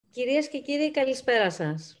Κυρίες και κύριοι, καλησπέρα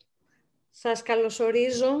σας. Σας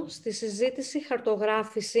καλωσορίζω στη συζήτηση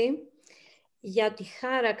χαρτογράφηση για τη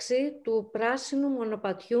χάραξη του Πράσινου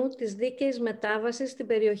Μονοπατιού της Δίκαιης Μετάβασης στην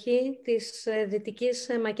περιοχή της Δυτικής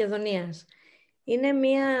Μακεδονίας. Είναι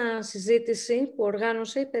μια συζήτηση που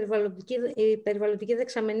οργάνωσε η περιβαλλοντική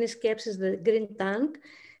δεξαμενή σκέψης Green Tank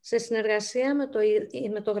σε συνεργασία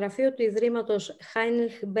με το Γραφείο του Ιδρύματος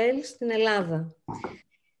Χάινριχ Μπελ στην Ελλάδα.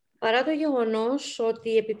 Παρά το γεγονός ότι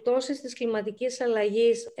οι επιπτώσεις της κλιματικής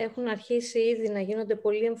αλλαγής έχουν αρχίσει ήδη να γίνονται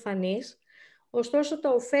πολύ εμφανείς, ωστόσο τα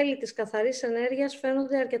ωφέλη της καθαρής ενέργειας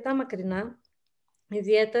φαίνονται αρκετά μακρινά,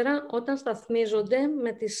 ιδιαίτερα όταν σταθμίζονται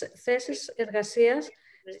με τις θέσεις εργασίας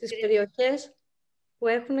στις περιοχές που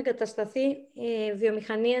έχουν εγκατασταθεί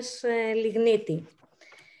βιομηχανίες λιγνίτη.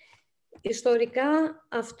 Ιστορικά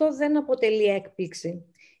αυτό δεν αποτελεί έκπληξη.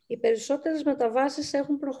 Οι περισσότερες μεταβάσεις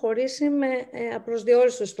έχουν προχωρήσει με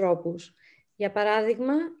απροσδιόριστους τρόπους. Για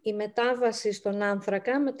παράδειγμα, η μετάβαση στον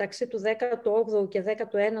άνθρακα μεταξύ του 18ου και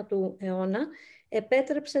 19ου αιώνα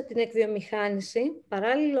επέτρεψε την εκβιομηχάνηση,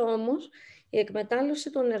 παράλληλα όμως η εκμετάλλευση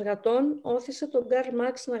των εργατών όθησε τον Καρλ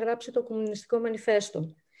Μάρξ να γράψει το Κομμουνιστικό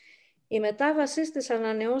Μανιφέστο. Η μετάβαση στις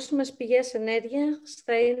ανανεώσιμες πηγές ενέργειας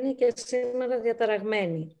θα είναι και σήμερα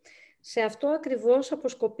διαταραγμένη. Σε αυτό ακριβώς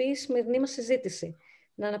αποσκοπεί η σημερινή μας συζήτηση.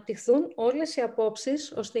 Να αναπτυχθούν όλες οι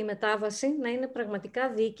απόψεις, ώστε η μετάβαση να είναι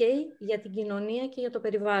πραγματικά δίκαιη για την κοινωνία και για το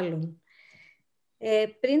περιβάλλον.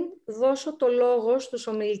 Πριν δώσω το λόγο στους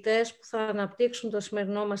ομιλητές που θα αναπτύξουν το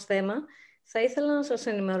σημερινό μας θέμα, θα ήθελα να σας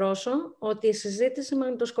ενημερώσω ότι η συζήτηση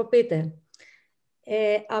μαγνητοσκοπείται.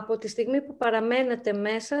 Από τη στιγμή που παραμένετε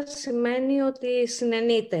μέσα, σημαίνει ότι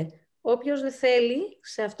συνενείτε. Όποιος δεν θέλει,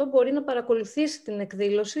 σε αυτό μπορεί να παρακολουθήσει την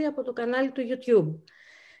εκδήλωση από το κανάλι του YouTube.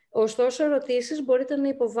 Ωστόσο, ερωτήσεις μπορείτε να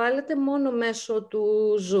υποβάλλετε μόνο μέσω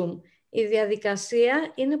του Zoom. Η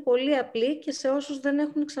διαδικασία είναι πολύ απλή και σε όσους δεν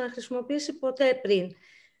έχουν ξαναχρησιμοποιήσει ποτέ πριν.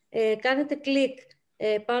 Κάνετε κλικ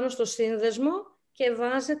πάνω στο σύνδεσμο και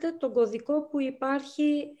βάζετε τον κωδικό που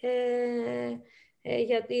υπάρχει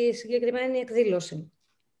για τη συγκεκριμένη εκδήλωση.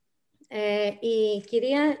 Η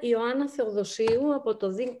κυρία Ιωάννα Θεοδοσίου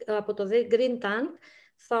από το Green Tank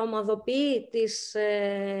θα ομαδοποιεί τις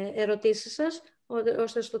ερωτήσεις σας,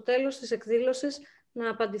 ώστε στο τέλος της εκδήλωσης να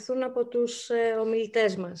απαντηθούν από τους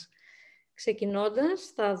ομιλητές μας.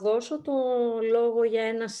 Ξεκινώντας, θα δώσω το λόγο για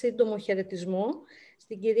ένα σύντομο χαιρετισμό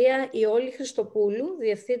στην κυρία Ιόλη Χριστοπούλου,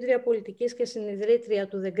 Διευθύντρια Πολιτικής και Συνιδρύτρια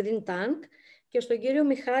του The Green Tank, και στον κύριο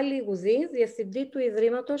Μιχάλη Ιγουδή, Διευθυντή του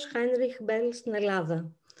Ιδρύματος Χάινριχ Μπελ στην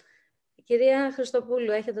Ελλάδα. Κυρία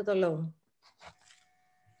Χριστοπούλου, έχετε το λόγο.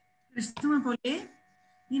 Ευχαριστούμε πολύ.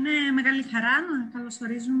 Είναι μεγάλη χαρά να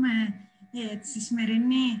καλωσορίζουμε στη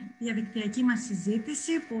σημερινή διαδικτυακή μας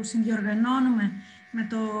συζήτηση που συνδιοργανώνουμε με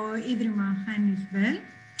το Ίδρυμα Χάινριχ Μπελ.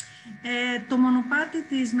 Το μονοπάτι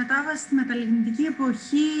της Μετάβασης στη Μεταλιγνιτική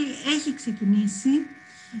εποχή έχει ξεκινήσει.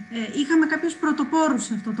 Είχαμε κάποιους πρωτοπόρους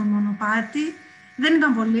σε αυτό το μονοπάτι. Δεν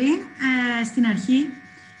ήταν πολλοί στην αρχή.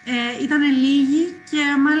 Ήταν λίγοι και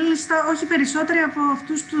μάλιστα όχι περισσότεροι από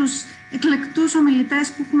αυτούς τους εκλεκτούς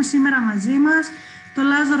ομιλητές που έχουμε σήμερα μαζί μας, τον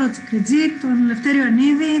Λάζαρο Τσικριτζή, τον Λευτέριο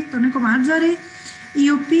Ανίδη, τον Νίκο Μάτζαρη, οι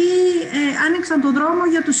οποίοι άνοιξαν τον δρόμο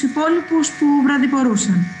για τους υπόλοιπους που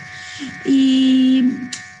βραδιπορούσαν. Η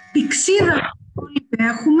πηξίδα που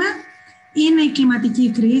έχουμε είναι η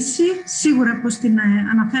κλιματική κρίση, σίγουρα πως την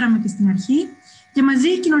αναφέραμε και στην αρχή, και μαζί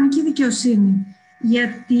η κοινωνική δικαιοσύνη.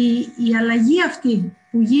 Γιατί η αλλαγή αυτή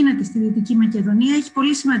που γίνεται στη Δυτική Μακεδονία έχει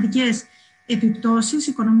πολύ σημαντικές επιπτώσεις,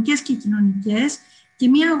 οικονομικές και κοινωνικές, και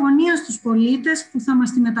μια αγωνία στους πολίτες που θα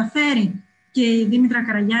μας τη μεταφέρει και η Δήμητρα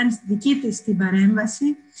Καραγιάννη στη δική της την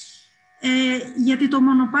παρέμβαση, γιατί το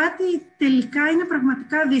μονοπάτι τελικά είναι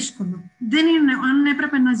πραγματικά δύσκολο. Δεν είναι, αν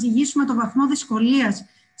έπρεπε να ζυγίσουμε το βαθμό δυσκολίας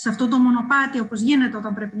σε αυτό το μονοπάτι, όπως γίνεται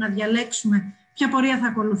όταν πρέπει να διαλέξουμε ποια πορεία θα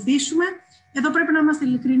ακολουθήσουμε, εδώ πρέπει να είμαστε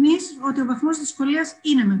ειλικρινείς ότι ο βαθμός δυσκολίας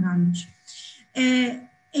είναι μεγάλος.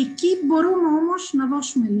 Εκεί μπορούμε όμως να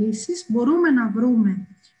δώσουμε λύσεις, μπορούμε να βρούμε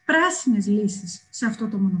πράσινες λύσεις σε αυτό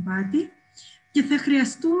το μονοπάτι και θα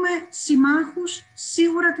χρειαστούμε συμμάχους,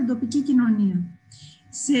 σίγουρα την τοπική κοινωνία.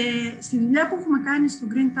 Στη δουλειά που έχουμε κάνει στο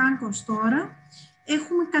Green Tank ως τώρα,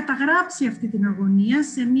 έχουμε καταγράψει αυτή την αγωνία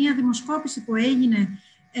σε μια δημοσκόπηση που έγινε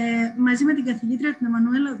μαζί με την καθηγήτρια την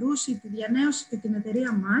Εμμανουέλα Δούση, τη Διανέωση και την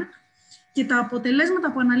εταιρεία Mark, και τα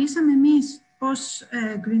αποτελέσματα που αναλύσαμε εμείς ως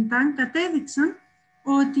Green Tank κατέδειξαν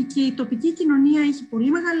ότι και η τοπική κοινωνία έχει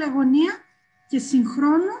πολύ μεγάλη αγωνία και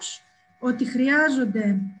συγχρόνως ότι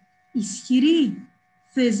χρειάζονται ισχυροί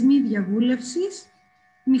θεσμοί διαβούλευσης,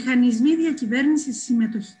 μηχανισμοί διακυβέρνησης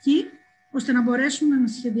συμμετοχική, ώστε να μπορέσουμε να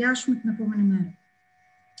σχεδιάσουμε την επόμενη μέρα.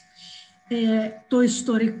 Το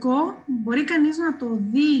ιστορικό μπορεί κανείς να το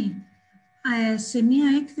δει σε μία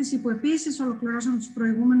έκθεση που επίσης ολοκληρώσαμε τους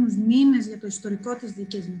προηγούμενους μήνες για το ιστορικό της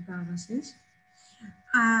Δίκαιης Μετάβασης,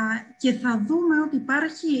 και θα δούμε ότι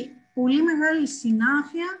υπάρχει πολύ μεγάλη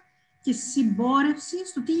συνάφεια και συμπόρευση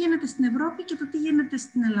στο τι γίνεται στην Ευρώπη και το τι γίνεται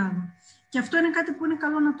στην Ελλάδα. Και αυτό είναι κάτι που είναι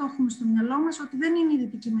καλό να το έχουμε στο μυαλό μας, ότι δεν είναι η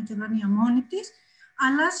Δυτική Μακεδονία μόνη της,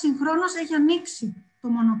 αλλά συγχρόνως έχει ανοίξει το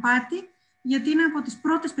μονοπάτι, γιατί είναι από τις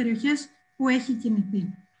πρώτες περιοχές που έχει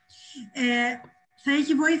κινηθεί. Θα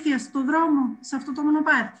έχει βοήθεια στο δρόμο σε αυτό το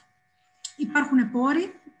μονοπάτι. Υπάρχουν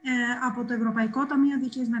πόροι από το Ευρωπαϊκό Ταμείο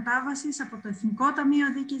Δίκαιης Μετάβασης, από το Εθνικό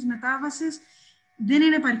Ταμείο Δίκαιης Μετάβασης. Δεν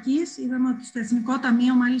είναι επαρκής. Είδαμε ότι στο Εθνικό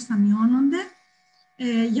Ταμείο μάλιστα μειώνονται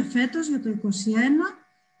για φέτος, για το 2021,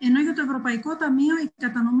 ενώ για το Ευρωπαϊκό Ταμείο η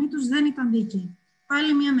κατανομή τους δεν ήταν δίκαιη.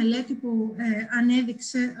 Πάλι μια μελέτη που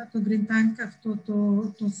ανέδειξε από το Green Tank αυτό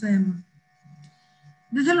το θέμα.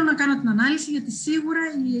 Δεν θέλω να κάνω την ανάλυση, γιατί σίγουρα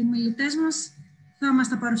οι μιλητές μας θα μας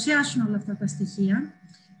τα παρουσιάσουν όλα αυτά τα στοιχεία.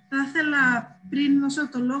 Θα ήθελα, πριν δώσω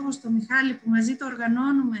το λόγο στο Μιχάλη που μαζί το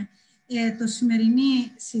οργανώνουμε το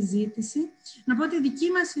σημερινή συζήτηση, να πω ότι η δική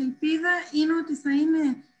μας ελπίδα είναι ότι θα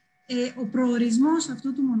είναι ο προορισμός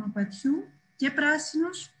αυτού του μονοπατιού και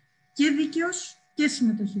πράσινος και δίκαιος και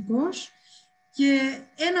συμμετοχικός, και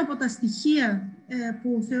ένα από τα στοιχεία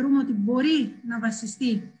που θεωρούμε ότι μπορεί να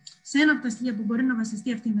βασιστεί, σε ένα από τα στοιχεία που μπορεί να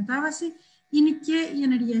βασιστεί αυτή η μετάβαση, είναι και οι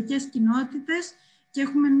ενεργειακές κοινότητες, και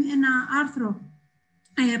έχουμε ένα άρθρο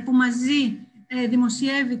που μαζί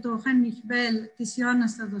δημοσιεύει το Χάινριχ Μπελ της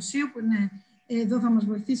Ιωάννας Θεοδοσίου, που είναι εδώ, θα μας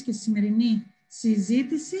βοηθήσει και στη σημερινή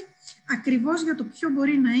συζήτηση, ακριβώς για το ποιο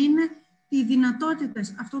μπορεί να είναι οι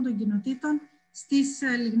δυνατότητες αυτών των κοινοτήτων στις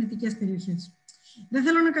λιγνητικές περιοχές. Δεν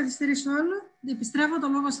θέλω να καθυστερήσω άλλο. Επιστρέφω το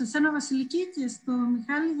λόγο σε εσένα, Βασιλική, και στο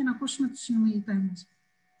Μιχάλη, για να ακούσουμε τους συνομιλητές μας.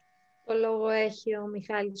 Το λόγο έχει ο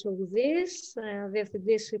Μιχάλης Ογουδής,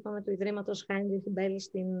 διευθυντής, είπαμε, του Ιδρύματος Χάινριχ Μπελ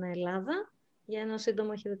στην Ελλάδα, για ένα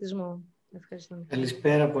σύντομο χαιρετισμό. Ευχαριστώ.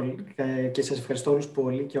 Καλησπέρα πολύ και σας ευχαριστώ όλους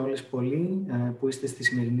πολύ και όλες πολύ που είστε στη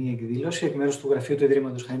σημερινή εκδήλωση εκ μέρους του Γραφείου του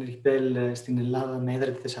Ιδρύματος Χάινριχ Μπελ στην Ελλάδα με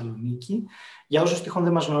έδρα τη Θεσσαλονίκη. Για όσους τυχόν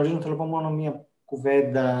δεν μας γνωρίζουν, θέλω να πω μόνο μία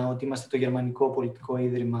κουβέντα, ότι είμαστε το γερμανικό πολιτικό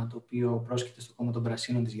ίδρυμα, το οποίο πρόσκειται στο κόμμα των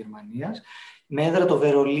Πρασίνων της Γερμανίας. Με έδρα το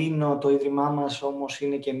Βερολίνο, το ίδρυμά μας όμως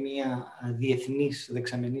είναι και μία διεθνής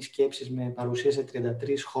δεξαμενή σκέψης με παρουσία σε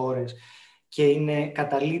 33 χώρες, και είναι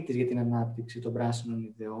καταλήτης για την ανάπτυξη των πράσινων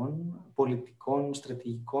ιδεών, πολιτικών,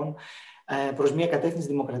 στρατηγικών, προς μια κατεύθυνση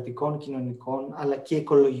δημοκρατικών, κοινωνικών, αλλά και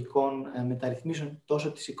οικολογικών μεταρρυθμίσεων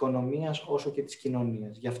τόσο της οικονομίας όσο και της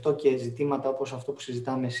κοινωνίας. Γι' αυτό και ζητήματα όπως αυτό που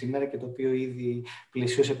συζητάμε σήμερα, και το οποίο ήδη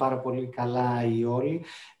πλαισίωσε πάρα πολύ καλά η Όλη,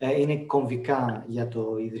 είναι κομβικά για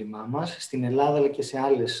το Ίδρυμά μας, στην Ελλάδα αλλά και σε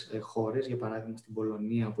άλλες χώρες, για παράδειγμα στην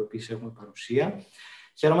Πολωνία, όπου επίσης έχουμε παρουσία.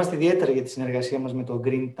 Χαιρόμαστε ιδιαίτερα για τη συνεργασία μας με το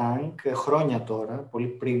Green Tank, χρόνια τώρα, πολύ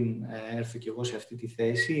πριν έρθω και εγώ σε αυτή τη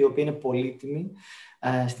θέση, η οποία είναι πολύτιμη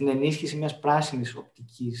στην ενίσχυση μιας πράσινης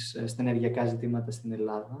οπτικής στα ενεργειακά ζητήματα στην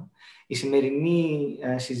Ελλάδα. Η σημερινή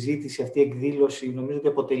συζήτηση, αυτή η εκδήλωση, νομίζω ότι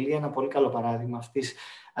αποτελεί ένα πολύ καλό παράδειγμα αυτής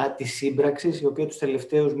της σύμπραξης, η οποία τους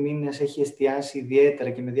τελευταίους μήνες έχει εστιάσει ιδιαίτερα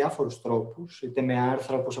και με διάφορους τρόπους, είτε με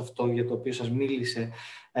άρθρα όπως αυτό για το οποίο σας μίλησε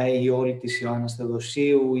η Όλη της Ιωάννας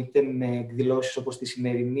Θεοδοσίου, είτε με εκδηλώσεις όπως τη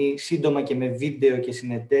σημερινή, σύντομα και με βίντεο και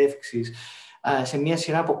συνεντεύξεις σε μια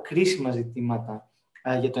σειρά από κρίσιμα ζητήματα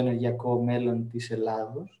για το ενεργειακό μέλλον της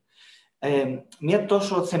Ελλάδος. Μια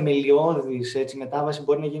τόσο θεμελιώδης μετάβαση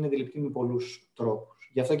μπορεί να γίνει αντιληπτή με πολλούς τρόπους.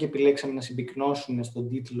 Γι' αυτό και επιλέξαμε να συμπυκνώσουμε στον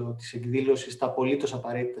τίτλο της εκδήλωσης τα απολύτως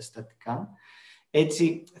απαραίτητα συστατικά.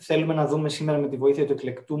 Έτσι, θέλουμε να δούμε σήμερα με τη βοήθεια του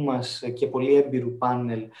εκλεκτού μας και πολύ έμπειρου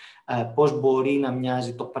πάνελ πώς μπορεί να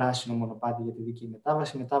μοιάζει το πράσινο μονοπάτι για τη δίκαιη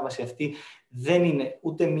μετάβαση. Η μετάβαση αυτή δεν είναι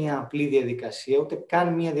ούτε μία απλή διαδικασία, ούτε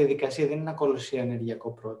καν μία διαδικασία, δεν είναι ένα κολοσσιαίο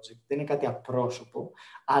ενεργειακό project, δεν είναι κάτι απρόσωπο,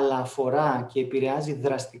 αλλά αφορά και επηρεάζει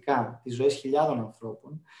δραστικά τις ζωές χιλιάδων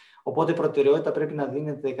ανθρώπων. Οπότε προτεραιότητα πρέπει να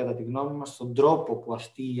δίνεται, κατά τη γνώμη μας, στον τρόπο που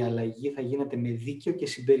αυτή η αλλαγή θα γίνεται με δίκαιο και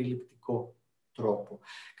συμπεριληπτικό τρόπο.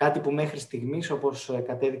 Κάτι που μέχρι στιγμής, όπως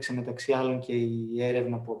κατέδειξε μεταξύ άλλων και η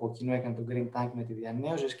έρευνα που από κοινού έκανε το Green Tank με τη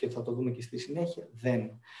διανέωση, και θα το δούμε και στη συνέχεια,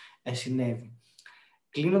 δεν συνέβη.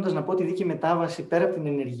 Κλείνοντας, να πω ότι η δίκαιη μετάβαση, πέρα από την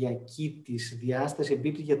ενεργειακή της διάσταση,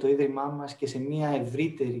 εμπίπτει για το Ίδρυμά μας και σε μια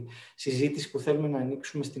ευρύτερη συζήτηση που θέλουμε να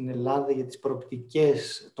ανοίξουμε στην Ελλάδα για τις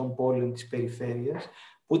προοπτικές των πόλεων της περιφέρειας,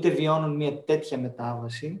 που είτε βιώνουν μια τέτοια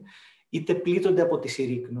μετάβαση, είτε πλήττονται από τη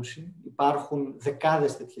συρρίκνωση. Υπάρχουν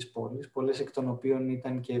δεκάδες τέτοιες πόλεις, πολλές εκ των οποίων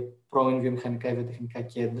ήταν και πρώην βιομηχανικά ή βιοτεχνικά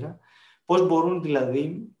κέντρα. Πώς μπορούν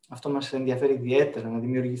δηλαδή, αυτό μας ενδιαφέρει ιδιαίτερα, να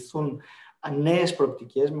δημιουργηθούν νέες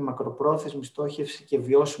προοπτικές με μακροπρόθεσμη στόχευση και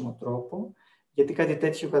βιώσιμο τρόπο γιατί κάτι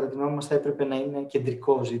τέτοιο, κατά τη γνώμη μας, θα έπρεπε να είναι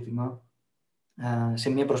κεντρικό ζήτημα σε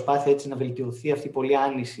μια προσπάθεια έτσι να βελτιωθεί αυτή η πολύ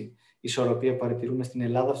άνηση ισορροπία που παρατηρούμε στην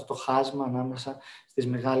Ελλάδα, αυτό το χάσμα ανάμεσα στις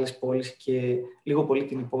μεγάλες πόλεις και λίγο πολύ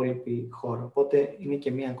την υπόλοιπη χώρα. Οπότε είναι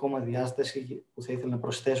και μια ακόμα διάσταση που θα ήθελα να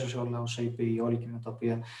προσθέσω σε όλα όσα είπε η Όλη και με τα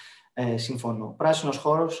οποία συμφωνώ. Ο πράσινος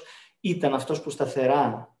χώρος ήταν αυτός που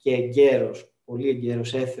σταθερά και εγκαίρος, πολύ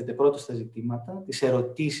εγκαίρος, έθετε πρώτα στα ζητήματα, τις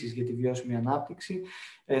ερωτήσεις για τη βιώσιμη ανάπτυξη.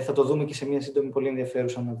 Θα το δούμε και σε μια σύντομη πολύ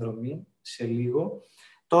ενδιαφέρουσα αναδρομή σε λίγο.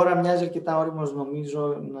 Τώρα μοιάζει αρκετά όριμος, νομίζω,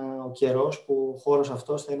 ο καιρός που ο χώρος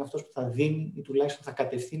αυτός θα είναι αυτός που θα δίνει ή τουλάχιστον θα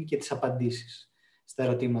κατευθύνει και τις απαντήσεις στα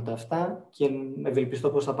ερωτήματα αυτά και ευελπιστώ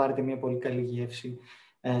πως θα πάρετε μια πολύ καλή γεύση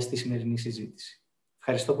στη σημερινή συζήτηση.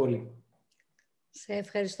 Ευχαριστώ πολύ. Σε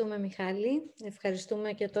ευχαριστούμε, Μιχάλη.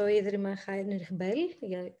 Ευχαριστούμε και το Ίδρυμα Χάινριχ Μπελ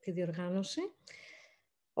για τη διοργάνωση.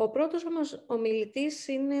 Ο πρώτος όμως ομιλητής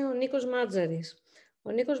είναι ο Νίκος Μάτζαρης.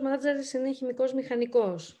 Ο Νίκος Μάτζαρης είναι χημικός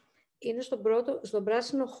μηχανικός. Είναι στον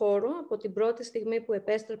πράσινο χώρο από την πρώτη στιγμή που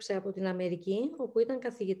επέστρεψε από την Αμερική, όπου ήταν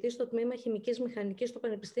καθηγητής στο τμήμα χημικής μηχανικής στο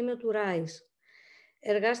Πανεπιστήμιο του Ράις.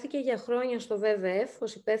 Εργάστηκε για χρόνια στο ΒΒΕΦ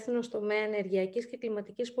ως υπεύθυνος τομέα ενεργειακής και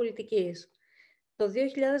κλιματικής πολιτικής. Το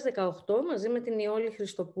 2018, μαζί με την Ιόλη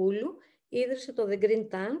Χριστοπούλου, ίδρυσε το The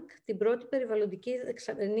Green Tank, την πρώτη περιβαλλοντική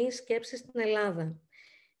δεξαμενή σκέψη στην Ελλάδα.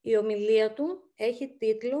 Η ομιλία του έχει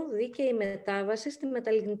τίτλο «Δίκαιη Μετάβαση στη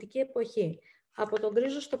Μεταλιγνιτική εποχή», από τον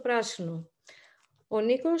γκρίζο στο πράσινο. Ο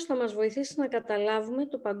Νίκος θα μας βοηθήσει να καταλάβουμε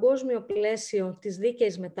το παγκόσμιο πλαίσιο της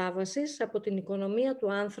δίκαιης μετάβασης από την οικονομία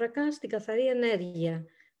του άνθρακα στην καθαρή ενέργεια,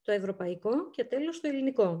 το ευρωπαϊκό και τέλος το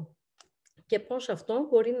ελληνικό. Και πώς αυτό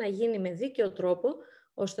μπορεί να γίνει με δίκαιο τρόπο,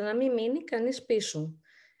 ώστε να μην μείνει κανείς πίσω.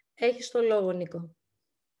 Έχεις το λόγο, Νίκο.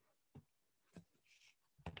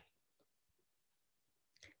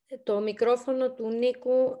 Το μικρόφωνο του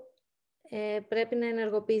Νίκου πρέπει να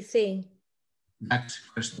ενεργοποιηθεί. Εντάξει,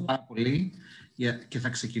 ευχαριστώ πάρα πολύ και θα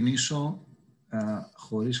ξεκινήσω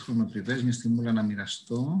χωρίς χρονοτριβές, μια στιγμή να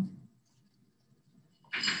μοιραστώ.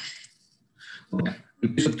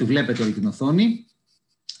 Ελπίζω ότι τη βλέπετε όλη την οθόνη.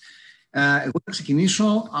 Εγώ θα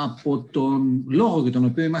ξεκινήσω από τον λόγο για τον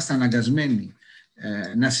οποίο είμαστε αναγκασμένοι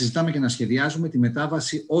να συζητάμε και να σχεδιάζουμε τη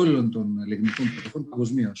μετάβαση όλων των ελληνικών περιοχών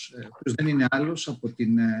παγκοσμίως, ο οποίος δεν είναι άλλος από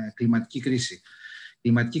την κλιματική κρίση. Η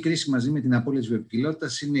κλιματική κρίση μαζί με την απώλεια της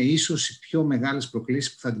βιοποικιλότητας είναι ίσως οι πιο μεγάλες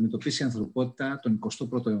προκλήσεις που θα αντιμετωπίσει η ανθρωπότητα τον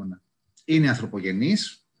 21ο αιώνα. Είναι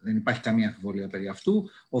ανθρωπογενής, δεν υπάρχει καμία αμφιβολία περί αυτού.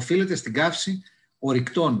 Οφείλεται στην καύση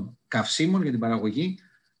ορυκτών καυσίμων για την παραγωγή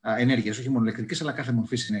ενέργειας, όχι μόνο ηλεκτρικής, αλλά κάθε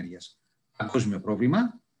μορφής ενέργειας. Παγκόσμιο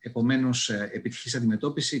πρόβλημα. Επομένως, επιτυχής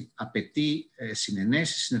αντιμετώπιση απαιτεί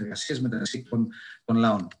συνενέσεις, συνεργασίες μεταξύ των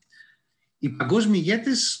λαών. Οι παγκόσμιοι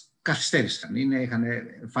ηγέτες καθυστέρησαν.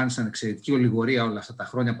 Εμφάνισαν εξαιρετική ολιγορία όλα αυτά τα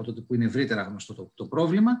χρόνια από τότε που είναι ευρύτερα γνωστό το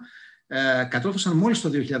πρόβλημα. Κατόρθωσαν μόλις το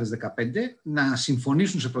 2015 να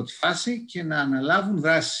συμφωνήσουν σε πρώτη φάση και να αναλάβουν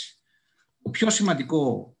δράση. Το πιο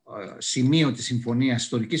σημαντικό σημείο της συμφωνίας,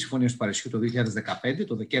 ιστορικής συμφωνίας του Παρισιού το 2015,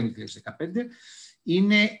 το Δεκέμβριο του 2015,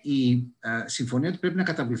 είναι η συμφωνία ότι πρέπει να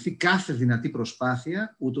καταβληθεί κάθε δυνατή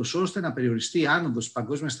προσπάθεια, ούτως ώστε να περιοριστεί η άνοδος της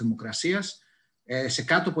παγκόσμιας θερμοκρασίας σε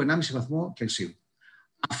κάτω από 1,5 βαθμό Κελσίου.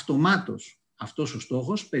 Αυτομάτως αυτός ο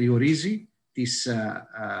στόχος περιορίζει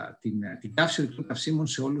την καύση ορυκτών καυσίμων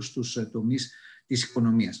σε όλους τους τομείς της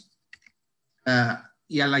οικονομίας.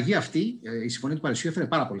 Η αλλαγή αυτή, η Συμφωνία του Παρισιού, έφερε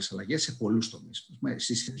πάρα πολλές αλλαγές σε πολλούς τομείς.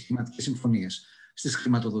 Στις κλιματικές συμφωνίες, στις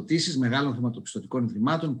χρηματοδοτήσεις μεγάλων χρηματοπιστωτικών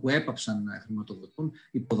ιδρυμάτων που έπαψαν να χρηματοδοτούν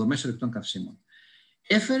υποδομές ορυκτών καυσίμων.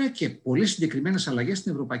 Έφερε και πολύ συγκεκριμένες αλλαγές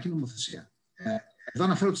στην ευρωπαϊκή νομοθεσία. Εδώ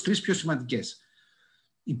αναφέρω τις τρεις πιο σημαντικές.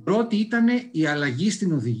 Η πρώτη ήταν η αλλαγή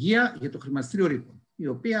στην οδηγία για το χρηματιστήριο ρήπων, η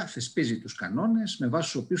οποία θεσπίζει τους κανόνες με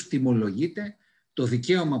βάση τους οποίους τιμολογείται το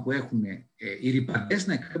δικαίωμα που έχουν οι ρηπαντές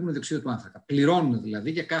να εκπέμπουν διοξείδιο του άνθρακα. Πληρώνουν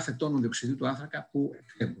δηλαδή για κάθε τόνο διοξειδίου του άνθρακα που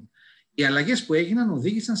εκπέμπουν. Οι αλλαγές που έγιναν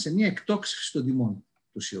οδήγησαν σε μια εκτόξευση των τιμών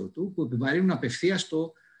του CO2 που επιβαρύνουν απευθείας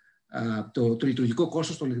το λειτουργικό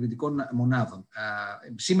κόστος των λιγνητικών μονάδων.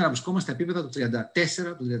 Σήμερα βρισκόμαστε στα επίπεδα των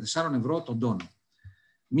 34 ευρώ τον τόνο.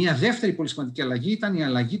 Μία δεύτερη πολύ σημαντική αλλαγή ήταν η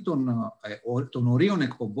αλλαγή των ορίων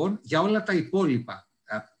εκπομπών για όλα τα υπόλοιπα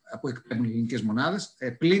που εκπέμπουν οι ελληνικές μονάδες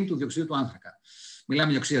πλην του διοξειδίου του άνθρακα.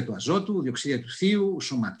 Μιλάμε για διοξείδια του αζότου, διοξείδια του θείου,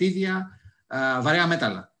 σωματίδια, βαρέα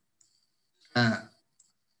μέταλλα.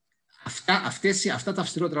 Αυτά τα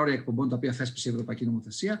αυστηρότερα όρια εκπομπών, τα οποία θέσπισε η Ευρωπαϊκή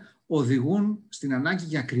Νομοθεσία, οδηγούν στην ανάγκη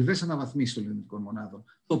για ακριβές αναβαθμίσεις των λιγνητικών μονάδων,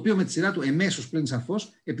 το οποίο με τη σειρά του εμέσως πλην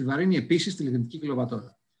σαφώς επιβαρύνει επίσης τη λιγνητική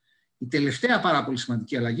κιλοβατόρα. Η τελευταία πάρα πολύ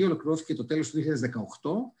σημαντική αλλαγή ολοκληρώθηκε το τέλος του 2018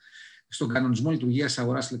 στον κανονισμό λειτουργίας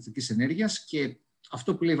αγοράς ηλεκτρικής ενέργειας και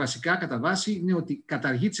αυτό που λέει βασικά κατά βάση είναι ότι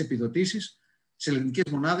καταργεί τις επιδοτήσεις σε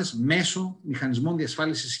λιγνητικές μονάδες μέσω μηχανισμών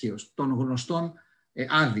διασφάλισης ισχύως, των γνωστών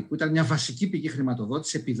άδη, που ήταν μια βασική πηγή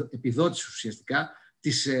χρηματοδότησης, επιδότησης ουσιαστικά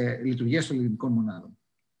της λειτουργίας των λιγνητικών μονάδων.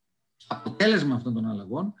 Αποτέλεσμα αυτών των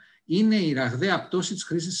αλλαγών είναι η ραγδαία πτώση της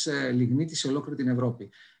χρήσης λιγνίτη σε ολόκληρη την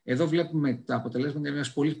Ευρώπη. Εδώ βλέπουμε τα αποτελέσματα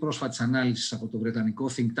μιας πολύ πρόσφατης ανάλυσης από το βρετανικό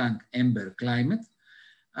think tank Ember Climate,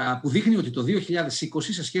 που δείχνει ότι το 2020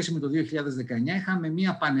 σε σχέση με το 2019 είχαμε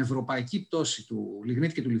μια πανευρωπαϊκή πτώση του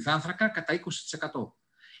λιγνίτη και του λιθάνθρακα κατά 20%.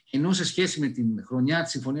 Ενώ σε σχέση με την χρονιά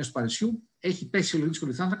της Συμφωνίας του Παρισιού έχει πέσει ο λιγνίτης και ο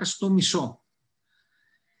λιθάνθρακας στο μισό.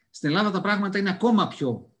 Στην Ελλάδα τα πράγματα είναι ακόμα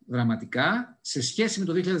πιο δραματικά. Σε σχέση με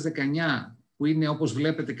το 2019, που είναι, όπως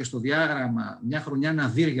βλέπετε και στο διάγραμμα, μια χρονιά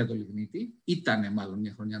ναδύρ για το λιγνίτη, ήτανε μάλλον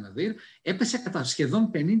μια χρονιά ναδύρ, έπεσε κατά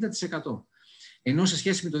σχεδόν 50%. Ενώ σε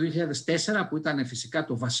σχέση με το 2004, που ήταν φυσικά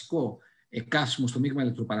το βασικό καύσιμο στο μείγμα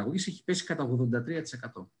ηλεκτροπαραγωγής, έχει πέσει κατά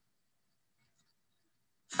 83%.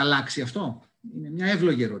 Θα αλλάξει αυτό? Είναι μια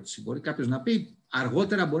εύλογη ερώτηση. Μπορεί κάποιος να πει,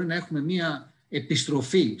 αργότερα μπορεί να έχουμε μια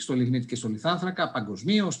επιστροφή στο λιγνίτη και στο λιθάνθρακα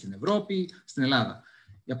παγκοσμίως, στην Ευρώπη, στην Ελλάδα.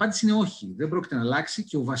 Η απάντηση είναι όχι, δεν πρόκειται να αλλάξει,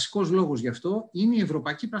 και ο βασικός λόγος γι' αυτό είναι η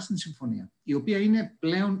Ευρωπαϊκή Πράσινη Συμφωνία, η οποία είναι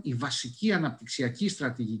πλέον η βασική αναπτυξιακή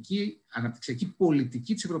στρατηγική, αναπτυξιακή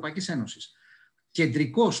πολιτική της Ευρωπαϊκής Ένωσης.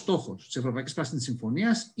 Κεντρικός στόχος της Ευρωπαϊκής Πράσινης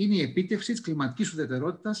Συμφωνίας είναι η επίτευξη της κλιματικής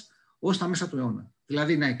ουδετερότητας ως τα μέσα του αιώνα.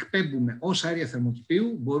 Δηλαδή να εκπέμπουμε όσα αέρια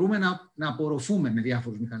θερμοκηπίου μπορούμε να απορροφούμε με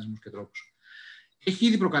διάφορους μηχανισμούς και τρόπους. Έχει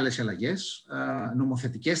ήδη προκαλέσει αλλαγές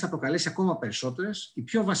νομοθετικές, θα προκαλέσει ακόμα περισσότερες. Η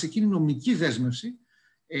πιο βασική είναι η νομική δέσμευση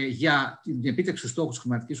για την επίτευξη του στόχου της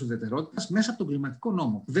κλιματικής ουδετερότητας μέσα από τον κλιματικό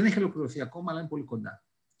νόμο, που δεν έχει ολοκληρωθεί ακόμα, αλλά είναι πολύ κοντά.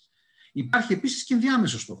 Υπάρχει επίσης και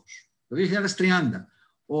ενδιάμεσος στόχος, το 2030,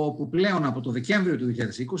 όπου πλέον από το Δεκέμβριο του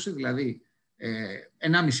 2020, δηλαδή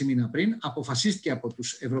 1,5 μήνα πριν, αποφασίστηκε από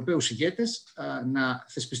τους Ευρωπαίους ηγέτες να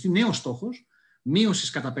θεσπιστεί νέος στόχος μείωσης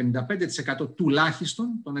κατά 55%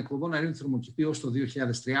 τουλάχιστον των εκπομπών αερίων θερμοκηπίου ως το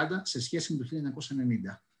 2030 σε σχέση με το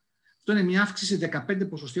 1990. Αυτό είναι μια αύξηση 15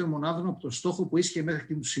 ποσοστίων μονάδων από το στόχο που ίσχυε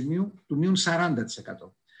μέχρι του σημείου του μείον 40%.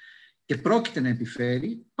 Και πρόκειται να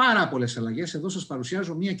επιφέρει πάρα πολλές αλλαγές. Εδώ σας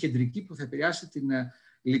παρουσιάζω μια κεντρική που θα επηρεάσει την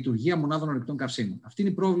λειτουργία μονάδων ορυκτών καυσίμων. Αυτή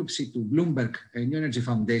είναι η πρόβλεψη του Bloomberg New Energy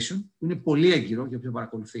Foundation, που είναι πολύ έγκυρο για όποιον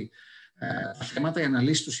παρακολουθεί τα θέματα. Οι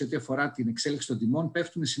αναλύσεις τους σε ό,τι αφορά την εξέλιξη των τιμών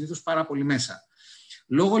πέφτουν συνήθως πάρα πολύ μέσα.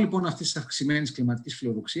 Λόγω λοιπόν αυτής της αυξημένης κλιματικής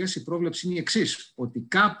φιλοδοξίας, η πρόβλεψη είναι η εξής, ότι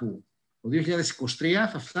κάπου το 2023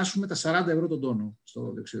 θα φτάσουμε τα 40 ευρώ τον τόνο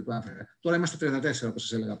στο διοξείδιο του άνθρακα. Τώρα είμαστε 34, όπως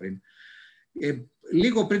σας έλεγα πριν.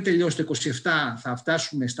 Λίγο πριν τελειώσει το 27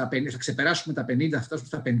 θα ξεπεράσουμε τα 50, θα φτάσουμε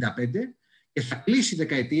στα 55 και θα κλείσει η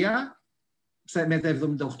δεκαετία με τα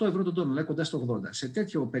 78 ευρώ τον τόνο, δηλαδή κοντά στο 80. Σε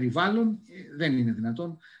τέτοιο περιβάλλον δεν είναι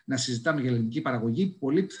δυνατόν να συζητάμε για ελληνική παραγωγή.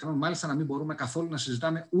 Πολύ πιθανόν μάλιστα να μην μπορούμε καθόλου να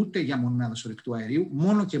συζητάμε ούτε για μονάδες ορυκτού αερίου,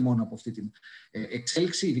 μόνο και μόνο από αυτή την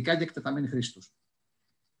εξέλιξη, ειδικά για εκτεταμένη χρήση τους.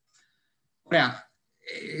 Ωραία.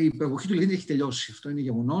 Η εποχή του λιγνίτη έχει τελειώσει. Αυτό είναι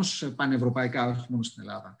γεγονός πανευρωπαϊκά, όχι μόνο στην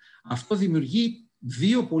Ελλάδα. Αυτό δημιουργεί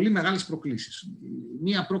δύο πολύ μεγάλες προκλήσεις.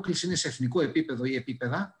 Μία πρόκληση είναι σε εθνικό επίπεδο ή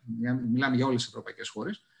επίπεδα, μιλάμε για όλες τις ευρωπαϊκές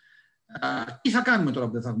χώρες. Τι θα κάνουμε τώρα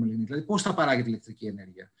που δεν θα έχουμε λιγνίτη, δηλαδή πώς θα παράγεται η ηλεκτρική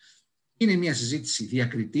ενέργεια. Είναι μια συζήτηση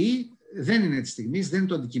διακριτή, δεν είναι τη στιγμή, δεν είναι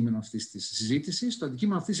το αντικείμενο αυτής της συζήτησης. Το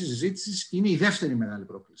αντικείμενο αυτής της συζήτησης είναι η δεύτερη μεγάλη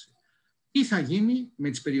πρόκληση. Τι θα γίνει με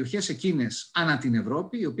τις περιοχές εκείνες ανά την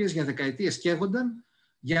Ευρώπη, οι οποίες για δεκαετίες καίγονταν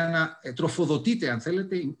για να τροφοδοτείται, αν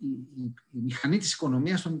θέλετε, η μηχανή της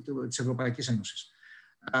οικονομίας της Ευρωπαϊκής Ένωσης.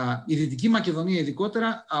 Η Δυτική Μακεδονία,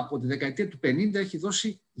 ειδικότερα από τη δεκαετία του 50, έχει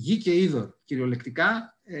δώσει γη και είδωρ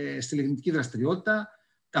κυριολεκτικά στη λιγνητική δραστηριότητα,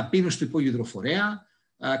 ταπείνωση του υπόγειου υδροφορέα,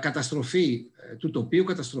 καταστροφή του τοπίου,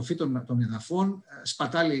 καταστροφή των εδαφών,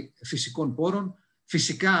 σπατάλη φυσικών πόρων,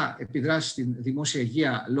 φυσικά επιδράσεις στην δημόσια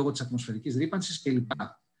υγεία λόγω της ατμοσφαιρικής ρύπανσης κλπ.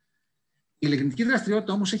 Η λιγνητική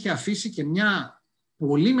δραστηριότητα όμως έχει αφήσει και μια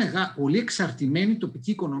πολύ εξαρτημένη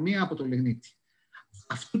τοπική οικονομία από το λιγνίτη.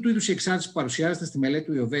 Αυτού του είδους η εξάρτηση που παρουσιάζεται στη μελέτη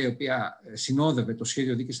του ΙΟΒΕ, η οποία συνόδευε το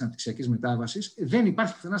σχέδιο Δίκαιης Αναπτυξιακής Μετάβασης, δεν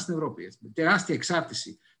υπάρχει πουθενά στην Ευρώπη. Τεράστια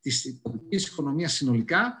εξάρτηση της τοπικής οικονομίας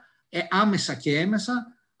συνολικά, άμεσα και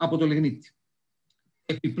έμεσα από το λιγνίτη.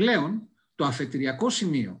 Επιπλέον, το αφετηριακό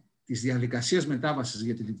σημείο της διαδικασίας μετάβασης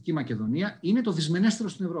για τη Δυτική Μακεδονία είναι το δυσμενέστερο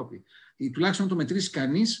στην Ευρώπη. Τουλάχιστον να το μετρήσει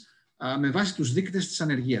κανείς με βάση τους δείκτες της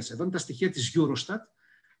ανεργίας. Εδώ είναι τα στοιχεία της Eurostat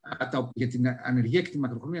για την ανεργία και τη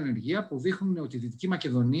μακροχρόνια ανεργία, που δείχνουν ότι η Δυτική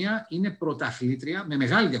Μακεδονία είναι πρωταθλήτρια, με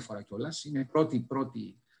μεγάλη διαφορά κιόλας, είναι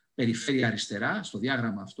πρώτη περιφέρεια αριστερά στο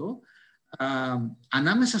διάγραμμα αυτό,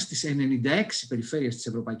 ανάμεσα στις 96 περιφέρειες της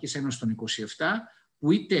Ευρωπαϊκής Ένωσης των 27,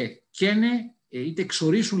 που είτε καίνε είτε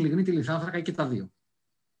εξορίσουν λιγνίτη λιθάνθρακα και τα δύο.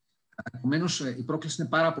 Επομένως, η πρόκληση είναι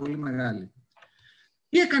πάρα πολύ μεγάλη.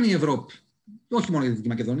 Τι έκανε η Ευρώπη όχι μόνο για τη Δυτική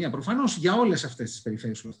Μακεδονία προφανώς, για όλες αυτές τις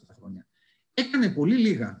περιφέρειες όλα αυτά τα χρόνια. Έκανε πολύ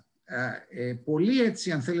λίγα, πολύ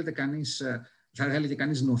έτσι αν θέλετε κανείς, θα έλεγε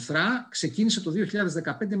κανείς νοθρά, ξεκίνησε το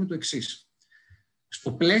 2015 με το εξής.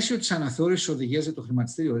 Στο πλαίσιο της αναθεώρησης οδηγίας για το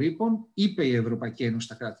χρηματιστήριο ρήπων, είπε η Ευρωπαϊκή Ένωση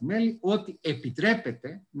στα κράτη-μέλη ότι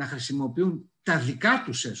επιτρέπεται να χρησιμοποιούν τα δικά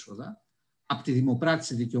τους έσοδα από τη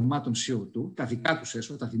δημοπράτηση δικαιωμάτων CO2, τα δικά τους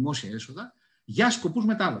έσοδα, τα δημόσια έσοδα, για σκοπούς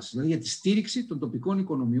μετάβασης, δηλαδή για τη στήριξη των τοπικών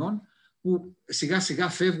οικονομιών που σιγά-σιγά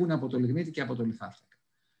φεύγουν από το λιγνίτη και από το λιθάρθρακα.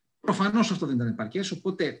 Προφανώς αυτό δεν ήταν επαρκές,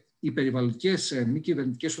 οπότε οι περιβαλλοντικές μη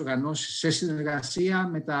κυβερνητικές οργανώσεις, σε συνεργασία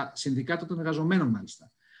με τα συνδικάτα των εργαζομένων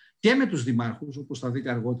μάλιστα, και με τους δημάρχους, όπως θα δείτε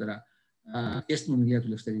αργότερα και στην ομιλία του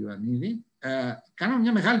Λευτέρη Ιωαννίδη, κάναμε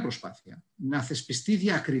μια μεγάλη προσπάθεια να θεσπιστεί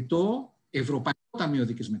διακριτό Ευρωπαϊκό Ταμείο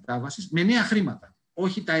Δίκαιης Μετάβασης με νέα χρήματα.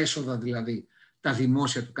 Όχι τα έσοδα δηλαδή, τα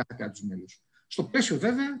δημόσια του κάθε κράτους μέλους. Στο πλαίσιο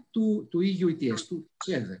βέβαια του EU ETS, του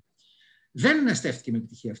ΣΕΔΕ. Δεν στέφτηκε με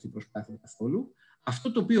επιτυχία αυτή η προσπάθεια καθόλου.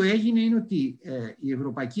 Αυτό το οποίο έγινε είναι ότι η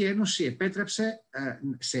Ευρωπαϊκή Ένωση επέτρεψε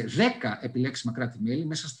σε 10 επιλέξιμα κράτη-μέλη,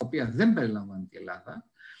 μέσα στα οποία δεν περιλαμβάνεται η Ελλάδα,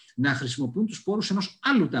 να χρησιμοποιούν τους πόρους ενός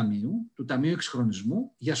άλλου ταμείου, του Ταμείου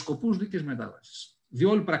Εξυγχρονισμού, για σκοπούς δίκαιης μετάβασης.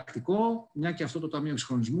 Διόλου πρακτικό, μια και αυτό το Ταμείο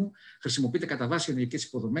Εξυγχρονισμού χρησιμοποιείται κατά βάση ενεργειακές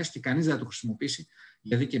υποδομές και κανείς δεν θα το χρησιμοποιήσει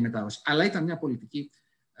για δίκαιη μετάβαση. Αλλά ήταν μια πολιτική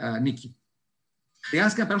νίκη.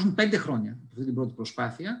 Χρειάστηκε να περάσουν 5 χρόνια από αυτή την πρώτη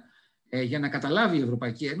προσπάθεια για να καταλάβει η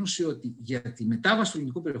Ευρωπαϊκή Ένωση ότι για τη μετάβαση των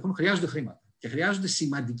ελληνικών περιοχών χρειάζονται χρήματα και χρειάζονται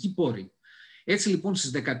σημαντικοί πόροι. Έτσι λοιπόν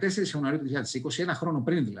στις 14 Ιανουαρίου του 2020, ένα χρόνο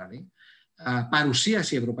πριν δηλαδή,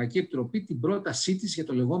 παρουσίασε η Ευρωπαϊκή Επιτροπή την πρότασή της για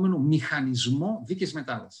το λεγόμενο μηχανισμό δίκαιης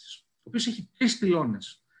μετάβασης, ο οποίος έχει 3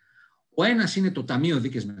 πυλώνες. Ο ένας είναι το Ταμείο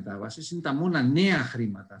Δίκαιης Μετάβασης, είναι τα μόνα νέα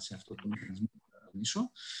χρήματα σε αυτό το μηχανισμό που θα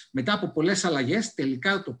τονίσω. Μετά από πολλές αλλαγές,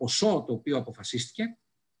 τελικά το ποσό το οποίο αποφασίστηκε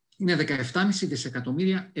είναι 17,5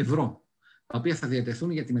 δισεκατομμύρια ευρώ, τα οποία θα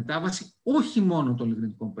διατεθούν για τη μετάβαση όχι μόνο των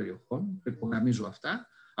λιγνητικών περιοχών, που υπογραμμίζω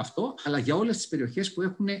αυτό, αλλά για όλες τις περιοχές που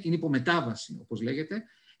είναι υπομετάβαση, όπως λέγεται,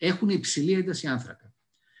 έχουν υψηλή ένταση άνθρακα.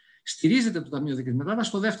 Στηρίζεται το Ταμείο Δίκαιης Μετάβασης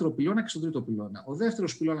στο δεύτερο πυλώνα και στον τρίτο πυλώνα. Ο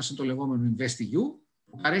δεύτερος πυλώνας είναι το λεγόμενο InvestEU,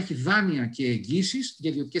 που παρέχει δάνεια και εγγύσεις για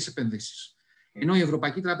ιδιωτικές επενδύσεις. Ενώ η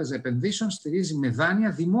Ευρωπαϊκή Τράπεζα Επενδύσεων στηρίζει με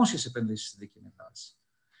δάνεια δημόσιες επενδύσεις στη δίκαιη μετάβαση.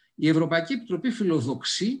 Η Ευρωπαϊκή Επιτροπή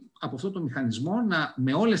φιλοδοξεί από αυτό το μηχανισμό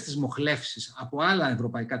με όλες τις μοχλεύσεις από άλλα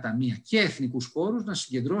ευρωπαϊκά ταμεία και εθνικούς πόρους να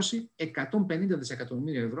συγκεντρώσει 150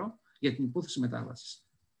 δισεκατομμύρια ευρώ για την υπόθεση μετάβασης.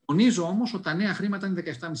 Τονίζω όμως ότι τα νέα χρήματα είναι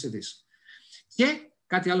 17,5 δις. Και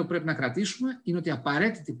κάτι άλλο που πρέπει να κρατήσουμε είναι ότι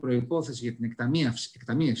απαραίτητη προϋπόθεση για την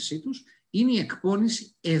εκταμείευσή τους είναι η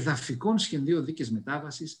εκπόνηση εδαφικών σχεδίων δίκαιης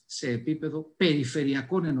μετάβασης σε επίπεδο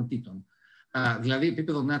περιφερειακών ενωτήτων. Δηλαδή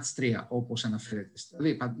επίπεδο ΝΑΤΣ 3, όπως αναφέρεται.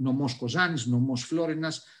 Δηλαδή νομός Κοζάνης, νομός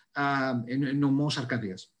Φλόρινας, νομός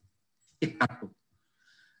Αρκαδίας. Και κάτω.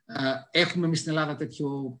 Έχουμε εμείς στην Ελλάδα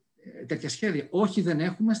τέτοια σχέδια? Όχι, δεν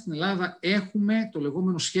έχουμε. Στην Ελλάδα έχουμε το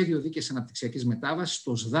λεγόμενο Σχέδιο Δίκαιης Αναπτυξιακής Μετάβασης,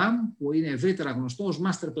 το ΣΔΑΜ, που είναι ευρύτερα γνωστό ως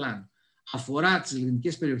Master Plan. Αφορά τις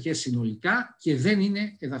ελληνικές περιοχές συνολικά και δεν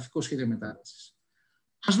είναι εδαφικό σχέδιο μετάβασης.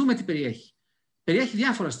 Ας δούμε τι περιέχει. Περιέχει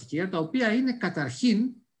διάφορα στοιχεία, τα οποία είναι καταρχήν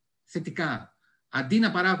θετικά. Αντί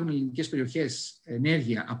να παράγουν ελληνικές περιοχές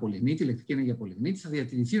ενέργεια από λιγνίτη, ηλεκτρική ενέργεια από λιγνίτη, θα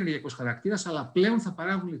διατηρηθεί ο ενεργειακός χαρακτήρας, αλλά πλέον θα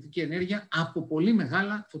παράγουν ηλεκτρική ενέργεια από πολύ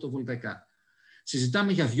μεγάλα φωτοβολταϊκά.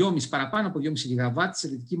 Συζητάμε για παραπάνω από 2,5 γιγαβάτ σε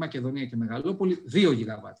Δυτική Μακεδονία και Μεγαλόπολη, 2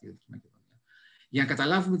 γιγαβάτ για Δυτική Μακεδονία. Για να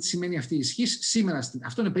καταλάβουμε τι σημαίνει αυτή η ισχύς, σήμερα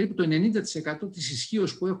αυτό είναι περίπου το 90% της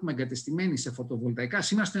ισχύως που έχουμε εγκατεστημένη σε φωτοβολταϊκά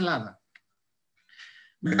σήμερα στην Ελλάδα.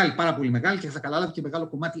 Μεγάλη, πάρα πολύ μεγάλη, και θα καταλάβει και μεγάλο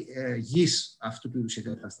κομμάτι γης αυτού του είδους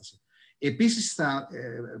εγκατάσταση. Επίσης,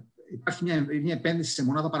 υπάρχει μια επένδυση σε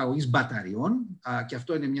μονάδα παραγωγής μπαταριών, και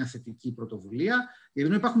αυτό είναι μια θετική πρωτοβουλία,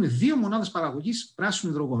 ενώ υπάρχουν 2 μονάδες παραγωγής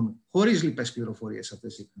πράσινου υδρογόνου, χωρίς λοιπές πληροφορίες σε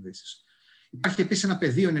αυτές τις επενδύσεις. Υπάρχει επίσης ένα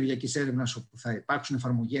πεδίο ενεργειακής έρευνας, όπου θα υπάρξουν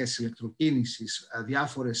εφαρμογές ηλεκτροκίνησης,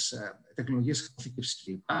 διάφορες τεχνολογίες αποθήκευσης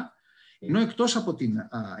κλπ. Ενώ εκτός από την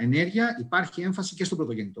ενέργεια υπάρχει έμφαση και στον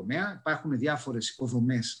πρωτογενή τομέα. Υπάρχουν διάφορες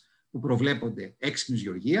υποδομές που προβλέπονται έξυπνης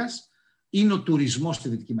γεωργίας. Είναι ο τουρισμός στη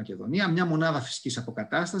Δυτική Μακεδονία, μια μονάδα φυσικής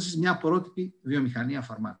αποκατάστασης, μια πρότυπη βιομηχανία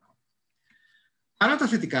φαρμάκων. Παρά τα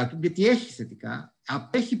θετικά του, γιατί έχει θετικά,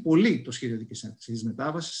 απέχει πολύ το σχέδιο δίκαιης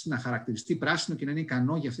μετάβασης να χαρακτηριστεί πράσινο και να είναι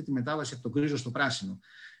ικανό για αυτή τη μετάβαση από το γκρίζο στο πράσινο.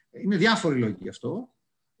 Είναι διάφοροι λόγοι γι' αυτό.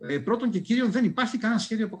 Πρώτον και κύριον, δεν υπάρχει κανένα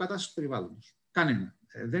σχέδιο αποκατάστασης του περιβάλλοντος. Κανένα.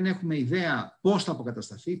 Δεν έχουμε ιδέα πώς θα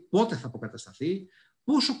αποκατασταθεί, πότε θα αποκατασταθεί,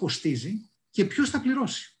 πόσο κοστίζει και ποιος θα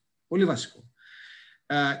πληρώσει. Πολύ βασικό.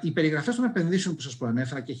 Οι περιγραφές των επενδύσεων που σας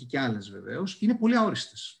προανέφερα, και έχει και άλλες βεβαίως, είναι πολύ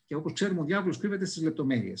αόριστες. Και όπως ξέρουμε, ο διάβολος κρύβεται στις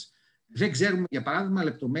λεπτομέρειες. Δεν ξέρουμε, για παράδειγμα,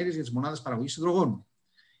 λεπτομέρειες για τις μονάδες παραγωγής υδρογόνου.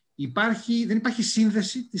 δεν υπάρχει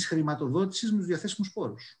σύνδεση της χρηματοδότησης με τους διαθέσιμους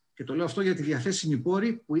πόρους. Και το λέω αυτό γιατί οι διαθέσιμοι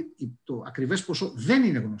πόροι, που το ακριβές ποσό δεν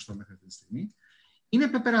είναι γνωστό μέχρι αυτή τη στιγμή, είναι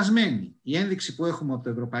πεπερασμένοι. Η ένδειξη που έχουμε από το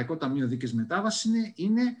Ευρωπαϊκό Ταμείο Δίκαιης Μετάβασης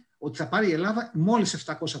είναι ότι θα πάρει η Ελλάδα μόλις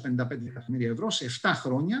 755 εκατομμύρια ευρώ σε 7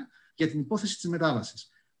 χρόνια για την υπόθεση της μετάβασης.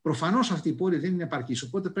 Προφανώς αυτοί οι πόροι δεν είναι επαρκείς,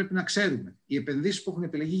 οπότε πρέπει να ξέρουμε οι επενδύσεις που έχουν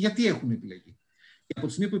επιλεγεί, γιατί έχουν επιλεγεί. Και από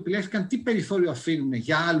τη στιγμή που επιλέχθηκαν, τι περιθώριο αφήνουν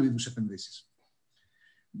για άλλου είδους επενδύσεις.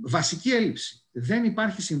 Βασική έλλειψη. Δεν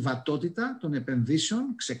υπάρχει συμβατότητα των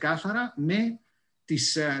επενδύσεων ξεκάθαρα με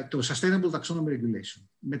το Sustainable Taxonomy Regulation.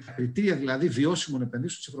 Με τα κριτήρια δηλαδή βιώσιμων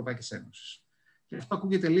επενδύσεων της Ευρωπαϊκής Ένωσης. Και αυτό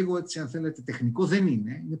ακούγεται λίγο έτσι, αν θέλετε, τεχνικό. Δεν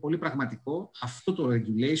είναι. Είναι πολύ πραγματικό. Αυτό το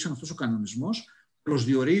regulation, αυτός ο κανονισμός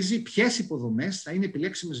προσδιορίζει ποιες υποδομές θα είναι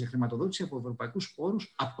επιλέξιμες για χρηματοδότηση από ευρωπαϊκούς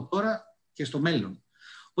πόρους από τώρα και στο μέλλον.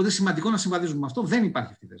 Οπότε σημαντικό να συμβαδίζουμε με αυτό. Δεν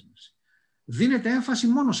υπάρχει αυτή η δέσμευση. Δίνεται έμφαση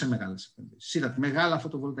μόνο σε μεγάλες επενδύσεις. Είδατε, μεγάλα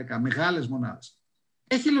φωτοβολταϊκά, μεγάλες μονάδες.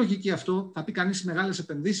 Έχει λογική αυτό. Θα πει κανείς, οι μεγάλες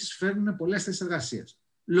επενδύσεις φέρνουν πολλές θέσεις εργασίας.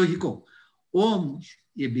 Λογικό. Όμως,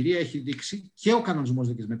 η εμπειρία έχει δείξει και ο κανονισμός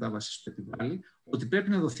Δίκαιης Μετάβασης το επιβάλλει ότι πρέπει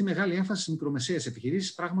να δοθεί μεγάλη έμφαση στις μικρομεσαίες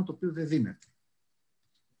επιχειρήσεις, πράγμα το οποίο δεν δίνεται.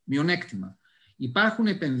 Μειονέκτημα. Υπάρχουν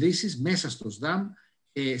επενδύσεις μέσα στο ΣΔΑΜ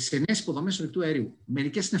σε νέες υποδομές ορυκτού αερίου.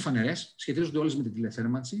 Μερικές είναι φανερές, σχετίζονται όλες με την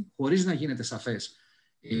τηλεθέρμανση, χωρίς να γίνεται σαφές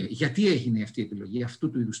γιατί έγινε αυτή η επιλογή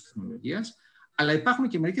αυτού του είδους τεχνολογίας, αλλά υπάρχουν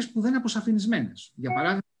και μερικές που δεν είναι αποσαφηνισμένες. Για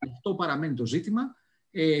παράδειγμα, αυτό παραμένει το ζήτημα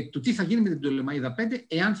του τι θα γίνει με την Πτολεμαΐδα 5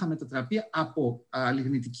 εάν θα μετατραπεί από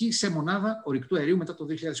λιγνητική σε μονάδα ορυκτού αερίου μετά το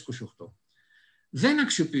 2028. Δεν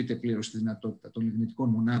αξιοποιείται πλήρως τη δυνατότητα των λιγνητικών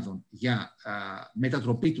μονάδων για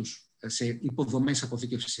μετατροπή τους σε υποδομές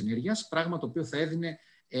αποθήκευσης ενέργειας, πράγμα το οποίο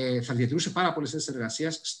θα διατηρούσε πάρα πολλές θέσεις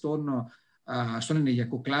εργασίας στον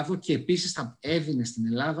ενεργειακό κλάδο και επίσης θα έδινε στην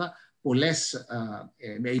Ελλάδα πολλές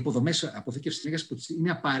υποδομές αποθήκευσης ενέργειας που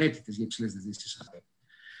είναι απαραίτητες για υψηλές διαιτήσεις.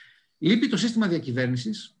 Λείπει το σύστημα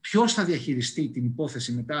διακυβέρνησης. Ποιος θα διαχειριστεί την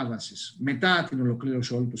υπόθεση μετάβασης μετά την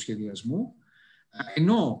ολοκλήρωση όλου του σχεδιασμού,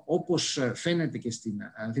 ενώ όπως φαίνεται και στην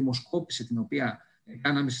δημοσκόπηση την οποία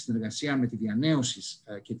κάναμε στη συνεργασία με τη Διανέωση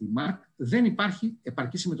και τη ΜΑΡΚ, δεν υπάρχει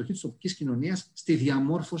επαρκή συμμετοχή της τοπικής κοινωνίας στη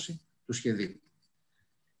διαμόρφωση του σχεδίου.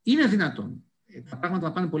 Είναι δυνατόν τα πράγματα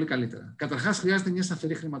να πάνε πολύ καλύτερα. Καταρχάς, χρειάζεται μια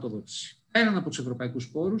σταθερή χρηματοδότηση. Πέραν από τους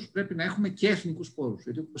ευρωπαϊκούς πόρους, πρέπει να έχουμε και εθνικούς πόρους,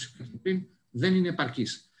 γιατί όπως είπα πριν, δεν είναι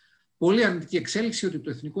επαρκής. Πολύ αρνητική εξέλιξη ότι το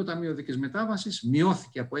Εθνικό Ταμείο Δίκαιης Μετάβασης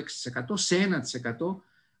μειώθηκε από 6% σε 1%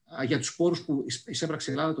 για τους πόρους που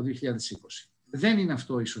εισέπραξε η Ελλάδα το 2020. Δεν είναι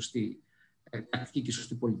αυτό η σωστή τακτική και η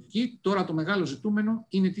σωστή πολιτική. Τώρα το μεγάλο ζητούμενο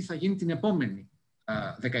είναι τι θα γίνει την επόμενη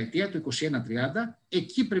δεκαετία, το 2021-30.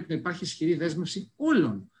 Εκεί πρέπει να υπάρχει ισχυρή δέσμευση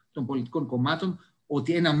όλων των πολιτικών κομμάτων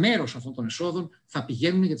ότι ένα μέρος αυτών των εσόδων θα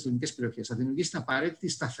πηγαίνουν για τις ελληνικές περιοχές. Θα δημιουργήσει την απαραίτητη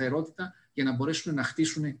σταθερότητα για να μπορέσουν να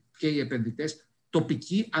χτίσουν και οι επενδυτές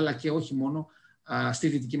τοπικοί, αλλά και όχι μόνο στη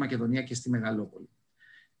Δυτική Μακεδονία και στη Μεγαλόπολη.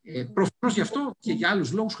 Προφανώς γι' αυτό και για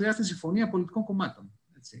άλλους λόγους χρειάζεται συμφωνία πολιτικών κομμάτων.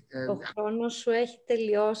 Ο χρόνος σου έχει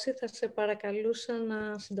τελειώσει. Θα σε παρακαλούσα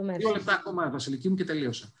να συντομεύσεις. 2 λεπτά ακόμα, Βασιλική μου, και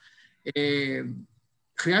τελείωσα.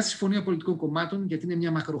 Χρειάζεται συμφωνία πολιτικών κομμάτων, γιατί είναι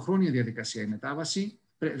μια μακροχρόνια διαδικασία η μετάβαση.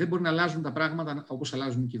 Δεν μπορεί να αλλάζουν τα πράγματα όπως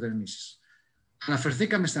αλλάζουν οι κυβερνήσεις.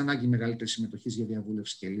 Αναφερθήκαμε στην ανάγκη μεγαλύτερης συμμετοχής για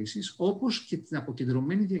διαβούλευση και λύσεις, όπως και την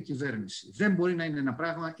αποκεντρωμένη διακυβέρνηση. Δεν μπορεί να είναι ένα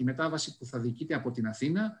πράγμα η μετάβαση που θα διοικείται από την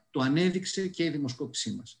Αθήνα, το ανέδειξε και η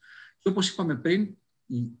δημοσκόπησή μας. Και όπως είπαμε πριν,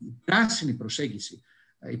 η πράσινη προσέγγιση,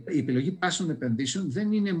 η επιλογή πράσινων επενδύσεων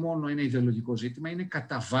δεν είναι μόνο ένα ιδεολογικό ζήτημα, είναι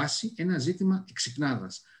κατά βάση ένα ζήτημα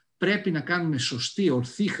εξυπνάδας. Πρέπει να κάνουμε σωστή,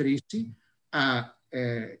 ορθή χρήση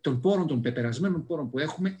των πόρων, των πεπερασμένων πόρων που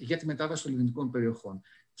έχουμε για τη μετάβαση των ελληνικών περιοχών.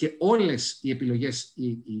 Και όλες οι επιλογές,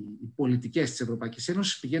 οι πολιτικές της Ευρωπαϊκής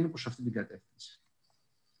Ένωσης πηγαίνουν προς αυτή την κατεύθυνση.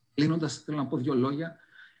 Κλείνοντας, θέλω να πω 2 λόγια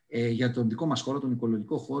για τον δικό μας χώρο, τον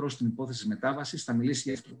οικολογικό χώρο, στην υπόθεση της μετάβασης. Θα μιλήσει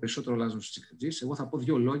για αυτό περισσότερο ο Λάζαρος Τσικατζής. Εγώ θα πω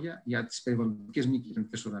 2 λόγια για τις περιβαλλοντικές μη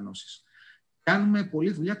κυβερνητικές οργανώσεις. Κάνουμε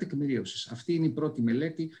πολλή δουλειά τεκμηρίωσης. Αυτή είναι η πρώτη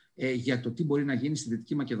μελέτη για το τι μπορεί να γίνει στη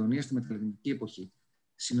Δυτική Μακεδονία στη μεταλιγνητική εποχή.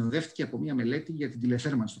 Συνοδεύτηκε από μια μελέτη για την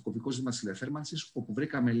τηλεθέρμανση, το κομβικό ζήτημα της τηλεθέρμανσης, όπου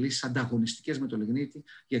βρήκαμε λύσεις ανταγωνιστικές με το λιγνίτη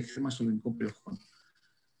για τη θέρμανση των ελληνικών περιοχών.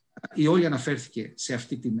 Η όλη αναφέρθηκε σε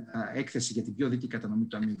αυτή την έκθεση για την πιο δίκαιη κατανομή του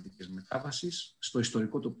Ταμείου Δίκαιης Μετάβασης, στο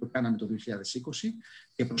ιστορικό το οποίο κάναμε το 2020,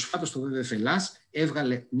 και προσφάτως το ΒΒΕ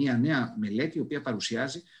έβγαλε μια νέα μελέτη, η οποία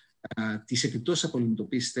παρουσιάζει τις επιπτώσεις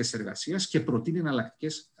απολυμνητοποίησης της εργασίας και προτείνει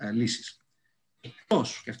εναλλακτικές λύσεις.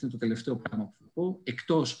 Εκτός, και αυτό είναι το τελευταίο πράγμα που θα πω,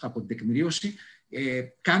 εκτός από την τεκμηρίωση,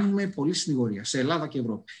 κάνουμε πολλή συνηγορία σε Ελλάδα και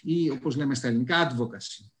Ευρώπη, ή όπως λέμε στα ελληνικά,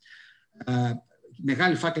 advocacy.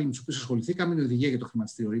 μεγάλοι φάκελοι με τους οποίους ασχοληθήκαμε είναι η οδηγία για το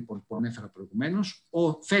χρηματιστήριο ρήπων που ανέφερα προηγουμένως.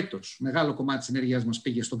 Φέτος, μεγάλο κομμάτι της ενέργειάς μας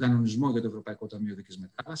πήγε στον κανονισμό για το Ευρωπαϊκό Ταμείο Δίκαιης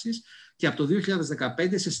Μετάβασης και από το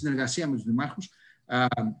 2015, σε συνεργασία με τους δημάρχους,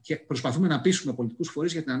 και προσπαθούμε να πείσουμε πολιτικούς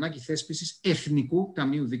φορείς για την ανάγκη θέσπισης Εθνικού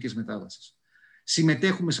Ταμείου Δίκαιης Μετάβασης.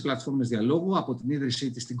 Συμμετέχουμε σε πλατφόρμες διαλόγου από την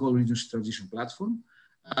ίδρυσή της, την Goal Region Transition Platform,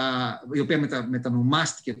 η οποία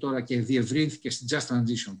μετανομάστηκε τώρα και διευρύνθηκε στην Just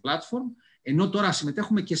Transition Platform, ενώ τώρα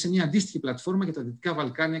συμμετέχουμε και σε μια αντίστοιχη πλατφόρμα για τα Δυτικά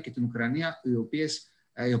Βαλκάνια και την Ουκρανία, οι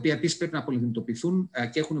οποία επίσης πρέπει να απολιγνητοποιηθούν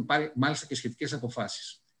και έχουν πάρει μάλιστα και σχετικές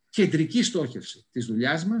αποφάσεις. Κεντρική στόχευση της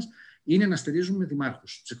δουλειάς μας είναι να στηρίζουμε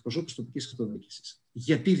δημάρχους, τους εκπροσώπους τοπικής αυτοδιοίκησης.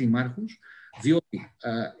 Γιατί δημάρχους? Διότι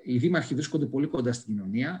οι δήμαρχοι βρίσκονται πολύ κοντά στην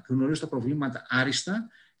κοινωνία, γνωρίζουν τα προβλήματα άριστα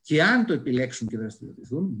και αν το επιλέξουν και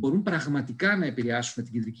δραστηριοποιηθούν, μπορούν πραγματικά να επηρεάσουν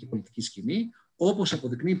την κεντρική πολιτική σκηνή, όπως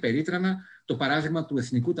αποδεικνύει περίτρανα το παράδειγμα του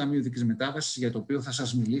Εθνικού Ταμείου Δίκαιης Μετάβασης, για το οποίο θα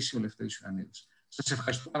σας μιλήσει ο Λευτέρης Ιωαννίδης. Σας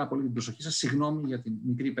ευχαριστώ πάρα πολύ για την προσοχή σας. Συγγνώμη για την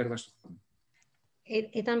μικρή υπέρβαση του χρόνου.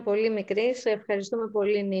 Ήταν πολύ μικρή. Σε ευχαριστούμε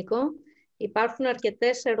πολύ, Νίκο. Υπάρχουν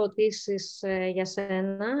αρκετές ερωτήσεις για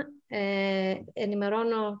σένα.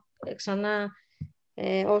 Ενημερώνω ξανά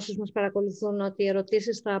όσους μας παρακολουθούν ότι οι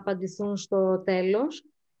ερωτήσεις θα απαντηθούν στο τέλος.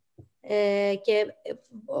 Και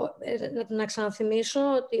να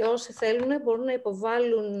ξαναθυμίσω ότι όσοι θέλουν μπορούν να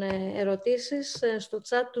υποβάλουν ερωτήσεις στο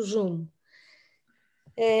chat του Zoom.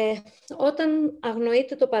 Όταν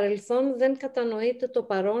αγνοείται το παρελθόν, δεν κατανοείται το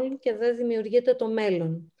παρόν και δεν δημιουργείται το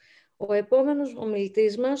μέλλον. Ο επόμενος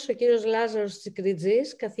ομιλητής μας, ο κύριος Λάζαρος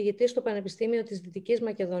Τσικριτζής, καθηγητής στο Πανεπιστήμιο της Δυτικής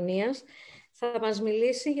Μακεδονίας, θα μας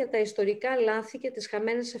μιλήσει για τα ιστορικά λάθη και τις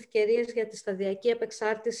χαμένες ευκαιρίες για τη σταδιακή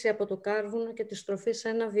επεξάρτηση από το κάρβουνο και τη στροφή σε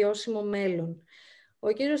ένα βιώσιμο μέλλον.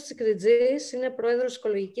 Ο κύριος Τσικριτζής είναι πρόεδρος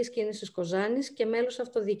Οικολογικής Κίνησης Κοζάνης και μέλος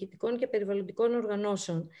αυτοδιοικητικών και περιβαλλοντικών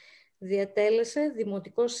οργανώσεων. Διατέλεσε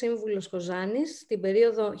Δημοτικός Σύμβουλος Κοζάνης στην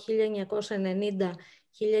περίοδο 1990-1995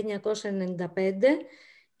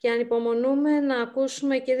 και ανυπομονούμε να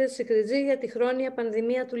ακούσουμε, κύριε Τσικριτζή, για τη χρόνια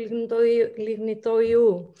πανδημία του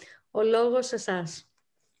λιγνητοϊού. Ο λόγος σε εσάς.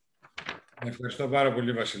 Ευχαριστώ πάρα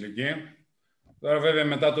πολύ, Βασιλική. Τώρα, βέβαια,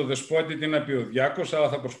 μετά το δεσπότη, τι να πει ο Διάκος, αλλά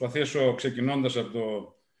θα προσπαθήσω, ξεκινώντας από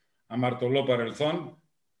το αμαρτωλό παρελθόν.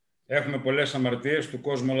 Έχουμε πολλές αμαρτίες, του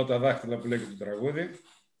κόσμου όλα τα δάχτυλα που λέγει το τραγούδι.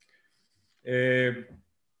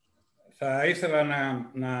 Θα ήθελα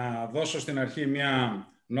να δώσω στην αρχή μια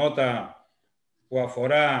νότα που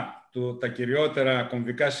αφορά τα κυριότερα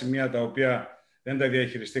κομβικά σημεία τα οποία δεν τα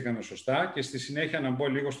διαχειριστήκαμε σωστά και στη συνέχεια να μπω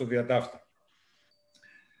λίγο στο διατάφτα.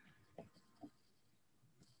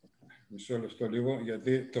 Μισό λεπτό λίγο,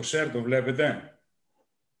 γιατί το share το βλέπετε.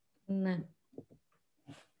 Ναι.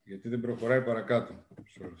 Γιατί δεν προχωράει παρακάτω.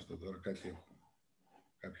 Μισό λεπτό τώρα,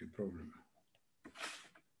 κάποιο πρόβλημα.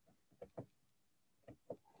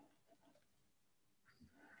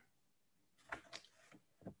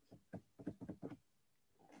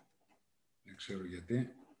 Δεν ξέρω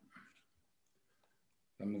γιατί.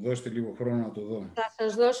 Θα μου δώσετε λίγο χρόνο να το δω. Θα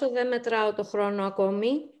σας δώσω, δεν μετράω το χρόνο ακόμη,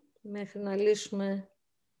 μέχρι να λύσουμε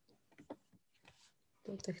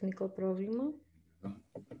το τεχνικό πρόβλημα.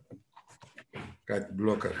 Κάτι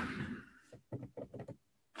μπλόκαρε.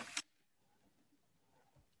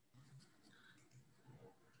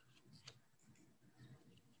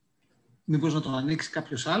 Μήπως να το ανοίξει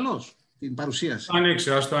κάποιος άλλος, την παρουσίαση?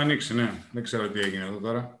 Ας το ανοίξει, ναι. Δεν ξέρω τι έγινε εδώ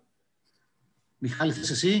τώρα. Μιχάλη, θες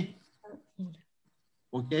εσύ?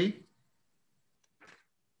 Οκ.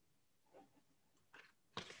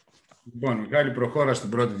 Λοιπόν, Μιχάλη, προχώρα στην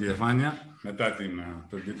πρώτη διαφάνεια, μετά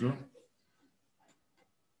τον τίτλο.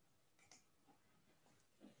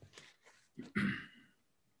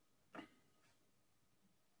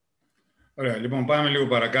 Ωραία, λοιπόν, πάμε λίγο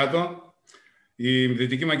παρακάτω. Η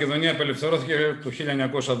Δυτική Μακεδονία απελευθερώθηκε το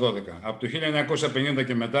 1912. Από το 1950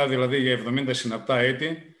 και μετά, δηλαδή για 70 συναπτά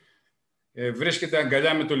έτη, βρίσκεται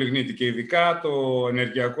αγκαλιά με το λιγνίτη και ειδικά το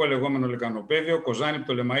ενεργειακό λεγόμενο λεκανοπέδιο Κοζάνη,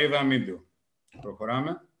 Πτολεμαΐδα, Αμίντιο.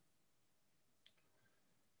 Προχωράμε.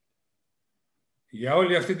 Για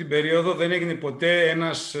όλη αυτή την περίοδο δεν έγινε ποτέ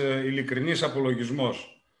ένας ειλικρινής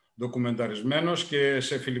απολογισμός, ντοκουμενταρισμένος και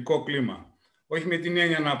σε φιλικό κλίμα. Όχι με την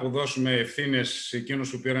έννοια να αποδώσουμε ευθύνες σε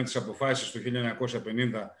εκείνους που πήραν τις αποφάσεις το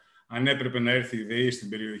 1950, αν έπρεπε να έρθει η ΔΕΗ στην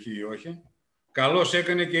περιοχή ή όχι. Καλώς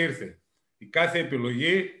έκανε και ήρθε. Η κάθε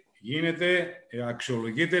επιλογή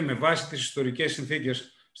αξιολογείται με βάση τις ιστορικές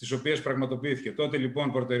συνθήκες στις οποίες πραγματοποιήθηκε. Τότε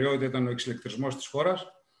λοιπόν προτεραιότητα ήταν ο εξηλεκτρισμός της χώρας.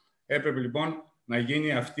 Έπρεπε λοιπόν να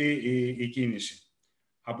γίνει αυτή η κίνηση.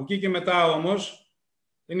 Από εκεί και μετά όμως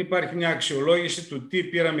δεν υπάρχει μια αξιολόγηση του τι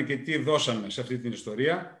πήραμε και τι δώσαμε σε αυτή την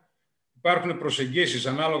ιστορία. Υπάρχουν προσεγγίσεις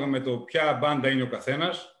ανάλογα με το ποια μπάντα είναι ο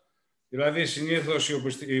καθένας. Δηλαδή, συνήθως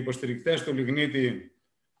οι υποστηρικτές του λιγνίτη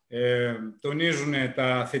τονίζουν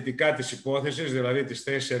τα θετικά της υπόθεσης, δηλαδή τις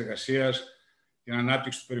θέσεις εργασίας, την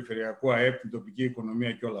ανάπτυξη του περιφερειακού ΑΕΠ, την τοπική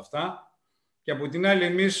οικονομία και όλα αυτά. Και από την άλλη,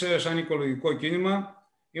 εμείς, σαν οικολογικό κίνημα,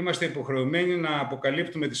 είμαστε υποχρεωμένοι να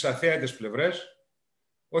αποκαλύπτουμε τις αθέατες πλευρές,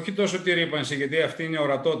 όχι τόσο τη ρύπανση, γιατί αυτή είναι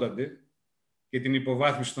ορατότατη, και την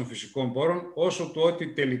υποβάθμιση των φυσικών πόρων, όσο το ότι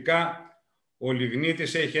τελικά ο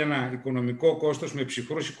λιγνίτης έχει ένα οικονομικό κόστος με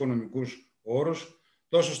ψυχρούς οικονομικούς όρους,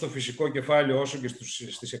 τόσο στο φυσικό κεφάλαιο όσο και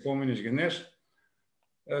στις επόμενες γενιές,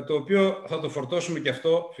 το οποίο θα το φορτώσουμε και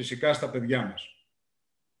αυτό φυσικά στα παιδιά μας.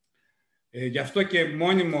 Γι' αυτό και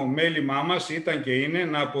μόνιμο μέλημά μας ήταν και είναι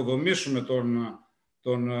να αποδομήσουμε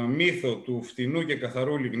τον μύθο του φτηνού και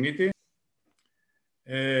καθαρού λιγνίτη,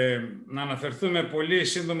 να αναφερθούμε πολύ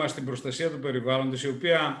σύντομα στην προστασία του περιβάλλοντος, η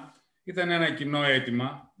οποία ήταν ένα κοινό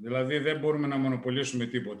αίτημα, δηλαδή δεν μπορούμε να μονοπολίσουμε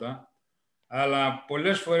τίποτα, αλλά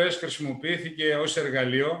πολλές φορές χρησιμοποιήθηκε ως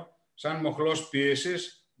εργαλείο, σαν μοχλός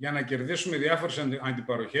πίεσης, για να κερδίσουμε διάφορες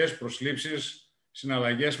αντιπαροχές, προσλήψεις,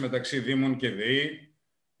 συναλλαγές μεταξύ Δήμων και ΔΕΗ,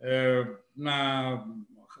 να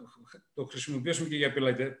το χρησιμοποιήσουμε και για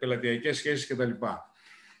πελατειακές σχέσεις κτλ.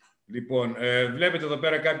 Λοιπόν, βλέπετε εδώ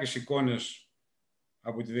πέρα κάποιες εικόνες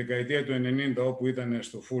από τη δεκαετία του 90, όπου ήταν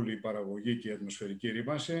στο φουλ η παραγωγή και η ατμοσφαιρική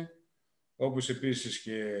ρύπανση, όπως επίσης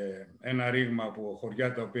και ένα ρήγμα από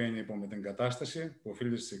χωριά τα οποία είναι υπό μετεγκατάσταση, που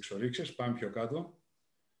οφείλεται στις εξορίξεις. Πάμε πιο κάτω.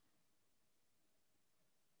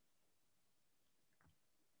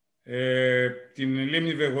 Την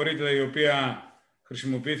λίμνη Βεγορίτιδα, η οποία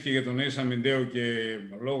χρησιμοποιήθηκε για τον Ίσα Μιντέου και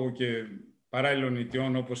λόγω και παράλληλων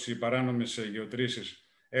αιτιών, όπως οι παράνομες γεωτρήσεις,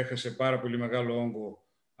 έχασε πάρα πολύ μεγάλο όγκο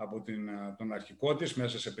από τον αρχικό της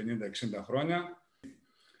μέσα σε 50-60 χρόνια.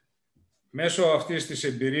 Μέσω αυτής της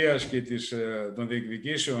εμπειρίας και των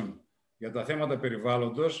διεκδικήσεων για τα θέματα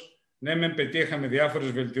περιβάλλοντος, ναι, μεν πετύχαμε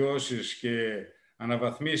διάφορες βελτιώσεις και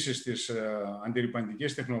αναβαθμίσεις της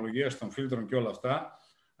αντιρρυπαντικής τεχνολογίας, των φίλτρων και όλα αυτά,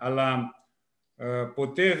 αλλά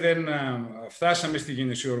ποτέ δεν φτάσαμε στη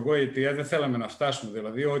γενεσιουργό αιτία, δεν θέλαμε να φτάσουμε,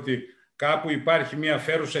 δηλαδή ότι κάπου υπάρχει μια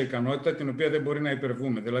φέρουσα ικανότητα την οποία δεν μπορεί να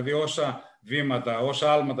υπερβούμε. Δηλαδή όσα βήματα,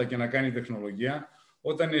 όσα άλματα και να κάνει η τεχνολογία,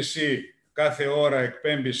 όταν εσύ κάθε ώρα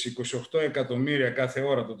εκπέμπεις 28 εκατομμύρια κάθε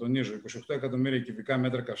ώρα, το τονίζω, 28 εκατομμύρια κυβικά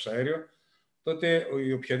μέτρα καυσαέριο, τότε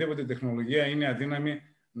η οποιαδήποτε τεχνολογία είναι αδύναμη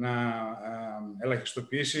να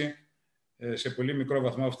ελαχιστοποιήσει σε πολύ μικρό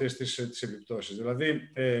βαθμό αυτές τις επιπτώσεις.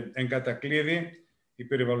 Δηλαδή, εν κατακλείδη, η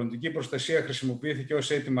περιβαλλοντική προστασία χρησιμοποιήθηκε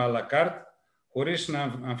ως αίτημα à la carte, χωρίς να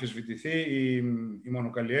αμφισβητηθεί η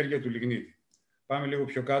μονοκαλλιέργεια του λιγνίτη. Πάμε λίγο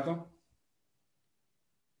πιο κάτω.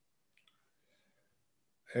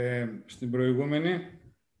 Στην προηγούμενη.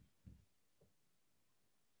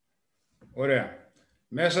 Ωραία.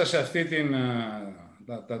 Μέσα σε αυτή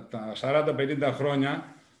τα 40-50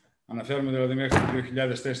 χρόνια, αναφέρομαι δηλαδή μέχρι το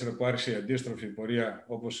 2004 που άρχισε η αντίστροφη πορεία,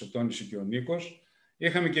 όπως τόνισε και ο Νίκος,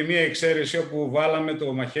 είχαμε και μία εξαίρεση όπου βάλαμε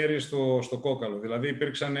το μαχαίρι στο κόκαλο. Δηλαδή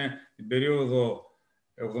υπήρξαν την περίοδο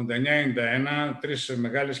 89-91 τρεις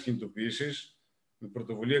μεγάλες κινητοποιήσεις με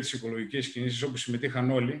πρωτοβουλία της οικολογικής κίνησης, όπου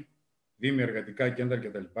συμμετείχαν όλοι, δήμοι, εργατικά κέντρα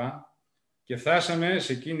κτλ. Και φτάσαμε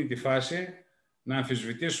σε εκείνη τη φάση να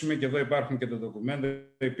αμφισβητήσουμε, και εδώ υπάρχουν και τα ντοκουμέντα,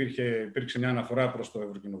 υπήρξε μια αναφορά προς το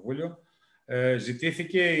Ευρωκοινοβούλιο,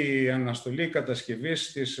 ζητήθηκε η αναστολή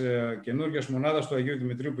κατασκευής της καινούργιας μονάδας του Αγίου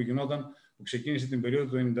Δημητρίου που ξεκίνησε την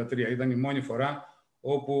περίοδο του 1993. Ήταν η μόνη φορά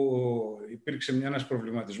όπου υπήρξε ένας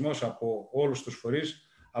προβληματισμός από όλους τους φορείς,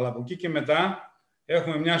 αλλά από εκεί και μετά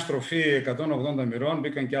έχουμε μια στροφή 180 μοιρών,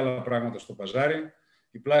 μπήκαν και άλλα πράγματα στο παζάρι,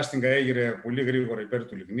 η πλάστιγκα έγινε πολύ γρήγορα υπέρ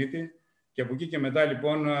του λιγνίτη και από εκεί και μετά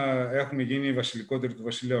λοιπόν έχουμε γίνει οι βασιλικότεροι του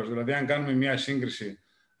βασιλέως. Δηλαδή αν κάνουμε μια σύγκριση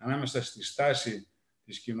ανάμεσα στη στάση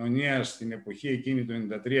της κοινωνίας στην εποχή εκείνη του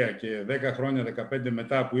 1993 και 10 χρόνια, 15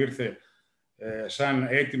 μετά που ήρθε σαν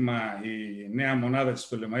έτοιμα η νέα μονάδα της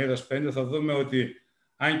Πτολεμαΐδας 5, θα δούμε ότι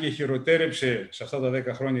αν και χειροτέρεψε σε αυτά τα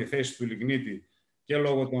 10 χρόνια η θέση του λιγνίτη και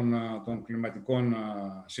λόγω των κλιματικών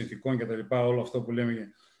συνθηκών και τα λοιπά, όλο αυτό που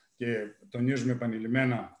λέμε και τονίζουμε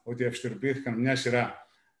επανειλημμένα ότι αυστηροποιήθηκαν μια σειρά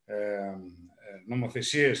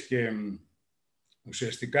νομοθεσίες και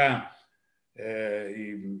ουσιαστικά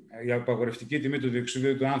η απαγορευτική τιμή του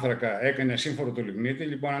διοξειδίου του άνθρακα έκανε ασύμφορο το λιγνίτη.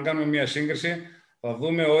 Λοιπόν, αν κάνουμε μια σύγκριση, θα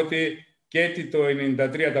δούμε ότι και το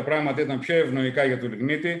 1993 τα πράγματα ήταν πιο ευνοϊκά για το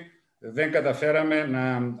λιγνίτη, δεν καταφέραμε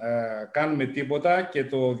να κάνουμε τίποτα και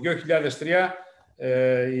το 2003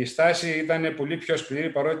 η στάση ήταν πολύ πιο σκληρή,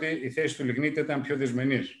 παρότι η θέση του λιγνίτη ήταν πιο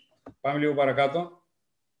δυσμενής. Πάμε λίγο παρακάτω.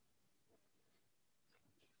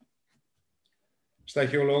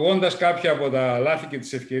 Σταχυολογώντας κάποια από τα λάθη και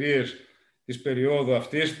τις ευκαιρίες της περίοδου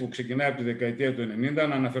αυτής που ξεκινάει από τη δεκαετία του 90, να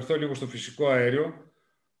αναφερθώ λίγο στο φυσικό αέριο,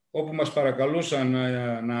 όπου μας παρακαλούσαν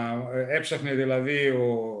να έψαχνε δηλαδή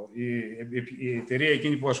η εταιρεία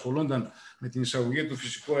εκείνη που ασχολούνταν με την εισαγωγή του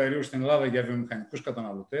φυσικού αερίου στην Ελλάδα για βιομηχανικούς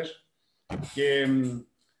καταναλωτές, και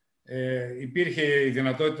υπήρχε η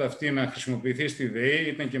δυνατότητα αυτή να χρησιμοποιηθεί στη ΔΕΗ.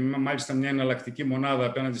 Ήταν και μάλιστα μια εναλλακτική μονάδα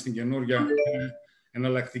απέναντι στην καινούργια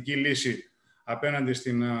εναλλακτική λύση απέναντι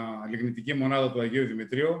στην λιγνητική μονάδα του Αγίου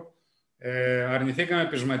Δημητρίου. Αρνηθήκαμε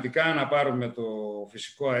πεισματικά να πάρουμε το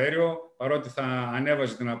φυσικό αέριο, παρότι θα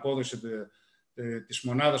ανέβαζε την απόδοση της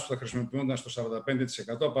μονάδας που θα χρησιμοποιούνταν στο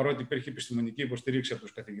 45%, παρότι υπήρχε επιστημονική υποστήριξη από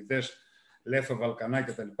τους καθηγητές Λέφε, Βαλκανά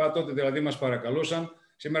κτλ. Τότε δηλαδή μας παρακαλούσαν.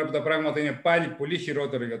 Σήμερα που τα πράγματα είναι πάλι πολύ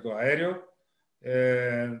χειρότερα για το αέριο,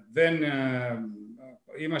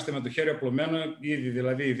 είμαστε με το χέρι απλωμένο, ήδη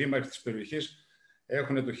δηλαδή οι δήμαρχοι της περιοχής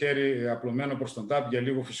έχουν το χέρι απλωμένο προς τον ΤΑΠ για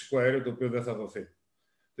λίγο φυσικό αέριο, το οποίο δεν θα δοθεί.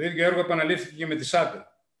 Το ίδιο έργο επαναλήφθηκε και με τη ΣΑΠΕ.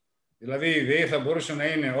 Δηλαδή η ΔΕΗ θα μπορούσε να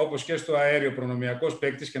είναι, όπως και στο αέριο, προνομιακός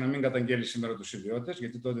παίκτης και να μην καταγγέλει σήμερα τους ιδιώτες,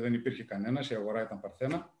 γιατί τότε δεν υπήρχε κανένας, η αγορά ήταν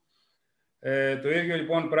παρθένα. Το ίδιο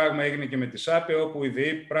λοιπόν πράγμα έγινε και με τη ΣΑΠΕ, όπου η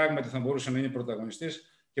ΔΕΗ πράγματι θα μπορούσε να είναι πρωταγωνιστής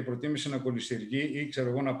και προτίμησε να κολυσιεργεί ή ξέρω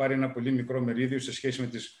εγώ να πάρει ένα πολύ μικρό μερίδιο σε σχέση με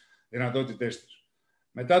τις δυνατότητές της.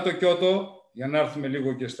 Μετά το Κιώτο, για να έρθουμε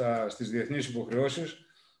λίγο και στις διεθνείς υποχρεώσεις,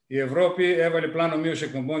 η Ευρώπη έβαλε πλάνο μείωση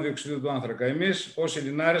εκπομπών διοξειδίου του άνθρακα. Εμείς, ως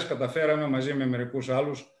Ελληνάρες, καταφέραμε μαζί με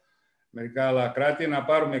μερικά άλλα κράτη να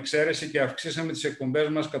πάρουμε εξαίρεση και αυξήσαμε τις εκπομπές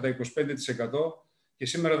μας κατά 25% και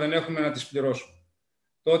σήμερα δεν έχουμε να τις πληρώσουμε.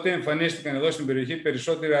 Τότε εμφανίστηκαν εδώ στην περιοχή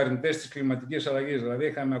περισσότεροι αρνητές της κλιματικής αλλαγής. Δηλαδή,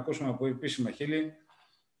 είχαμε ακούσουμε από επίσημα χείλη,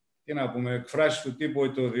 τι να πούμε, εκφράσεις του τύπου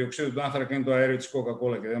ότι το διοξείδιο του άνθρακα είναι το αέριο της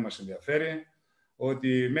Coca-Cola και δεν μας ενδιαφέρει,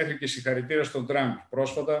 ότι μέχρι και συγχαρητήρια στον Τραμπ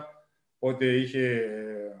πρόσφατα, ότι είχε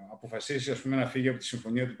αποφασίσει, ας πούμε, να φύγει από τη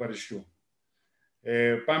Συμφωνία του Παρισιού.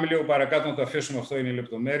 Πάμε λίγο παρακάτω να το αφήσουμε, αυτό είναι η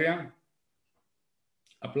λεπτομέρεια.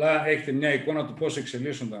 Απλά έχετε μια εικόνα του πώς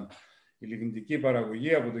εξελίσσονταν η λιγνητική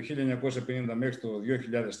παραγωγή από το 1950 μέχρι το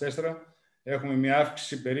 2004. Έχουμε μια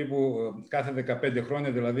αύξηση περίπου κάθε 15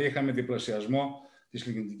 χρόνια, δηλαδή είχαμε διπλασιασμό της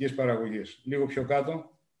λιγνητικής παραγωγής. Λίγο πιο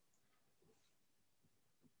κάτω.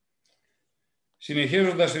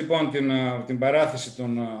 Συνεχίζοντας λοιπόν την παράθεση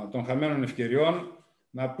των χαμένων ευκαιριών,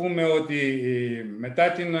 να πούμε ότι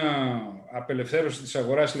μετά την απελευθέρωση της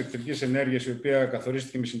αγοράς ηλεκτρικής ενέργειας, η οποία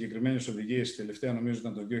καθορίστηκε με συγκεκριμένες οδηγίες, τελευταία νομίζω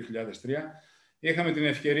ήταν το 2003, είχαμε την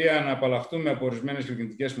ευκαιρία να απαλλαχτούμε από ορισμένες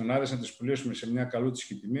λιγνητικές μονάδες, να τις πουλήσουμε σε μια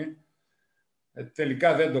καλούτσικη τιμή.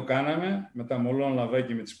 Τελικά δεν το κάναμε, με τα μολόν λαβέ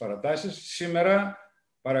και με τις παρατάσεις. Σήμερα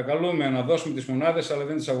παρακαλούμε να δώσουμε τις μονάδες, αλλά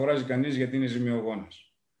δεν τις αγοράζει κανείς γιατί είναι ζημιογόνες.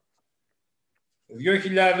 Το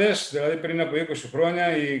 2000, δηλαδή πριν από 20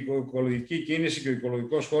 χρόνια, η οικολογική κίνηση και ο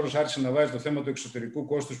οικολογικός χώρος άρχισε να βάζει το θέμα του εξωτερικού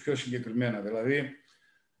κόστους πιο συγκεκριμένα. Δηλαδή,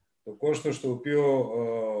 το κόστος το οποίο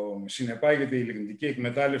συνεπάγεται η λιγνητική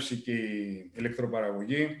εκμετάλλευση και η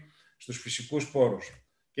ηλεκτροπαραγωγή στους φυσικούς πόρους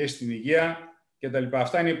και στην υγεία κτλ.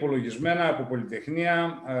 Αυτά είναι υπολογισμένα από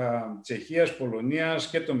Πολυτεχνία Τσεχίας, Πολωνίας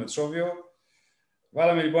και το Μετσόβιο.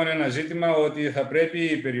 Βάλαμε λοιπόν ένα ζήτημα ότι θα πρέπει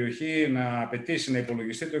η περιοχή να απαιτήσει να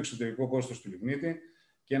υπολογιστεί το εξωτερικό κόστος του λιγνίτη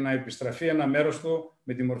και να επιστραφεί ένα μέρος του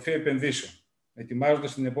με τη μορφή επενδύσεων,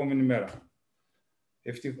 ετοιμάζοντας την επόμενη μέρα.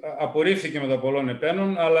 Απορρίφθηκε με τα πολλών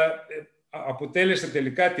επένων, αλλά αποτέλεσε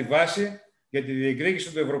τελικά τη βάση για τη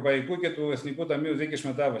διεκδίκηση του Ευρωπαϊκού και του Εθνικού Ταμείου Δίκαιης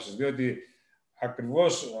Μετάβασης, διότι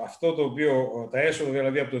ακριβώς αυτό το οποίο, τα έσοδα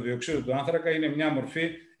δηλαδή από το διοξείδιο του άνθρακα, είναι μια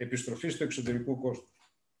μορφή επιστροφής του εξωτερικού κόστου.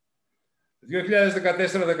 Το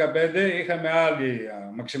 2014-2015 είχαμε άλλη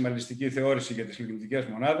μαξιμαλιστική θεώρηση για τις λιγνητικές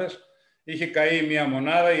μονάδες. Είχε καεί μία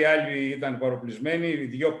μονάδα, οι άλλοι ήταν παροπλισμένοι, οι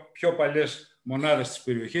δύο πιο παλιές μονάδες της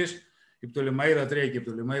περιοχής, η Πτολεμαΐδα 3 και η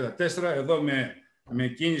Πτολεμαΐδα 4. Εδώ με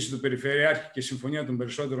κίνηση του Περιφερειάρχη και συμφωνία των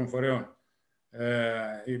περισσότερων φορέων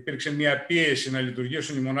υπήρξε μία πίεση να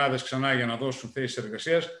λειτουργήσουν οι μονάδες ξανά για να δώσουν θέσεις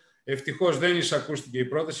εργασίας. Ευτυχώς δεν εισακούστηκε η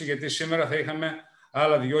πρόταση, γιατί σήμερα θα είχαμε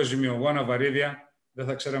άλλα δυο ζημιογόνα βαρύδια. Δεν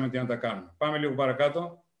θα ξέραμε τι να τα κάνουμε. Πάμε λίγο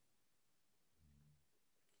παρακάτω.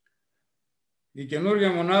 Η καινούργια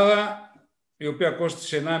μονάδα, η οποία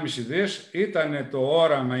κόστησε 1,5 δις, ήταν το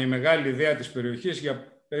όραμα, η μεγάλη ιδέα της περιοχής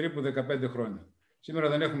για περίπου 15 χρόνια. Σήμερα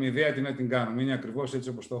δεν έχουμε ιδέα τι να την κάνουμε. Είναι ακριβώς έτσι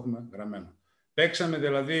όπως το έχουμε γραμμένο. Παίξαμε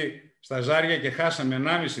δηλαδή στα ζάρια και χάσαμε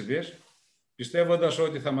 1,5 δις, πιστεύοντας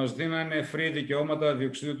ότι θα μας δίνανε free δικαιώματα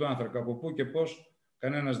διοξιδίου του άνθρακα. Από πού και πώς,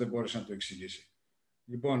 κανένας δεν μπόρεσε να το εξηγήσει.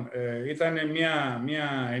 Λοιπόν, ήταν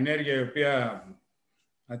μια ενέργεια η οποία,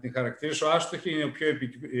 να την χαρακτηρίσω άστοχη, είναι ο πιο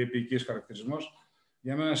επικής χαρακτηρισμός.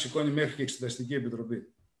 Για μένα σηκώνει μέχρι και Εξεταστική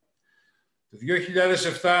Επιτροπή. Το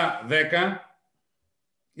 2007-10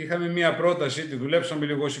 είχαμε μια πρόταση, τη δουλέψαμε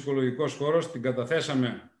λίγο ως οικολογικός χώρος, την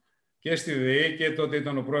καταθέσαμε και στη ΔΕΗ, και τότε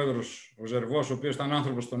ήταν ο πρόεδρος ο Ζερβός, ο οποίος ήταν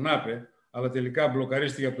άνθρωπος στον ΑΠΕ, αλλά τελικά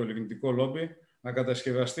μπλοκαρίστηκε από το λιγνητικό λόμπι, να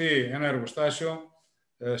κατασκευαστεί ένα εργοστάσιο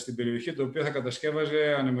στην περιοχή, το οποίο θα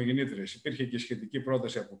κατασκεύαζε ανεμογεννήτριες. Υπήρχε και σχετική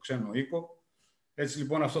πρόταση από ξένο οίκο. Έτσι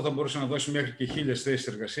λοιπόν αυτό θα μπορούσε να δώσει μέχρι και 1.000 θέσεις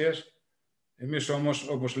εργασίας. Εμείς όμως,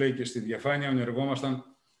 όπως λέει και στη διαφάνεια, ονειρευόμασταν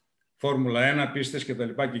Φόρμουλα 1, πίστες κτλ.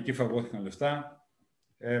 Και εκεί φαγώθηκαν λεφτά.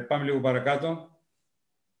 Πάμε λίγο παρακάτω.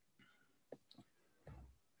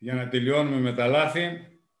 Για να τελειώνουμε με τα λάθη.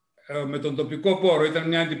 Με τον τοπικό πόρο ήταν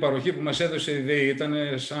μια αντιπαροχή που μας έδωσε η ΔΕΗ.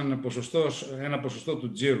 Ήταν σαν ένα ποσοστό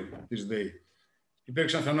του τζίρου της ΔΕΗ.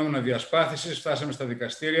 Υπήρξαν φαινόμενα διασπάθησης, φτάσαμε στα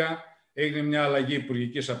δικαστήρια, έγινε μια αλλαγή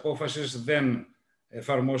υπουργικής απόφασης, δεν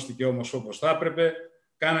εφαρμόστηκε όμως όπως θα έπρεπε.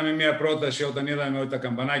 Κάναμε μια πρόταση όταν είδαμε ότι τα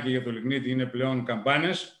καμπανάκια για το λιγνίτη είναι πλέον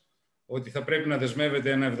καμπάνες, ότι θα πρέπει να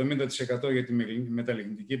δεσμεύεται ένα 70% για τη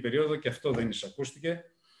μεταλιγνητική περίοδο και αυτό δεν εισακούστηκε.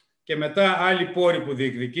 Και μετά άλλοι πόροι που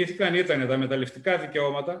διεκδικήθηκαν ήταν τα μεταλλευτικά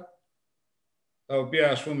δικαιώματα, τα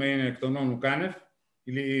οποία ας πούμε είναι εκ των όνου κάνευ.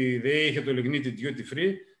 Η ΔΕΗ είχε το λιγνίτη duty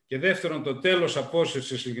free. Και δεύτερον, το τέλος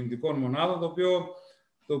απόσυρσης λιγνητικών μονάδων,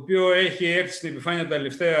 το οποίο έχει έρθει στην επιφάνεια τα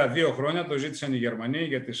τελευταία 2 χρόνια. Το ζήτησαν οι Γερμανοί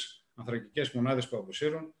για τις ανθρακικές μονάδες που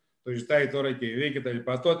αποσύρουν. Το ζητάει τώρα και η ΔΕΗ κτλ.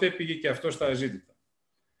 Τότε πήγε και αυτό στα αζήτητα.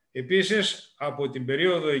 Επίσης, από την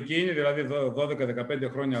περίοδο εκείνη, δηλαδή 12-15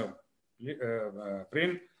 χρόνια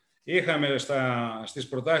πριν, είχαμε στις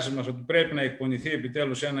προτάσεις μας ότι πρέπει να εκπονηθεί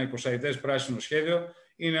επιτέλους ένα 20ετές πράσινο σχέδιο.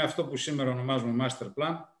 Είναι αυτό που σήμερα ονομάζουμε master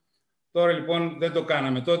plan. Τώρα λοιπόν δεν το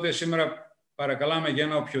κάναμε τότε, σήμερα παρακαλάμε για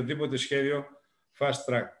ένα οποιοδήποτε σχέδιο fast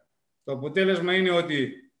track. Το αποτέλεσμα είναι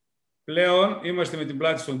ότι πλέον είμαστε με την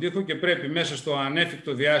πλάτη στον τοίχο και πρέπει μέσα στο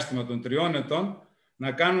ανέφικτο διάστημα των 3 ετών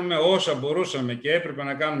να κάνουμε όσα μπορούσαμε και έπρεπε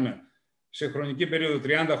να κάνουμε σε χρονική περίοδο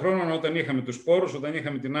 30 χρόνων, όταν είχαμε τους πόρους, όταν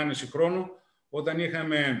είχαμε την άνεση χρόνου, όταν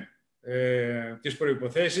είχαμε τις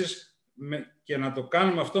προϋποθέσεις και να το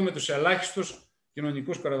κάνουμε αυτό με τους ελάχιστους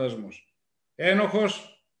κοινωνικούς περαδασμούς.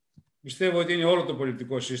 Ένοχος πιστεύω ότι είναι όλο το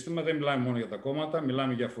πολιτικό σύστημα, δεν μιλάμε μόνο για τα κόμματα,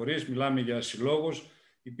 μιλάμε για φορείς, μιλάμε για συλλόγους.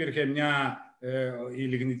 Υπήρχε η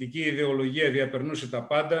λιγνητική ιδεολογία διαπερνούσε τα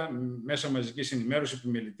πάντα, μέσα μαζικής ενημέρωσης,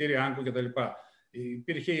 επιμελητήρια, άγκο κτλ.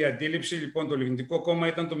 Υπήρχε η αντίληψη, λοιπόν, το λιγνητικό κόμμα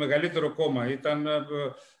ήταν το μεγαλύτερο κόμμα,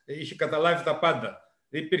 είχε καταλάβει τα πάντα.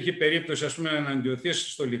 Δεν υπήρχε περίπτωση, ας πούμε, να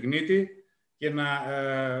αντιωθείς στο λιγνίτη και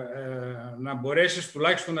να μπορέσεις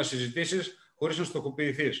τουλάχιστον να συζητήσεις χωρίς να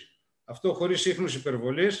στοχοποιηθείς. Αυτό χωρίς ίχνους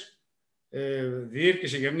υπερβολής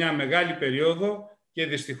διήρκησε για μια μεγάλη περίοδο και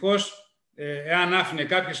δυστυχώς, εάν άφηνε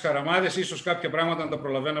κάποιες χαραμάδες, ίσως κάποια πράγματα να τα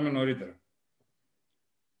προλαβαίναμε νωρίτερα.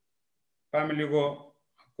 Πάμε λίγο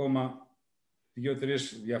ακόμα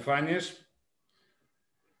 2-3 διαφάνειες.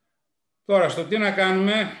 Τώρα, στο τι να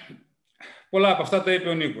κάνουμε, πολλά από αυτά τα είπε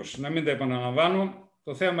ο Νίκος, να μην τα επαναλαμβάνω.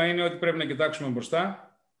 Το θέμα είναι ότι πρέπει να κοιτάξουμε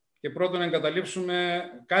μπροστά και πρώτον να εγκαταλείψουμε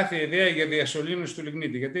κάθε ιδέα για διασωλήνωση του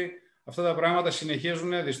λιγνίτη, γιατί αυτά τα πράγματα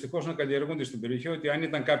συνεχίζουν δυστυχώς να καλλιεργούνται στην περιοχή, ότι αν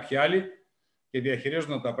ήταν κάποιοι άλλοι και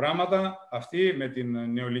διαχειρίζονταν τα πράγματα, αυτοί με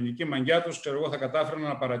την νεοελληνική μαγιά τους, ξέρω εγώ, θα κατάφεραν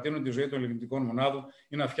να παρατείνουν τη ζωή των λιγνητικών μονάδων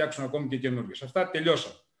ή να φτιάξουν ακόμη και καινούργιες. Αυτά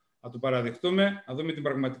τελειώσαν. Να το παραδεχτούμε, να δούμε την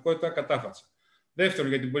πραγματικότητα κατάφατσα. Δεύτερον,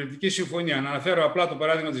 για την πολιτική συμφωνία, να αναφέρω απλά το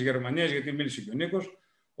παράδειγμα της Γερμανίας, γιατί μίλησε και ο Νίκος,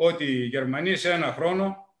 ότι οι Γερμανοί σε ένα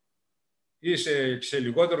χρόνο ή σε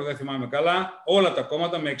λιγότερο, δεν θυμάμαι καλά, όλα τα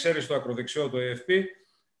κόμματα, με εξαίρεση το ακροδεξιό, το AFP,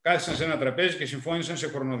 κάθισαν σε ένα τραπέζι και συμφώνησαν σε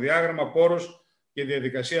χρονοδιάγραμμα, πόρους και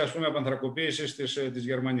διαδικασία, ας πούμε, απανθρακοποίησης της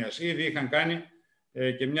Γερμανίας. Ήδη είχαν κάνει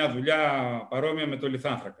και μια δουλειά παρόμοια με το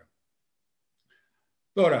λιθάνθρακα.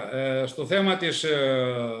 Τώρα, στο θέμα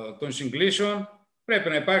των συγκλήσεων, πρέπει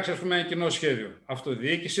να υπάρξει, ας πούμε, ένα κοινό σχέδιο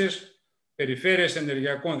αυτοδιοίκησης, περιφέρειες,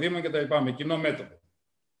 ενεργειακών δήμων κτλ. Με κοινό μέτωπο.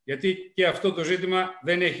 Γιατί και αυτό το ζήτημα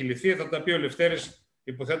δεν έχει λυθεί, θα τα πει ο Λευτέρης,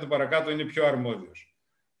 υποθέτω παρακάτω, είναι πιο αρμόδιος.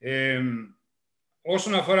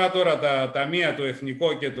 Όσον αφορά τώρα τα ταμεία, το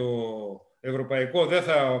εθνικό και το ευρωπαϊκό, δεν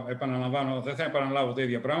θα επαναλάβω τα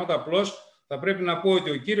ίδια πράγματα, απλώς θα πρέπει να πω ότι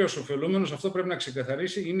ο κύριος ωφελούμενος, αυτό πρέπει να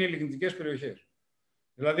ξεκαθαρίσει, είναι οι λιγνητικές περιοχές.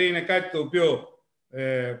 Δηλαδή είναι κάτι το οποίο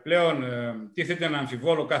πλέον τίθεται να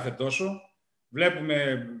αμφιβόλω κάθε τόσο.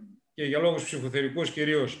 Βλέπουμε και για λόγους ψυχοθερικούς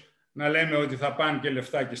κυρίως να λέμε ότι θα πάνε και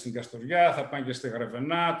λεφτά και στην Καστοριά, θα πάνε και στη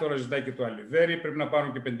Γραβενά, τώρα ζητάει και το Αλιβέρι, πρέπει να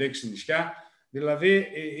πάρουν και 5-6 νησιά. Δηλαδή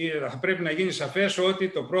θα πρέπει να γίνει σαφές ότι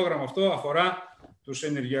το πρόγραμμα αυτό αφορά τους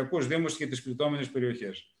ενεργειακούς δήμους και τις πληττόμενες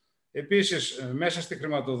περιοχές. Επίσης, μέσα στη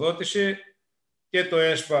χρηματοδότηση και το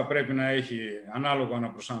ΕΣΠΑ πρέπει να έχει ανάλογο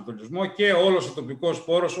αναπροσανατολισμό και όλος ο τοπικός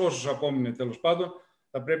πόρος, όσους απόμεινε τέλος πάντων,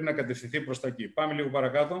 θα πρέπει να κατευθυνθεί προς τα εκεί. Πάμε λίγο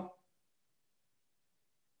παρακάτω.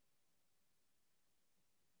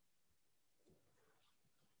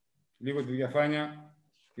 Λίγο τη διαφάνεια,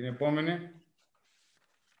 την επόμενη.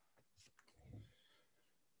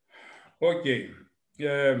 Οκ.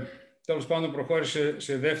 τέλος πάντων προχώρησε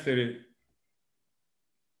σε δεύτερη.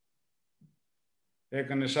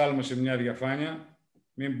 Έκανε σάλμα σε μια διαφάνεια.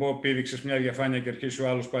 Μην πω πήδηξες μια διαφάνεια και αρχίσει ο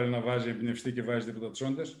άλλος πάλι να βάζει, εμπνευστεί και βάζει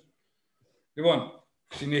διπλωτσόντες. Λοιπόν,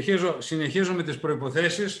 συνεχίζω με τις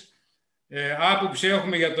προϋποθέσεις. Άποψη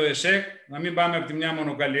έχουμε για το ΕΣΕΚ, να μην πάμε από τη μια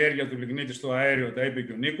μονοκαλλιέργεια του λιγνίτη στο αέριο, τα είπε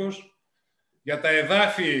και ο Νίκος. Για τα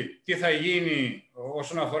εδάφη, τι θα γίνει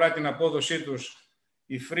όσον αφορά την απόδοσή τους,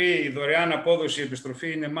 η δωρεάν απόδοση, η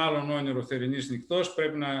επιστροφή είναι μάλλον όνειρο θερινής νυχτός.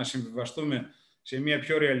 Πρέπει να συμβιβαστούμε σε μια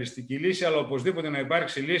πιο ρεαλιστική λύση, αλλά οπωσδήποτε να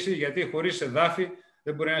υπάρξει λύση, γιατί χωρίς εδάφη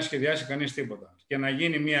δεν μπορεί να σχεδιάσει κανείς τίποτα. Και να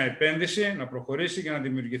γίνει μια επένδυση, να προχωρήσει και να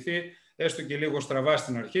δημιουργηθεί, έστω και λίγο στραβά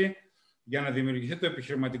στην αρχή, για να δημιουργηθεί το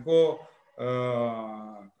επιχειρηματικό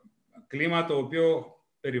κλίμα,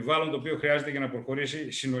 περιβάλλον το οποίο χρειάζεται για να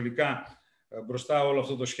προχωρήσει συνολικά μπροστά όλο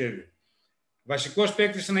αυτό το σχέδιο. Βασικός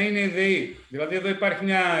παίκτης να είναι η ΔΕΗ. Δηλαδή εδώ υπάρχει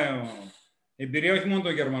μια εμπειρία όχι μόνο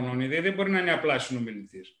των Γερμανών. Η ΔΕΗ δεν μπορεί να είναι απλά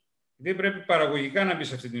συνομιλητής. Η ΔΕΗ πρέπει παραγωγικά να μπει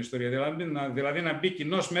σε αυτή την ιστορία, δηλαδή να μπει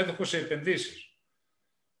κοινός μέτοχος σε επενδύσεις.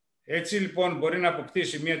 Έτσι λοιπόν μπορεί να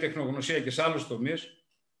αποκτήσει μια τεχνογνωσία και σε άλλους τομείς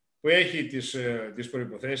που έχει τις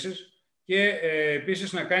προϋποθέσεις και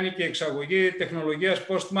επίσης να κάνει και εξαγωγή τεχνολογίας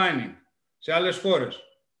post-mining σε άλλες χώρες.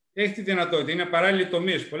 Έχει τη δυνατότητα, είναι παράλληλοι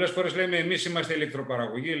τομείς. Πολλές φορές λέμε εμείς είμαστε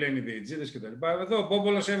ηλεκτροπαραγωγοί, λένε οι διετζίδες κτλ. Εδώ ο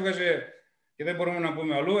Πόπολος έβγαζε, και δεν μπορούμε να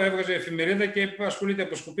πούμε αλλού, έβγαζε εφημερίδα και ασχολείται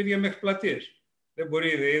από σκουπίδια μέχρι πλατείες. Δεν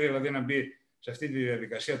μπορεί η ΔΕΗ δηλαδή να μπει σε αυτή τη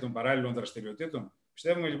διαδικασία των παράλληλων δραστηριοτήτων.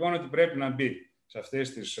 Πιστεύουμε λοιπόν ότι πρέπει να μπει σε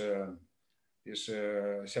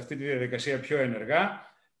αυτή τη διαδικασία πιο ενεργά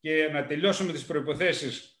και να τελειώσουμε τις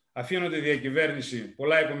προϋποθέσεις. Αφήνονται διακυβέρνηση,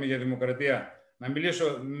 πολλά είπαμε για δημοκρατία. Να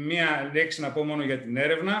μιλήσω μία λέξη να πω μόνο για την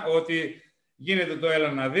έρευνα, ότι γίνεται το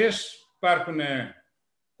έλα να δεις, υπάρχουν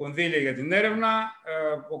κονδύλια για την έρευνα,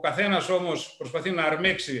 ο καθένας όμως προσπαθεί να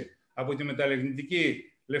αρμέξει από τη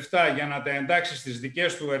Μεταλιγνιτική λεφτά για να τα εντάξει στις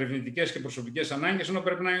δικές του ερευνητικές και προσωπικές ανάγκες, ενώ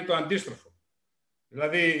πρέπει να είναι το αντίστροφο.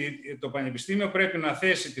 Δηλαδή το Πανεπιστήμιο πρέπει να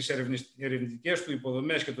θέσει τις ερευνητικές του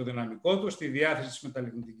υποδομές και το δυναμικό του στη διάθεση της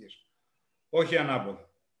Μεταλιγνιτικής, όχι ανάποδα.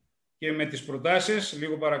 Και με τις προτάσεις,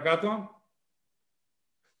 λίγο παρακάτω,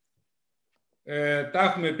 τα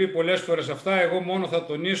έχουμε πει πολλές φορές αυτά, εγώ μόνο θα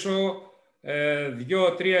τονίσω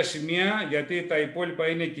 2-3 σημεία, γιατί τα υπόλοιπα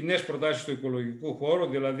είναι κοινές προτάσεις του οικολογικού χώρου,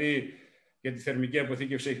 δηλαδή για τη θερμική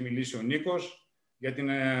αποθήκευση έχει μιλήσει ο Νίκος, για την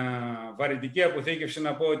βαρυτική αποθήκευση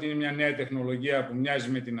να πω ότι είναι μια νέα τεχνολογία που μοιάζει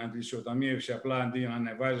με την αντλησιοταμείευση, απλά αντί να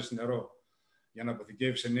ανεβάζεις νερό για να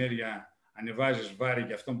αποθηκεύεις ενέργεια, ανεβάζεις βάρη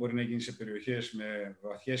και αυτό μπορεί να γίνει σε περιοχές με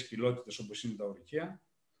βαθιές κοιλότητες όπως είναι τα ορυχεία.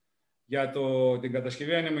 Για την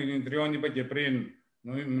κατασκευή ανεμογεννητριών, είπα και πριν,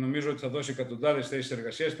 νομίζω ότι θα δώσει εκατοντάδες θέσεις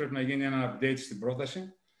εργασίας. Πρέπει να γίνει ένα update στην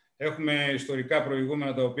πρόταση. Έχουμε ιστορικά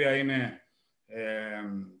προηγούμενα τα οποία είναι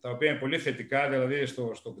πολύ θετικά, δηλαδή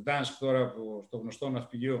στο Γκτάνσκ τώρα, στο γνωστό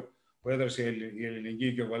ναυπηγείο που έδρασε η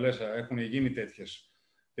Ελληνική και ο Βαλέσσα, έχουν γίνει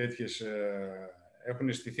τέτοιες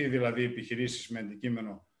έχουν στηθεί δηλαδή επιχειρήσεις με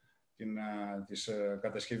αντικείμενο της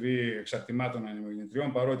κατασκευή εξαρτημάτων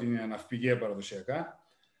ανεμογεννητριών, παρότι είναι ναυπηγεία παραδοσιακά.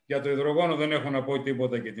 Για το υδρογόνο δεν έχω να πω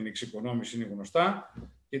τίποτα και την εξοικονόμηση είναι γνωστά.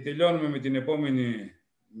 Και τελειώνουμε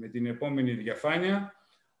με την επόμενη διαφάνεια,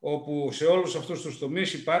 όπου σε όλους αυτούς τους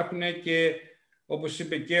τομείς υπάρχουν και, όπως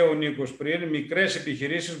είπε και ο Νίκος πριν, μικρές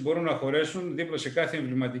επιχειρήσεις μπορούν να χωρέσουν δίπλα σε κάθε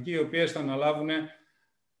εμβληματική, οι οποίες θα αναλάβουν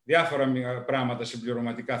διάφορα πράγματα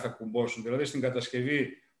συμπληρωματικά, θα κουμπώσουν. Δηλαδή στην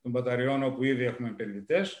κατασκευή των μπαταριών, όπου ήδη έχουμε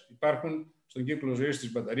επενδυτές, υπάρχουν στον κύκλο ζωής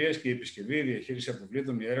της μπαταρίας και η επισκευή, η διαχείριση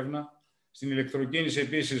αποβλήτων, η έρευνα. Στην ηλεκτροκίνηση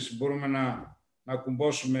επίσης μπορούμε να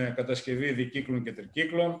κουμπώσουμε κατασκευή δικύκλων και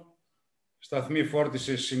τρικύκλων, σταθμή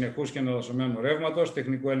φόρτισης συνεχούς και εναλλασσομένου ρεύματος,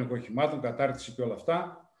 τεχνικό έλεγχο οχημάτων, κατάρτιση και όλα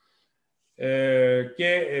αυτά.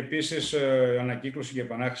 Και επίσης ανακύκλωση και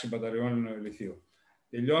επανάχρηση μπαταριών λιθίου.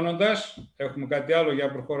 Τελειώνοντας, έχουμε κάτι άλλο,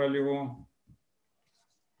 για προχώρα λίγο.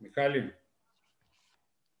 Μιχάλη.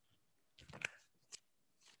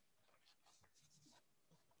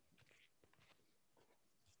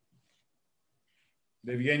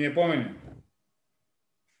 Δεν βγαίνει η επόμενη.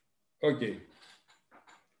 Οκ.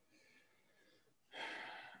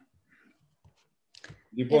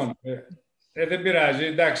 Λοιπόν, δεν πειράζει.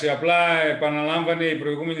 Εντάξει, απλά επαναλάμβανε η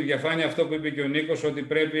προηγούμενη διαφάνεια αυτό που είπε και ο Νίκος, ότι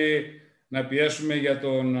πρέπει να πιέσουμε για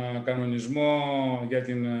τον κανονισμό για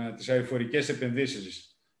τις αειφορικές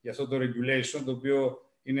επενδύσεις. Για αυτό το regulation, το οποίο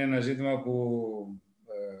είναι ένα ζήτημα που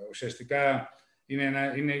ουσιαστικά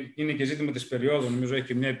είναι και ζήτημα της περίοδου. Νομίζω έχει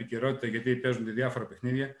και μια επικαιρότητα, γιατί παίζονται διάφορα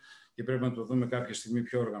παιχνίδια και πρέπει να το δούμε κάποια στιγμή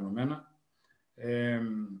πιο οργανωμένα.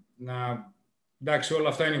 Εντάξει, όλα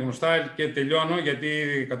αυτά είναι γνωστά και τελειώνω,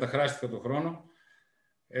 γιατί καταχράστηκα τον χρόνο.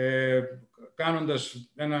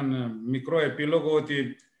 Κάνοντας έναν μικρό επίλογο,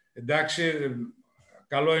 ότι Εντάξει,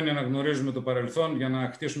 καλό είναι να γνωρίζουμε το παρελθόν για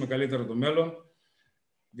να χτίσουμε καλύτερα το μέλλον.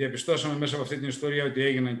 Διαπιστώσαμε μέσα από αυτή την ιστορία ότι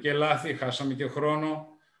έγιναν και λάθη, χάσαμε και χρόνο,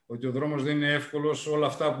 ότι ο δρόμος δεν είναι εύκολος. Όλα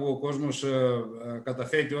αυτά που ο κόσμος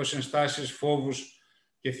καταθέτει ως ενστάσεις, φόβους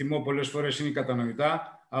και θυμό πολλές φορές είναι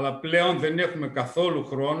κατανοητά, αλλά πλέον δεν έχουμε καθόλου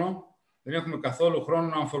χρόνο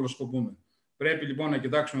να αμφολοσκοπούμε. Πρέπει λοιπόν να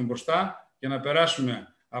κοιτάξουμε μπροστά και να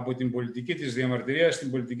περάσουμε από την πολιτική της διαμαρτυρίας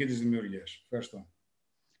στην πολιτική της δημιουργίας. Ευχαριστώ.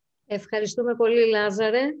 Ευχαριστούμε πολύ,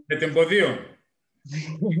 Λάζαρε. Με τεμποδίων.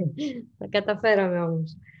 Τα καταφέραμε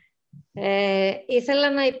όμως.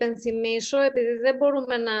 Ήθελα να υπενθυμίσω, επειδή δεν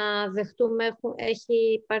μπορούμε να δεχτούμε,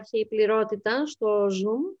 υπάρχει πληρότητα στο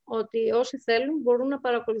Zoom, ότι όσοι θέλουν μπορούν να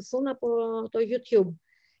παρακολουθούν από το YouTube.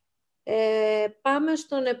 Πάμε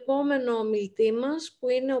στον επόμενο ομιλητή μας, που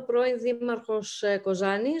είναι ο πρώην Δήμαρχος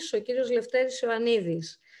Κοζάνης, ο κύριος Λευτέρης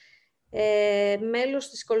Ιωαννίδης. Μέλος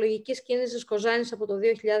της οικολογικής κίνησης Κοζάνης από το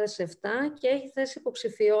 2007 και έχει θέσει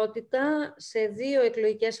υποψηφιότητα σε 2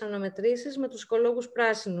 εκλογικές αναμετρήσεις με τους οικολόγους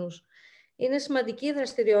πράσινους. Είναι σημαντική η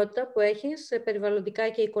δραστηριότητα που έχει σε περιβαλλοντικά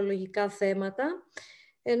και οικολογικά θέματα,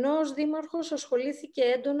 ενώ ως δήμαρχος ασχολήθηκε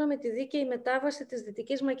έντονα με τη δίκαιη μετάβαση της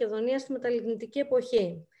Δυτικής Μακεδονίας στη Μεταλιγνιτική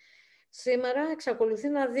εποχή. Σήμερα εξακολουθεί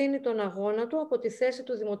να δίνει τον αγώνα του από τη θέση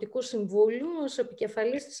του Δημοτικού Συμβούλου ως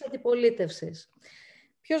επικεφαλής της αντιπολίτευσης.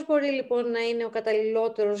 Ποιος μπορεί λοιπόν να είναι ο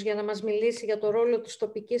καταλληλότερος για να μας μιλήσει για το ρόλο της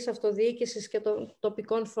τοπικής αυτοδιοίκησης και των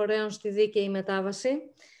τοπικών φορέων στη δίκαιη μετάβαση?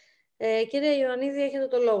 Κύριε Ιωαννίδη, έχετε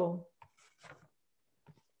το λόγο.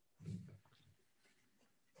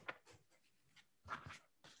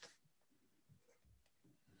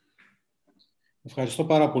 Ευχαριστώ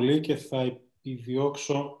πάρα πολύ και θα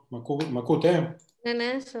επιδιώξω... Μ' ακούτε?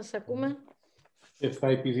 Ναι, σας ακούμε. Και θα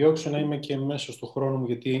επιδιώξω να είμαι και μέσα στο χρόνο μου,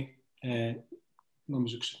 γιατί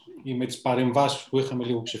νομίζω με τις παρεμβάσεις που είχαμε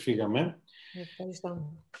λίγο ξεφύγαμε.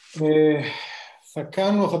 Ευχαριστώ.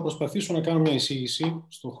 Θα προσπαθήσω να κάνω μια εισήγηση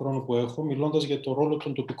στον χρόνο που έχω, μιλώντας για το ρόλο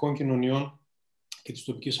των τοπικών κοινωνιών και της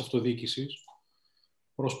τοπικής αυτοδιοίκησης,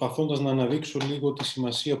 προσπαθώντας να αναδείξω λίγο τη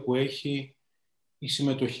σημασία που έχει η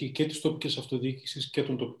συμμετοχή και της τοπικής αυτοδιοίκησης και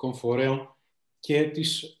των τοπικών φορέων και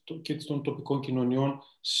των τοπικών κοινωνιών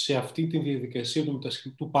σε αυτή τη διαδικασία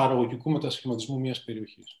του παραγωγικού μετασχηματισμού μιας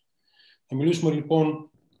περιοχής. Θα μιλήσουμε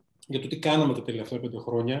λοιπόν για το τι κάναμε τα τελευταία 5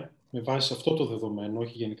 χρόνια, με βάση αυτό το δεδομένο,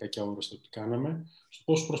 όχι γενικά και αόριστα τι κάναμε, στο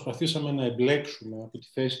πώς προσπαθήσαμε να εμπλέξουμε από τη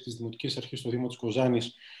θέση της Δημοτικής Αρχής στο Δήμο της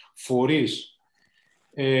Κοζάνης φορείς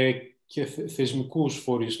και θεσμικούς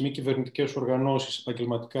φορείς, μη κυβερνητικές οργανώσεις,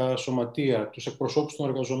 επαγγελματικά σωματεία, τους εκπροσώπους των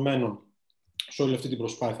εργαζομένων σε όλη αυτή την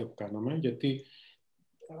προσπάθεια που κάναμε, γιατί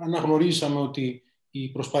αναγνωρίσαμε ότι η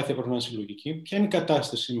προσπάθεια πρέπει να είναι συλλογική. Ποια είναι η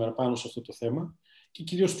κατάσταση σήμερα πάνω σε αυτό το θέμα και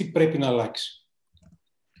κυρίως τι πρέπει να αλλάξει.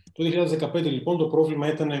 Το 2015 λοιπόν το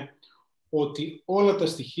πρόβλημα ήταν ότι όλα τα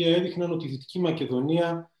στοιχεία έδειχναν ότι η Δυτική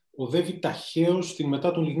Μακεδονία οδεύει ταχαίως στην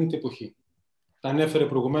μετά τον λιγνίτη εποχή. Τα ανέφερε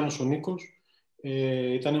προηγουμένως ο Νίκος.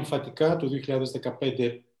 Ήταν εμφατικά το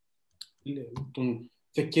 2015, τον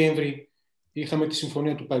Δεκέμβρη, είχαμε τη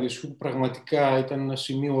Συμφωνία του Παρισιού, που πραγματικά ήταν ένα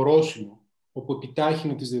σημείο ορόσημο, όπου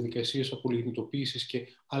επιτάχυνε τις διαδικασίες απολιγνητοποίησης και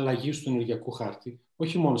αλλαγής του ενεργειακού χάρτη,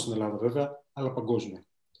 όχι μόνο στην Ελλάδα βέβαια, αλλά παγκόσμια.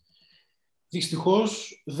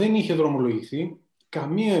 Δυστυχώς δεν είχε δρομολογηθεί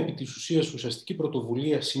καμία επί της ουσίας ουσιαστική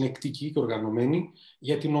πρωτοβουλία συνεκτική και οργανωμένη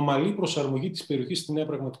για την ομαλή προσαρμογή της περιοχής στη νέα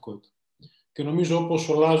πραγματικότητα. Και νομίζω, όπως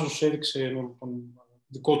ο Λάζος έδειξε με τον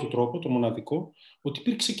δικό του τρόπο, το μοναδικό, ότι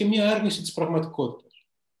υπήρξε και μία άρνηση της πραγματικότητας.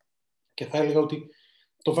 Και θα έλεγα ότι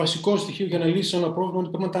το βασικό στοιχείο για να λύσεις ένα πρόβλημα είναι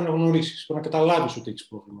ότι πρέπει να τα αναγνωρίσεις, πρέπει να καταλάβεις ότι έχεις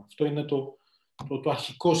πρόβλημα. Αυτό είναι το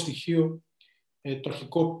αρχικό στοιχείο,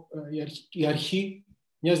 η αρχή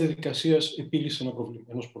μιας διαδικασίας επίλυσης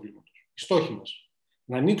ενός προβλήματος. Οι στόχοι μας.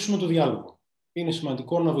 Να ανοίξουμε το διάλογο. Είναι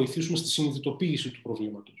σημαντικό να βοηθήσουμε στη συνειδητοποίηση του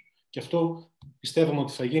προβλήματος. Και αυτό πιστεύουμε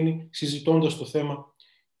ότι θα γίνει συζητώντας το θέμα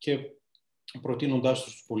και προτείνοντάς το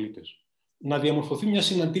στους πολίτες. Να διαμορφωθεί μια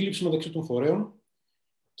συναντήληψη μεταξύ των φορέων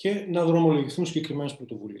και να δρομολογηθούν συγκεκριμένες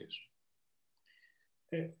πρωτοβουλίες.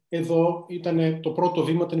 Εδώ το πρώτο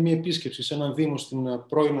βήμα, ήταν μια επίσκεψη σε έναν δήμο στην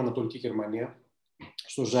πρώην Ανατολική Γερμανία,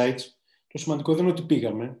 στο Ζάιτς. Το σημαντικό δεν είναι ότι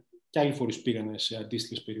πήγαμε, και άλλοι φορείς πήγανε σε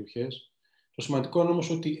αντίστοιχες περιοχές. Το σημαντικό είναι όμως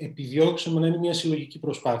ότι επιδιώξαμε να είναι μια συλλογική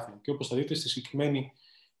προσπάθεια. Και όπως θα δείτε, στη συγκεκριμένη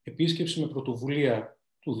επίσκεψη με πρωτοβουλία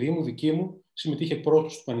του Δήμου, δική μου, συμμετείχε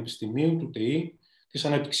πρώτος του Πανεπιστημίου, του ΤΕΗ, της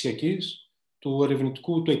Αναπτυξιακής, του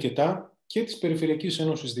Ερευνητικού, του ΕΚΕΤΑ και της Περιφερειακής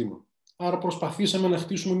Ένωσης Δήμων. Άρα προσπαθήσαμε να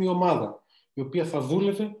χτίσουμε μια ομάδα, η οποία θα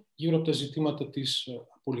δούλευε γύρω από τα ζητήματα της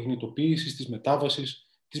απολιγνητοποίησης, της μετάβασης,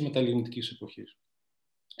 της μεταλιγνητικής εποχής.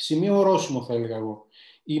 Σημείο ορόσημο, θα έλεγα εγώ.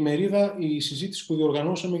 Η συζήτηση που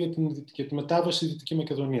διοργανώσαμε για τη μετάβαση στη Δυτική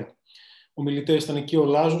Μακεδονία. ομιλητές ήταν και ο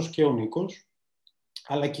Λάζος και ο Νίκος,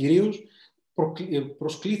 αλλά κυρίως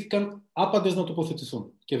προσκλήθηκαν άπαντες να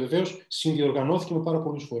τοποθετηθούν. Και βεβαίως συνδιοργανώθηκε με πάρα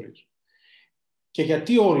πολλούς φορείς. Και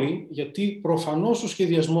γιατί όλοι? Γιατί προφανώς ο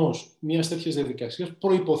σχεδιασμός μιας τέτοιας διαδικασίας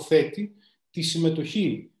προϋποθέτει τη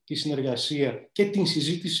συμμετοχή, τη συνεργασία και την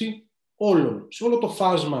συζήτηση όλων, σε όλο το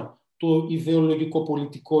φάσμα το ιδεολογικό,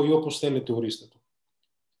 πολιτικό ή όπως θέλετε ορίστε το.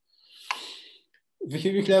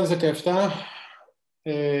 2017,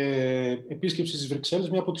 επίσκεψη στις Βρυξέλλες,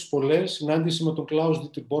 μια από τις πολλές, συνάντηση με τον Κλάους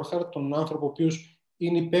Δίτερ Μπόρχαρτ, τον άνθρωπο ο οποίος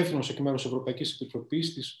είναι υπεύθυνος εκ μέρους της Ευρωπαϊκής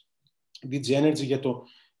Επιτροπής, της DG Energy,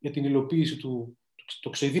 για την υλοποίηση το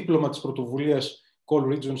ξεδίπλωμα της πρωτοβουλίας Call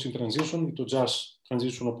Regions in Transition, ή το Just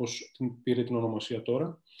Transition όπως πήρε την ονομασία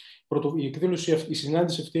τώρα. Η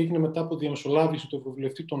συνάντηση αυτή έγινε μετά από διαμεσολάβηση του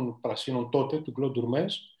Ευρωβουλευτή των Πρασίνων τότε, του Κλοντ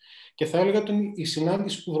Τουρμές, και θα έλεγα ότι η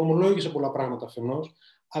συνάντηση που δρομολόγησε πολλά πράγματα αφενός,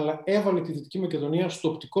 αλλά έβαλε τη Δυτική Μακεδονία στο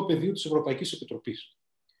οπτικό πεδίο της Ευρωπαϊκής Επιτροπής.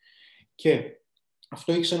 Και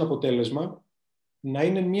αυτό έχει σαν αποτέλεσμα να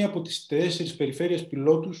είναι μία από τις 4 περιφέρειες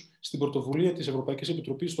πιλότους στην πρωτοβουλία της Ευρωπαϊκής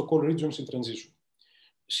Επιτροπής στο Call Regions in Transition.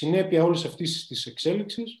 Συνέπεια όλης αυτής της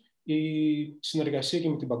εξέλιξης, η συνεργασία και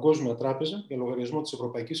με την Παγκόσμια Τράπεζα για λογαριασμό της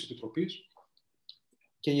Ευρωπαϊκής Επιτροπής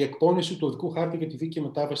και η εκπόνηση του οδικού χάρτη για τη Δίκαιη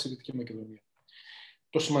Μετάβαση στη Δυτική Μακεδονία.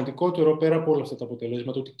 Το σημαντικότερο πέρα από όλα αυτά τα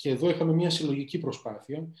αποτελέσματα, ότι και εδώ είχαμε μια συλλογική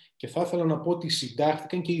προσπάθεια και θα ήθελα να πω ότι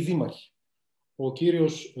συντάχθηκαν και οι δήμαρχοι. Ο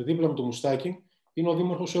κύριος δίπλα με το μουστάκι είναι ο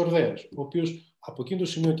δήμαρχος Εορδαίας, ο οποίος από εκείνο το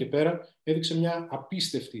σημείο και πέρα έδειξε μια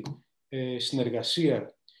απίστευτη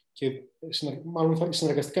συνεργασία και μάλλον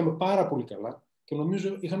συνεργαστήκαμε πάρα πολύ καλά και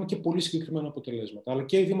νομίζω είχαμε και πολύ συγκεκριμένα αποτελέσματα. Αλλά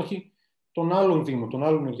και οι δήμαρχοι των άλλων δήμων, των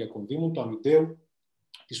άλλων ενεργειακών δήμων, του Αμυντέου,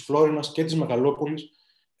 της Φλόρινας και της Μεγαλόπολης,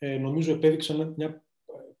 νομίζω επέδειξαν μια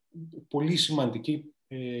πολύ σημαντική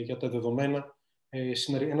για τα δεδομένα,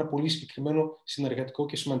 ένα πολύ συγκεκριμένο συνεργατικό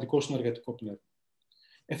και σημαντικό συνεργατικό πνεύμα.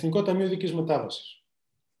 Εθνικό Ταμείο Δίκαιης Μετάβασης.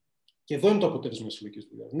 Και εδώ είναι το αποτέλεσμα της συλλογικής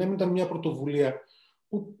δουλειάς. Ναι, ήταν μια πρωτοβουλία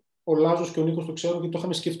που ο Λάζος και ο Νίκος το ξέρουν γιατί το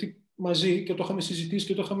είχαμε σκεφτεί μαζί και το είχαμε συζητήσει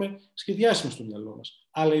και το είχαμε σχεδιάσει στο μυαλό μας.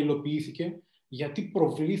 Αλλά υλοποιήθηκε γιατί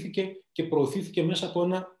προβλήθηκε και προωθήθηκε μέσα από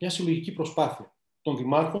μια συλλογική προσπάθεια των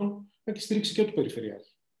δημάρχων με τη στήριξη και του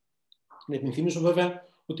Περιφερειάρχη. Να υπενθυμίσω βέβαια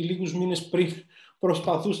ότι λίγους μήνες πριν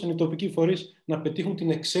προσπαθούσαν οι τοπικοί φορείς να πετύχουν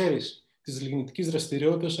την εξαίρεση της διαδικτυακής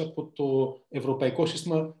δραστηριότητας από το Ευρωπαϊκό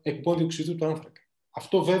Σύστημα Εκπομπών Διοξειδίου του Άνθρακα.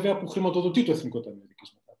 Αυτό βέβαια που χρηματοδοτεί το Εθνικό Ταμείο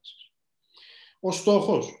Δίκαιης Μετάβασης. Ο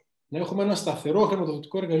στόχος, να έχουμε ένα σταθερό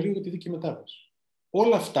χρηματοδοτικό εργαλείο για τη δίκαιη μετάβαση.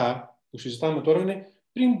 Όλα αυτά που συζητάμε τώρα είναι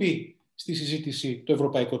πριν μπει στη συζήτηση το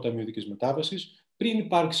Ευρωπαϊκό Ταμείο Δίκαιης Μετάβασης, πριν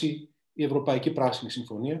υπάρξει η Ευρωπαϊκή Πράσινη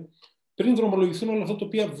Συμφωνία, πριν δρομολογηθούν όλα αυτά τα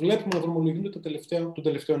οποία βλέπουμε να δρομολογούνται τον τελευταίο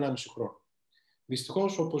 1,5 χρόνο.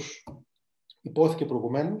 Δυστυχώς, όπως υπόθηκε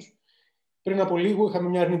προηγουμένως, πριν από λίγο είχαμε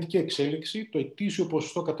μια αρνητική εξέλιξη. Το ετήσιο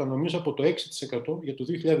ποσοστό κατανομής από το 6% για το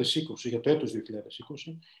 2020, για το έτος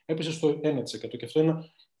 2020, έπεσε στο 1%. Και αυτό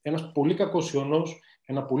είναι ένας πολύ κακός ιονός,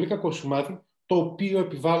 ένα πολύ κακό σημάδι, το οποίο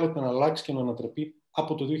επιβάλλεται να αλλάξει και να ανατραπεί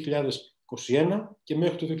από το 2021 και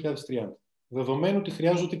μέχρι το 2030. Δεδομένου ότι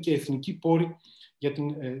χρειάζονται και εθνικοί πόροι για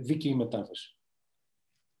την δίκαιη μετάβαση.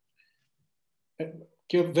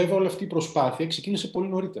 Και βέβαια όλη αυτή η προσπάθεια ξεκίνησε πολύ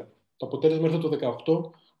νωρίτερα. Το αποτέλεσμα ήρθε το 2018,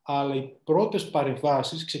 αλλά οι πρώτες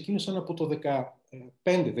παρεμβάσεις ξεκίνησαν από το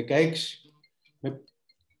 2015-2016, με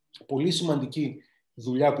πολύ σημαντική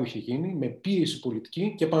δουλειά που είχε γίνει, με πίεση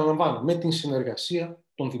πολιτική και επαναλαμβάνω, με την συνεργασία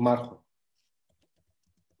των δημάρχων.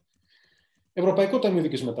 Ευρωπαϊκό Ταμείο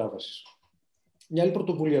Δίκαιης Μετάβασης. Μια άλλη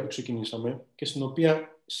πρωτοβουλία που ξεκινήσαμε και στην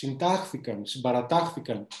οποία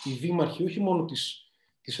συμπαρατάχθηκαν οι δήμαρχοι όχι μόνο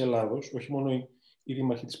της Ελλάδος, όχι μόνο οι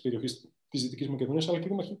δήμαρχοι της περιοχής της Δυτικής Μακεδονίας, αλλά και οι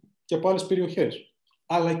δήμαρχοι και από άλλες περιοχές,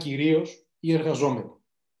 αλλά κυρίως οι εργαζόμενοι.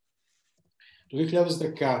 Το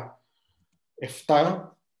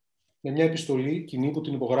 2017, με μια επιστολή κοινή που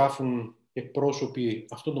την υπογράφουν εκπρόσωποι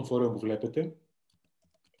αυτών των φορέων που βλέπετε,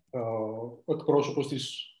 ο εκπρόσωπος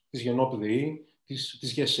της ΓΕΝΟΠΔΕΗ,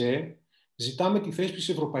 της ΓΕΣΕ, ζητάμε τη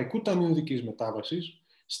θέσπιση Ευρωπαϊκού Ταμείου Δίκαιης Μετάβασης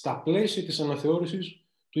στα πλαίσια της αναθεώρησης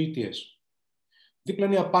του ETS. Δίπλα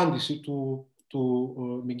είναι η απάντηση του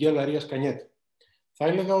Μιγγέλ Αρίας Κανιέτε. Θα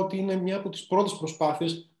έλεγα ότι είναι μια από τις πρώτες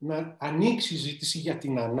προσπάθειες να ανοίξει η συζήτηση για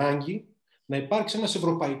την ανάγκη να υπάρξει ένας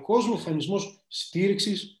ευρωπαϊκός μηχανισμός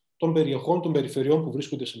στήριξης των περιοχών, των περιφερειών που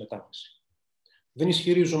βρίσκονται σε μετάβαση. Δεν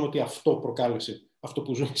ισχυρίζομαι ότι αυτό προκάλεσε αυτό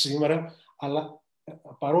που ζούμε σήμερα, αλλά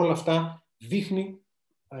παρόλα αυτά δείχνει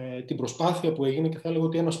την προσπάθεια που έγινε και θα έλεγα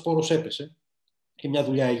ότι ένας σπόρος έπεσε και μια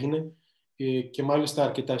δουλειά έγινε και μάλιστα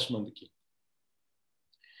αρκετά σημαντική.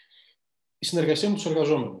 Η συνεργασία με τους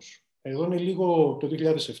εργαζόμενους. Εδώ είναι λίγο το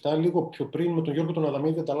 2007, λίγο πιο πριν με τον Γιώργο τον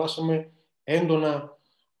Αδαμίδη ανταλλάσσαμε έντονα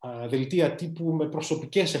δελτία τύπου με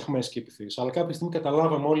προσωπικές αιχμές και επιθέσεις. Αλλά κάποια στιγμή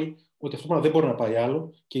καταλάβαμε όλοι ότι αυτό δεν μπορεί να πάει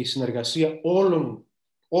άλλο και η συνεργασία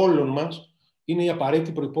όλων μας είναι η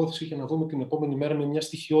απαραίτητη προϋπόθεση για να δούμε την επόμενη μέρα με μια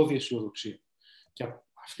στοιχειώδη αισιοδοξία. Και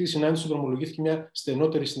αυτή η συνάντηση δρομολογήθηκε μια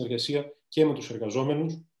στενότερη συνεργασία και με τους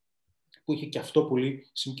εργαζόμενους, που είχε και αυτό πολύ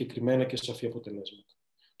συγκεκριμένα και σαφή αποτελέσματα.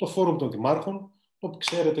 Το Φόρουμ των Δημάρχων, όπου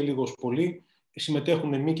ξέρετε λίγο πολύ,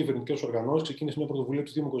 συμμετέχουν μη κυβερνητικές οργανώσεις, ξεκίνησε μια πρωτοβουλία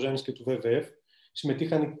του Δήμου Κοζάνης και του ΒΒΕΦ.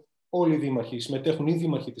 Συμμετείχαν όλοι οι δήμαρχοι, συμμετέχουν οι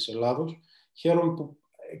δήμαρχοι της Ελλάδος. Χαίρομαι που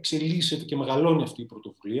εξελίσσεται και μεγαλώνει αυτή η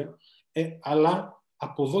πρωτοβουλία, αλλά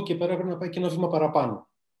από εδώ και πέρα πρέπει να πάει και ένα βήμα παραπάνω.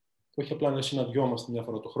 Όχι απλά να συναντιόμαστε μια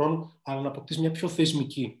φορά το χρόνο, αλλά να αποκτήσει μια πιο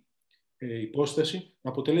θεσμική υπόσταση,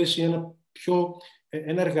 να αποτελέσει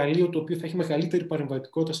ένα εργαλείο το οποίο θα έχει μεγαλύτερη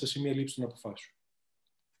παρεμβατικότητα στα σημεία λήψης των αποφάσεων.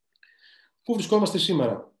 Πού βρισκόμαστε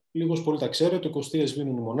σήμερα? Λίγος πολύ τα ξέρετε, το 23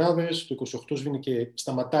 σβήνουν οι μονάδες, το 28 σβήνει και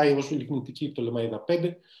σταματάει ως Λιγνητική το Λεμαΐδα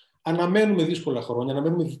 5. Αναμένουμε δύσκολα χρόνια,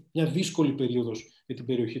 αναμένουμε μια δύσκολη περίοδος για την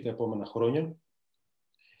περιοχή τα επόμενα χρόνια.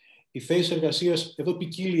 Οι θέσεις εργασίας, εδώ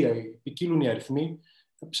ποικίλουν οι αριθμοί.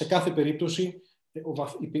 Σε κάθε περίπτωση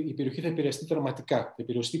η περιοχή θα επηρεαστεί δραματικά, θα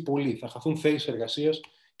επηρεαστεί πολύ, θα χαθούν θέσεις εργασίας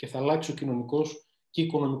και θα αλλάξει ο κοινωνικός και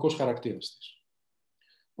οικονομικός χαρακτήρας της.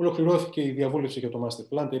 Ολοκληρώθηκε η διαβούλευση για το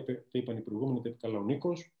Master Plan, τα είπαν οι προηγούμενοι, τα είπε καλά ο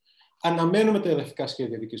Νίκος. Αναμένουμε τα εδαφικά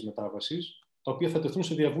σχέδια Δίκαιης Μετάβασης, τα οποία θα τεθούν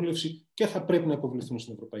σε διαβούλευση και θα πρέπει να υποβληθούν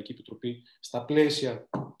στην Ευρωπαϊκή Επιτροπή στα πλαίσια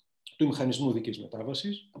του Μηχανισμού Δίκαιης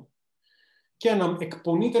Μετάβασης. Και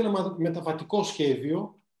εκπονείται ένα μεταβατικό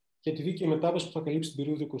σχέδιο για τη Δίκαιη Μετάβαση που θα καλύψει την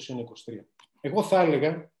περίοδο 2021-2023. Εγώ θα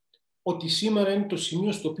έλεγα ότι σήμερα είναι το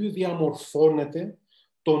σημείο στο οποίο διαμορφώνεται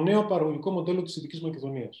το νέο παραγωγικό μοντέλο της Δυτικής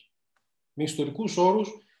Μακεδονίας. Με ιστορικούς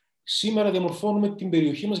όρους, σήμερα διαμορφώνουμε την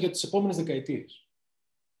περιοχή μας για τις επόμενες δεκαετίες.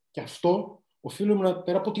 Και αυτό οφείλουμε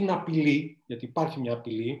πέρα από την απειλή, γιατί υπάρχει μια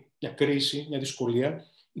απειλή, μια κρίση, μια δυσκολία,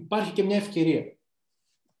 υπάρχει και μια ευκαιρία.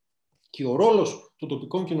 Και ο ρόλος των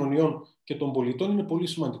τοπικών κοινωνιών και των πολιτών είναι πολύ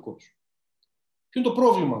σημαντικός. Ποιο είναι το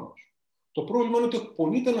πρόβλημα όμως? Το πρόβλημα είναι ότι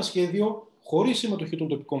εκπονείται ένα σχέδιο χωρίς συμμετοχή των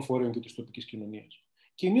τοπικών φορέων και της τοπικής κοινωνίας.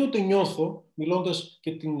 Και ενίοτε νιώθω, μιλώντας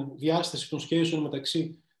και την διάσταση των σχέσεων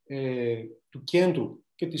μεταξύ του κέντρου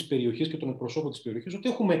και της περιοχής και των εκπροσώπων της περιοχής, ότι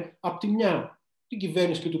έχουμε από τη μια την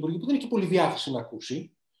κυβέρνηση και το Υπουργείο που δεν έχει πολύ διάθεση να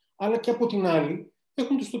ακούσει, αλλά και από την άλλη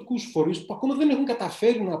έχουν τους τοπικούς φορείς που ακόμα δεν έχουν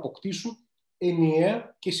καταφέρει να αποκτήσουν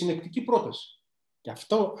ενιαία και συνεκτική πρόταση. Και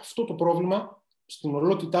αυτό το πρόβλημα στην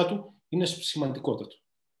ολότητά του είναι σημαντικότατο.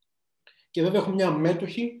 Και βέβαια έχουμε μια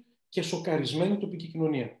αμέτωχη και σοκαρισμένη τοπική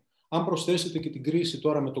κοινωνία. Αν προσθέσετε και την κρίση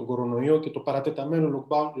τώρα με τον κορονοϊό και το παρατεταμένο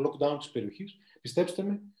lockdown της περιοχής, πιστέψτε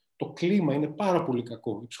με, το κλίμα είναι πάρα πολύ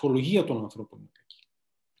κακό. Η ψυχολογία των ανθρώπων είναι κακή.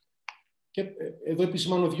 Και εδώ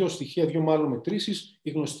επισημάνω δύο στοιχεία, δύο μάλλον μετρήσεις. Η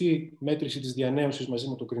γνωστή μέτρηση της διανέωσης μαζί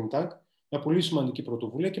με το Green Tag, μια πολύ σημαντική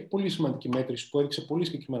πρωτοβουλία και πολύ σημαντική μέτρηση που έδειξε πολύ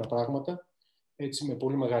συγκεκριμένα πράγματα, έτσι με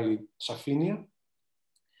πολύ μεγάλη σαφήνεια.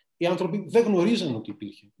 Οι άνθρωποι δεν γνωρίζαν ότι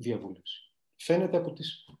υπήρχε διαβούλευση. Φαίνεται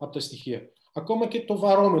από τα στοιχεία. Ακόμα και το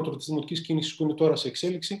βαρόμετρο της δημοτικής κίνησης που είναι τώρα σε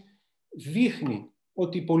εξέλιξη δείχνει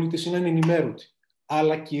ότι οι πολίτες είναι ενημέρωτοι,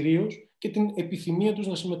 αλλά κυρίως και την επιθυμία τους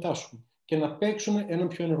να συμμετάσχουν και να παίξουν έναν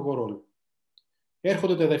πιο ενεργό ρόλο.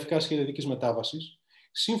 Έρχονται τα εδαφικά σχέδια Δίκαιης Μετάβασης.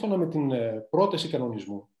 Σύμφωνα με την πρόταση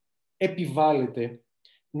κανονισμού, επιβάλλεται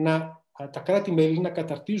τα κράτη-μέλη να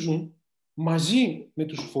καταρτίζουν μαζί με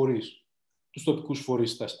τους φορείς, τους τοπικούς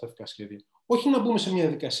φορείς τα εδαφικά σχέδια. Όχι να μπούμε σε μια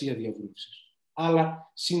διαδικασία διαβούλευσης,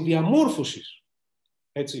 αλλά συνδιαμόρφωσης.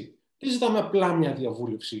 Έτσι. Δεν ζητάμε απλά μια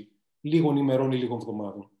διαβούλευση λίγων ημερών ή λίγων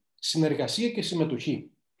εβδομάδων. Συνεργασία και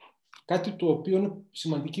συμμετοχή. Κάτι το οποίο είναι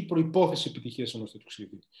σημαντική προϋπόθεση επιτυχίας ενός τέτοιου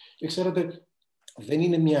σχεδίου. Και ξέρετε, δεν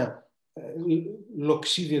είναι μια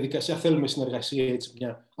λοξή διαδικασία, θέλουμε συνεργασία έτσι,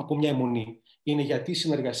 από μια αιμονή. Είναι γιατί η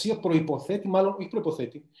συνεργασία προϋποθέτει, μάλλον όχι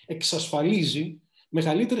προϋποθέτει, εξασφαλίζει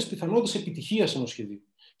μεγαλύτερες πιθανότητες επιτυχίας ενός σχεδίου.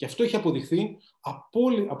 Και αυτό έχει αποδειχθεί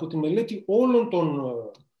από τη μελέτη όλων των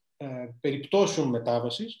περιπτώσεων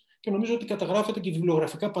μετάβασης και νομίζω ότι καταγράφεται και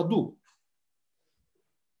βιβλιογραφικά παντού.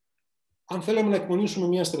 Αν θέλαμε να εκπονήσουμε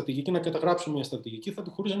μια στρατηγική, να καταγράψουμε μια στρατηγική, θα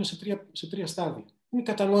το χωρίζαμε σε τρία στάδια. Είναι η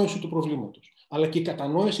κατανόηση του προβλήματος, αλλά και η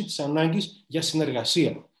κατανόηση της ανάγκης για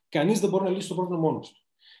συνεργασία. Κανείς δεν μπορεί να λύσει το πρόβλημα μόνος του.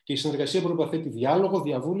 Και η συνεργασία προϋποθέτει διάλογο,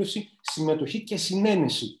 διαβούλευση, συμμετοχή και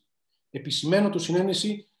συνένεση. Επισημαίνω το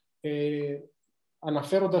συνένεση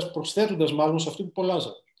προσθέτοντας μάλλον σε αυτό που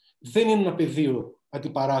πολλάζαμε. Δεν είναι ένα πεδίο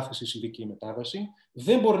αντιπαράθεσης η Δίκαιη Μετάβαση,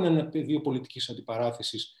 δεν μπορεί να είναι ένα πεδίο πολιτικής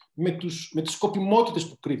αντιπαράθεσης με τις σκοπιμότητες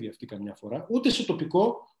που κρύβει αυτή καμιά φορά, ούτε σε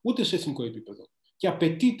τοπικό ούτε σε εθνικό επίπεδο. Και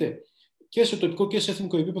απαιτείται και σε τοπικό και σε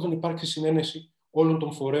εθνικό επίπεδο να υπάρξει συνένεση όλων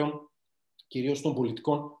των φορέων, κυρίως των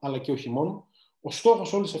πολιτικών, αλλά και όχι μόνο, Ο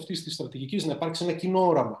στόχος όλης αυτής της στρατηγικής είναι να υπάρξει ένα κοινό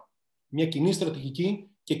όραμα, μια κοινή στρατηγική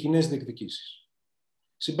και κοινές διεκδικήσεις.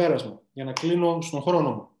 Συμπέρασμα, για να κλείνω στον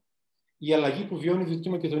χρόνο μου. Η αλλαγή που βιώνει η Δυτική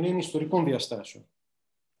Μακεδονία είναι ιστορικών διαστάσεων.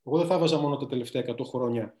 Εγώ δεν θα βάζα μόνο τα τελευταία 100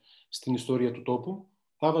 χρόνια στην ιστορία του τόπου,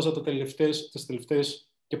 θα βάζα τις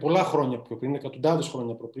τελευταίες και πολλά χρόνια πιο πριν, εκατοντάδες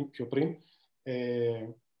χρόνια πιο πριν,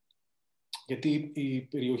 γιατί η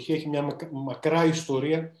περιοχή έχει μια μακρά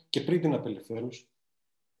ιστορία και πριν την απελευθέρωση.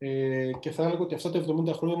 Και θα έλεγα ότι αυτά τα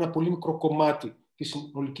 70 χρόνια είναι ένα πολύ μικρό κομμάτι της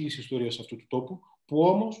συνολικής ιστορίας αυτού του τόπου, που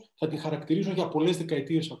όμως θα την χαρακτηρίζουν για πολλές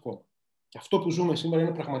δεκαετίες ακόμα. Και αυτό που ζούμε σήμερα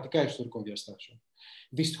είναι πραγματικά ιστορικών διαστάσεων.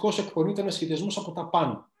 Δυστυχώς εκπονείται ένας σχεδιασμός από τα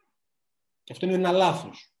πάνω. Και αυτό είναι ένα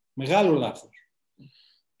λάθος, μεγάλο λάθος.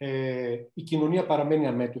 Η κοινωνία παραμένει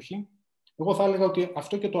αμέτωχη. Εγώ θα έλεγα ότι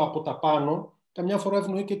αυτό και το από τα πάνω, καμιά φορά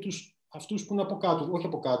ευνοεί και αυτούς που είναι από κάτω, όχι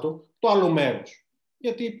από κάτω, το άλλο μέρος.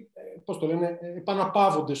 Γιατί, πώς το λένε,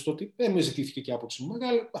 επαναπαύονται στο ότι δεν με ζητήθηκε και άποψη μου.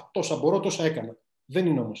 Τόσα μπορώ, τόσα έκανα. Δεν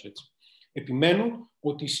είναι όμως έτσι. Επιμένω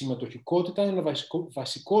ότι η συμμετοχικότητα είναι ένα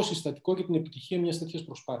βασικό συστατικό για την επιτυχία μιας τέτοιας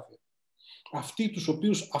προσπάθειας. Αυτοί τους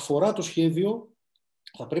οποίους αφορά το σχέδιο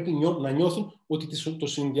θα πρέπει να νιώθουν ότι το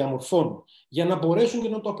συνδιαμορφώνουν, για να μπορέσουν και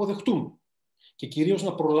να το αποδεχτούν. Και κυρίως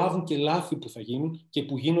να προλάβουν και λάθη που θα γίνουν και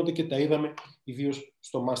που γίνονται και τα είδαμε ιδίως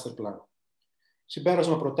στο master plan.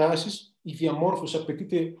 Συμπέρασμα προτάσεις, η διαμόρφωση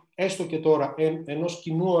απαιτείται έστω και τώρα ενός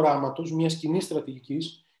κοινού οράματος, μιας κοινής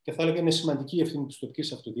στρατηγικής, και θα έλεγα είναι σημαντική η ευθύνη της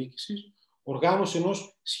τοπικής αυτοδιοίκησης, οργάνωση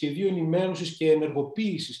ενός σχεδίου ενημέρωσης και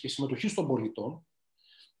ενεργοποίησης και συμμετοχής των πολιτών.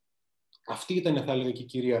 Αυτή ήταν, θα έλεγα, και η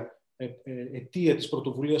κυρία αιτία της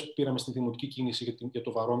πρωτοβουλίας που πήραμε στην δημοτική κίνηση για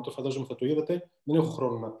το βαρόμετρο. Φαντάζομαι θα το είδατε. Δεν έχω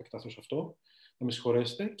χρόνο να επεκταθώ σε αυτό. Να με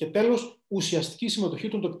συγχωρέσετε. Και τέλος, ουσιαστική συμμετοχή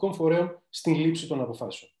των τοπικών φορέων στην λήψη των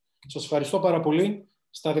αποφάσεων. Σας ευχαριστώ πάρα πολύ.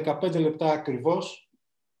 Στα 15 λεπτά ακριβώς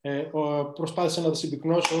προσπάθησα να τα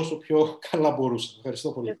συμπυκνώσω όσο πιο καλά μπορούσα.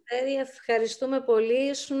 Ευχαριστώ πολύ. Ευχαριστούμε πολύ.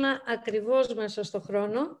 Ήσουν ακριβώς μέσα στο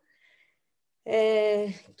χρόνο.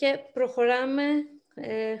 Και προχωράμε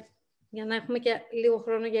για να έχουμε και λίγο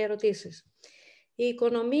χρόνο για ερωτήσεις. Η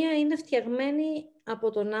οικονομία είναι φτιαγμένη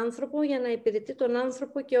από τον άνθρωπο για να υπηρετεί τον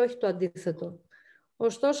άνθρωπο και όχι το αντίθετο.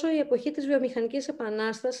 Ωστόσο, η εποχή της βιομηχανικής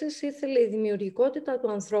επανάστασης ήθελε η δημιουργικότητα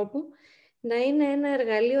του ανθρώπου να είναι ένα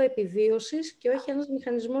εργαλείο επιβίωσης και όχι ένας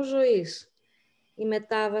μηχανισμός ζωής. Η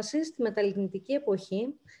μετάβαση στη μεταλιγνιτική εποχή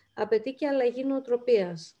απαιτεί και αλλαγή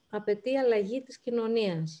νοοτροπίας, απαιτεί αλλαγή της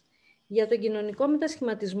κοινωνίας. Για τον κοινωνικό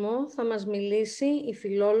μετασχηματισμό θα μας μιλήσει η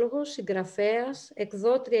φιλόλογος, συγγραφέας,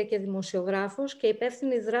 εκδότρια και δημοσιογράφος και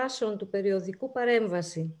υπεύθυνη δράσεων του περιοδικού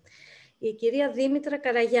Παρέμβαση, η κυρία Δήμητρα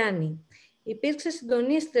Καραγιάννη. Υπήρξε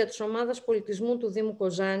συντονίστρια της Ομάδας Πολιτισμού του Δήμου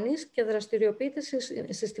Κοζάνης και δραστηριοποιείται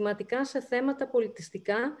συστηματικά σε θέματα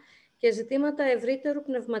πολιτιστικά και ζητήματα ευρύτερου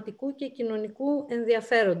πνευματικού και κοινωνικού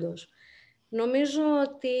ενδιαφέροντος. Νομίζω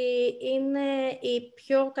ότι είναι η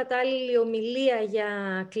πιο κατάλληλη ομιλία για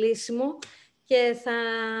κλείσιμο και θα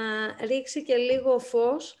ρίξει και λίγο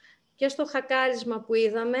φως και στο χακάρισμα που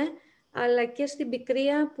είδαμε, αλλά και στην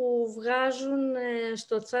πικρία που βγάζουν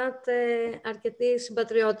στο τσάτ αρκετοί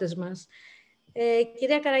συμπατριώτες μας.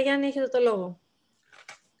 Κυρία Καραγιάννη, έχετε το λόγο.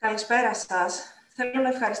 Καλησπέρα σας. Θέλω να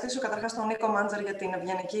ευχαριστήσω καταρχάς τον Νίκο Μάντζαρ για την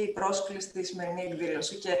ευγενική πρόσκληση στη σημερινή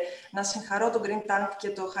εκδήλωση και να συγχαρώ τον Green Tank και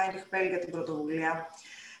το Χάινριχ Μπελ για την πρωτοβουλία.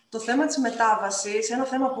 Το θέμα της μετάβασης, ένα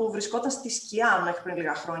θέμα που βρισκόταν στη σκιά μέχρι πριν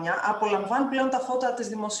λίγα χρόνια, απολαμβάνει πλέον τα φώτα της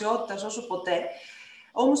δημοσιότητας όσο ποτέ,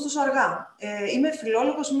 όμως τόσο αργά. Είμαι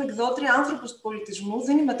φιλόλογος, είμαι εκδότρια, άνθρωπος του πολιτισμού,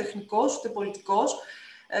 δεν είμαι τεχνικός ούτε πολιτικός.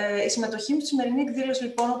 Η συμμετοχή μου στη σημερινή εκδήλωση,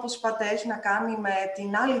 λοιπόν, όπως είπατε, έχει να κάνει με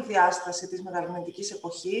την άλλη διάσταση της μεταλιγνητικής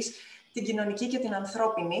εποχής, την κοινωνική και την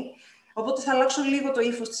ανθρώπινη. Οπότε θα αλλάξω λίγο το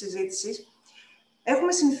ύφος της συζήτησης.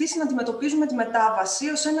 Έχουμε συνηθίσει να αντιμετωπίζουμε τη μετάβαση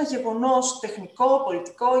ως ένα γεγονός τεχνικό,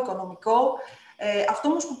 πολιτικό, οικονομικό. Αυτό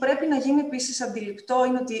όμως που πρέπει να γίνει επίσης αντιληπτό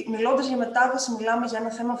είναι ότι μιλώντας για μετάβαση μιλάμε για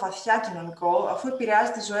ένα θέμα βαθιά κοινωνικό, αφού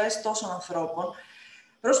επηρεάζει τις ζωές τόσων ανθρώπων.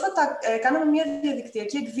 Πρόσφατα κάναμε μια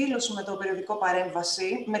διαδικτυακή εκδήλωση με το περιοδικό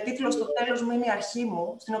Παρέμβαση, με τίτλο «Στο τέλος μου είναι η αρχή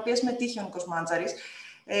μου», στην οποία συμμετείχε ο Νίκος Μάντζαρης,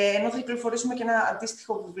 ενώ θα κυκλοφορήσουμε και ένα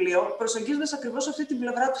αντίστοιχο βιβλίο, προσεγγίζοντας ακριβώς αυτή την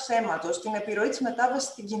πλευρά του θέματος, την επιρροή της μετάβασης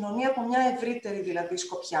στην κοινωνία από μια ευρύτερη δηλαδή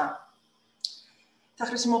σκοπιά. Θα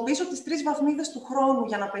χρησιμοποιήσω τις 3 βαθμίδες του χρόνου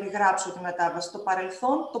για να περιγράψω τη μετάβαση, το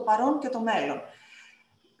παρελθόν, το παρόν και το μέλλον.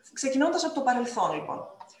 Ξεκινώντας από το παρελθόν, λοιπόν.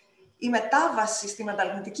 Η μετάβαση στη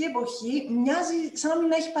μεταλιγνητική εποχή μοιάζει σαν να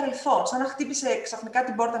μην έχει παρελθόν, σαν να χτύπησε ξαφνικά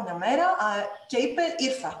την πόρτα μια μέρα και είπε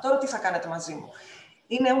 «Ήρθα, τώρα τι θα κάνετε μαζί μου».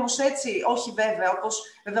 Είναι όμως έτσι, όχι βέβαια, όπως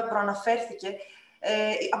βέβαια προαναφέρθηκε,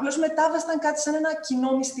 Απλώς μετάβαση ήταν κάτι σαν ένα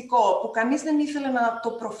κοινό μυστικό, που κανείς δεν ήθελε να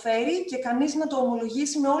το προφέρει και κανείς να το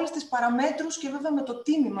ομολογήσει με όλες τις παραμέτρους και βέβαια με το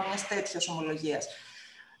τίμημα μιας τέτοιας ομολογίας.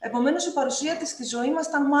 Επομένως, η παρουσία της στη ζωή μας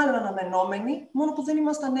ήταν μάλλον αναμενόμενη, μόνο που δεν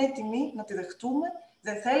ήμασταν έτοιμοι να τη δεχτούμε,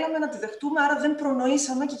 δεν θέλαμε να τη δεχτούμε, άρα δεν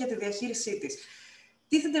προνοήσαμε και για τη διαχείρισή της.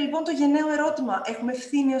 Τίθεται λοιπόν το γενναίο ερώτημα, έχουμε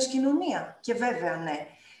ευθύνη ως κοινωνία? Και βέβαια ναι.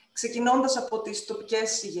 Ξεκινώντας από τις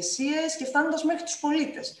τοπικές ηγεσίες και φτάνοντας μέχρι τους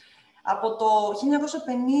πολίτες. Από το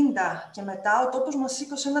 1950 και μετά, ο τόπος μας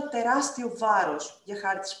σήκωσε ένα τεράστιο βάρος για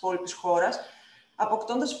χάρη της υπόλοιπης χώρας,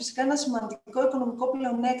 αποκτώντας φυσικά ένα σημαντικό οικονομικό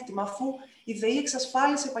πλεονέκτημα, αφού η ΔΕΗ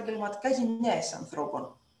εξασφάλισε επαγγελματικά γενιές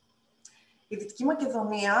ανθρώπων. Η Δυτική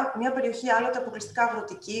Μακεδονία, μια περιοχή άλλοτε αποκλειστικά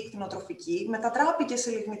αγροτική, κτηνοτροφική, μετατράπηκε σε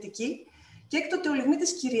λιγνητική και έκτοτε ο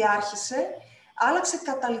λιγνίτης κυριάρχησε, άλλαξε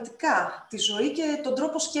καταλυτικά τη ζωή και τον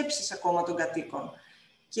τρόπο σκέψης ακόμα των κατοίκων.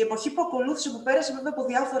 Και η εποχή που ακολούθησε, που πέρασε βέβαια από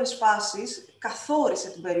διάφορες φάσεις, καθόρισε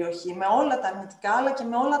την περιοχή με όλα τα αρνητικά αλλά και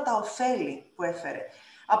με όλα τα ωφέλη που έφερε.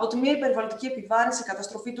 Από τη μία, υπερβαλλοντική επιβάρυνση,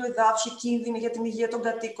 καταστροφή του εδάφους, κίνδυνοι για την υγεία των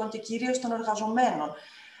κατοίκων και κυρίως των εργαζομένων.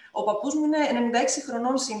 Ο παππούς μου είναι 96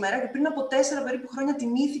 χρονών σήμερα και πριν από 4 περίπου χρόνια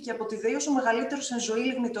τιμήθηκε από τη ΔΕΗ ως ο μεγαλύτερος εν ζωή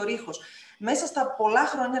λιγνητορύχος. Μέσα στα πολλά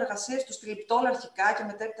χρόνια εργασίας του στη Λιπτόλα αρχικά και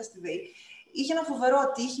μετέπειτα στη ΔΕΗ, είχε ένα φοβερό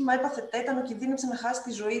ατύχημα, έπαθε τέτανο, κινδύνευσε να χάσει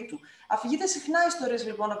τη ζωή του. Αφηγείται συχνά ιστορίες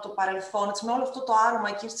λοιπόν από το παρελθόν, έτσι, με όλο αυτό το άρωμα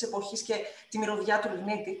εκείνης της εποχής και τη μυρωδιά του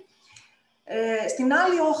λιγνίτη. Στην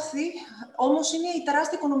άλλη όχθη, όμως, είναι η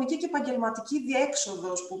τεράστια οικονομική και επαγγελματική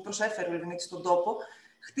διέξοδος που προσέφερε ο λιγνίτης στον τόπο,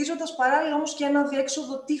 χτίζοντας παράλληλα όμως και ένα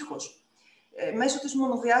διέξοδο τείχος μέσω της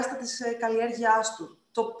μονοδιάστατης καλλιέργειάς του.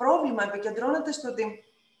 Το πρόβλημα επικεντρώνεται στο ότι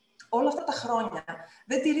όλα αυτά τα χρόνια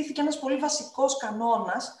δεν τηρήθηκε ένας πολύ βασικός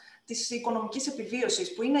κανόνας της οικονομικής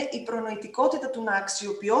επιβίωσης, που είναι η προνοητικότητα του να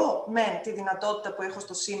αξιοποιώ μεν τη δυνατότητα που έχω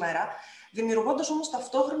στο σήμερα, δημιουργώντας όμως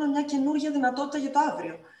ταυτόχρονα μια καινούργια δυνατότητα για το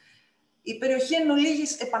αύριο. Η περιοχή εν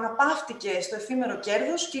ολίγης επαναπαύτηκε στο εφήμερο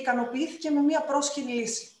κέρδος και ικανοποιήθηκε με μια πρόσχερη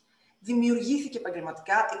λύση. Δημιουργήθηκε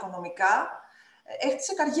επαγγελματικά, οικονομικά,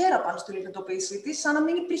 έχτισε καριέρα πάνω στη λιγνητοποίησή της, σαν να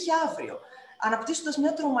μην υπήρχε αύριο, αναπτύσσοντας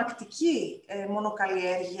μια τρομακτική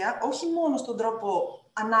μονοκαλλιέργεια, όχι μόνο στον τρόπο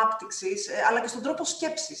ανάπτυξης, αλλά και στον τρόπο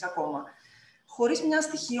σκέψης ακόμα, χωρίς μια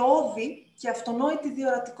στοιχειώδη και αυτονόητη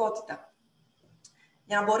διορατικότητα.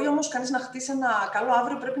 Για να μπορεί όμως κανείς να χτίσει ένα καλό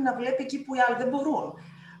αύριο, πρέπει να βλέπει εκεί που οι άλλοι δεν μπορούν.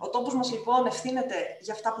 Ο τόπος μας λοιπόν ευθύνεται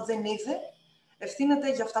για αυτά που δεν είδε,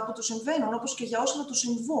 ευθύνεται για αυτά που του συμβαίνουν, όπως και για όσα θα του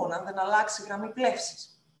συμβούν, αν δεν αλλάξει η γραμμή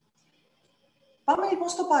πλεύσης. Πάμε λοιπόν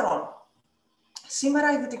στο παρόν.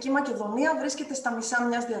 Σήμερα η Δυτική Μακεδονία βρίσκεται στα μισά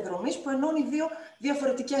μιας διαδρομής που ενώνει δύο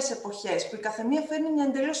διαφορετικές εποχές, που η καθεμία φέρνει μια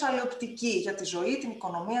εντελώς άλλη οπτική για τη ζωή, την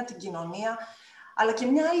οικονομία, την κοινωνία, αλλά και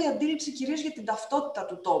μια άλλη αντίληψη κυρίως για την ταυτότητα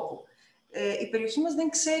του τόπου. Η περιοχή μας δεν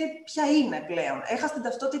ξέρει ποια είναι πλέον, έχασε την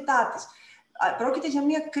ταυτότητά της. Πρόκειται για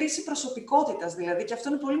μια κρίση προσωπικότητας δηλαδή, και αυτό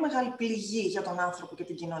είναι πολύ μεγάλη πληγή για τον άνθρωπο και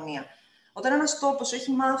την κοινωνία. Όταν ένας τόπος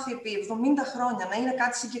έχει μάθει επί 70 χρόνια να είναι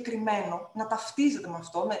κάτι συγκεκριμένο, να ταυτίζεται με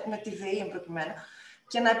αυτό, με τη ΔΕΗ εμπροκειμένου,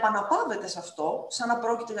 και να επαναπάβεται σε αυτό, σαν να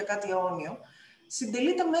πρόκειται για κάτι αιώνιο,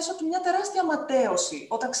 συντελείται μέσα του μια τεράστια ματέωση,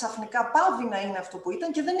 όταν ξαφνικά πάβει να είναι αυτό που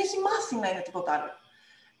ήταν και δεν έχει μάθει να είναι τίποτα άλλο.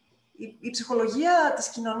 Η ψυχολογία της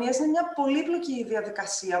κοινωνίας είναι μια πολύπλοκη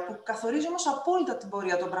διαδικασία που καθορίζει όμως απόλυτα την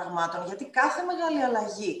πορεία των πραγμάτων, γιατί κάθε μεγάλη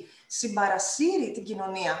αλλαγή συμπαρασύρει την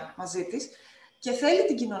κοινωνία μαζί της και θέλει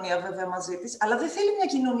την κοινωνία βέβαια μαζί της, αλλά δεν θέλει μια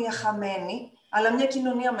κοινωνία χαμένη, αλλά μια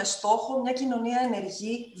κοινωνία με στόχο, μια κοινωνία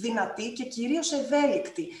ενεργή, δυνατή και κυρίως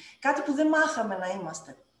ευέλικτη, κάτι που δεν μάθαμε να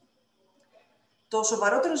είμαστε. Το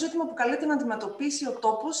σοβαρότερο ζήτημα που καλείται να αντιμετωπίσει ο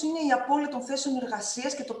τόπος είναι η απώλεια των θέσεων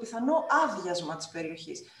εργασίας και το πιθανό άδειασμα της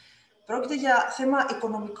περιοχής. Πρόκειται για θέμα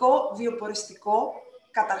οικονομικό, βιοποριστικό,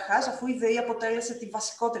 καταρχάς, αφού η ΔΕΗ αποτέλεσε τη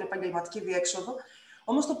βασικότερη επαγγελματική διέξοδο,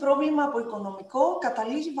 όμως το πρόβλημα από οικονομικό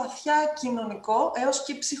καταλήγει βαθιά κοινωνικό έως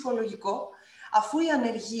και ψυχολογικό, αφού η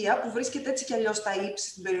ανεργία, που βρίσκεται έτσι κι αλλιώς στα ύψη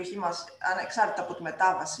στην περιοχή μας, ανεξάρτητα από τη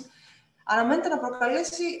μετάβαση, αναμένεται να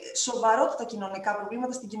προκαλέσει σοβαρότατα κοινωνικά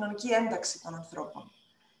προβλήματα στην κοινωνική ένταξη των ανθρώπων.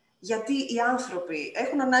 Γιατί οι άνθρωποι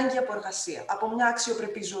έχουν ανάγκη από εργασία, από μια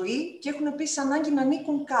αξιοπρεπή ζωή και έχουν επίσης ανάγκη να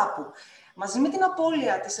ανήκουν κάπου. Μαζί με την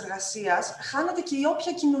απώλεια της εργασίας, χάνεται και η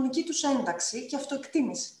όποια κοινωνική τους ένταξη και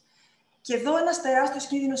αυτοεκτίμηση. Και εδώ ένας τεράστιος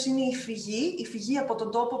κίνδυνος είναι η φυγή από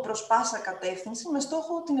τον τόπο προς πάσα κατεύθυνση, με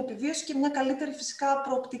στόχο την επιβίωση και μια καλύτερη φυσικά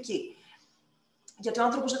προοπτική. Γιατί ο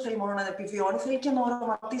άνθρωπος δεν θέλει μόνο να επιβιώνει, θέλει και να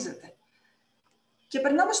οραματίζεται. Και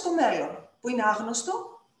περνάμε στο μέλλον, που είναι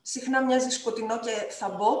άγνωστο, συχνά μοιάζει σκοτεινό και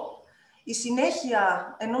θαμπό. Η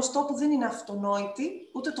συνέχεια ενός τόπου δεν είναι αυτονόητη,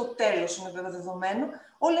 ούτε το τέλος είναι βέβαια δεδομένο.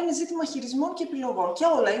 Όλα είναι ζήτημα χειρισμών και επιλογών και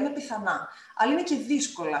όλα είναι πιθανά, αλλά είναι και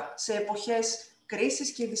δύσκολα σε εποχές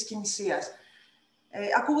κρίσης και δυσκινησίας.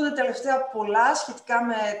 Ακούγονται τελευταία πολλά σχετικά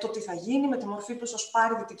με το τι θα γίνει, με τη μορφή που ίσως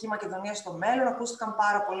πάρει η Δυτική Μακεδονία στο μέλλον. Ακούστηκαν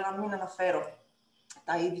πάρα πολλά, να μην αναφέρω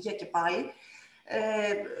τα ίδια και πάλι.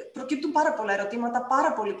 Προκύπτουν πάρα πολλά ερωτήματα,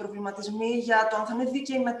 πάρα πολλοί προβληματισμοί για το αν θα είναι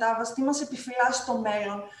δίκαιη μετάβαση, τι μας επιφυλάσσει στο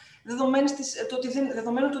μέλλον,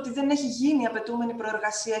 δεδομένου του ότι δεν έχει γίνει η απαιτούμενη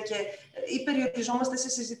προεργασία και ή περιοριζόμαστε σε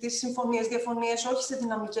συζητήσεις, συμφωνίες, διαφωνίες, όχι σε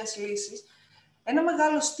δυναμικές λύσεις. Ένα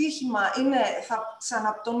μεγάλο στίχημα είναι, θα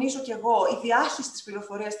ξανατονίσω κι εγώ, η διάχυση της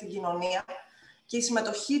πληροφορίας στην κοινωνία και η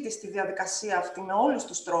συμμετοχή της στη διαδικασία αυτή με όλους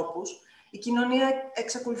τους τρόπους. Η κοινωνία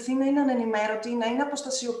εξακολουθεί να είναι ανενημέρωτη, να είναι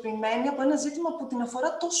αποστασιοποιημένη από ένα ζήτημα που την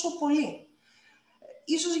αφορά τόσο πολύ.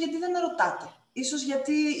 Ίσως γιατί δεν ερωτάται. Ίσως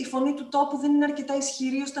γιατί η φωνή του τόπου δεν είναι αρκετά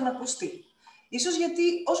ισχυρή ώστε να ακουστεί. Ίσως γιατί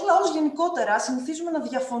ως λαός γενικότερα συνηθίζουμε να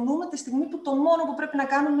διαφωνούμε τη στιγμή που το μόνο που πρέπει να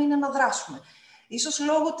κάνουμε είναι να δράσουμε. Ίσως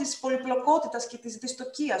λόγω της πολυπλοκότητας και της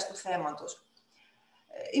δυστοκίας του θέματος.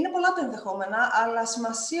 Είναι πολλά τα ενδεχόμενα, αλλά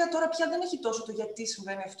σημασία τώρα πια δεν έχει τόσο το γιατί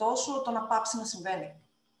συμβαίνει αυτό, όσο το να πάψει να συμβαίνει.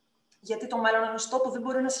 Γιατί το μέλλον ενός τόπου δεν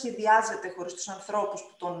μπορεί να σχεδιάζεται χωρίς τους ανθρώπους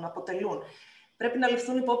που τον αποτελούν. Πρέπει να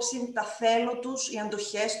ληφθούν υπόψη τα θέλω τους, οι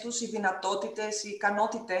αντοχές τους, οι δυνατότητες, οι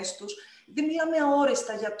ικανότητές τους. Δεν μιλάμε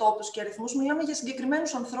αόριστα για τόπους και αριθμούς, μιλάμε για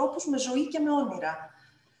συγκεκριμένους ανθρώπους με ζωή και με όνειρα.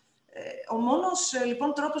 Ο μόνος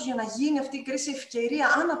λοιπόν τρόπος για να γίνει αυτή η κρίση ευκαιρία,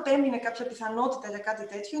 αν απέμεινε κάποια πιθανότητα για κάτι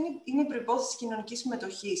τέτοιο, είναι η προϋπόθεση της κοινωνικής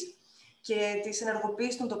συμμετοχής και της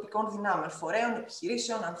ενεργοποίησης των τοπικών δυνάμεων, φορέων,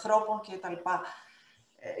 επιχειρήσεων, ανθρώπων κτλ.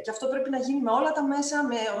 Και αυτό πρέπει να γίνει με όλα τα μέσα,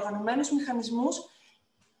 με οργανωμένους μηχανισμούς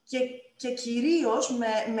και κυρίως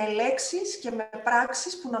με λέξεις και με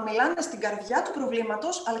πράξεις που να μιλάνε στην καρδιά του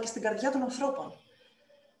προβλήματος, αλλά και στην καρδιά των ανθρώπων.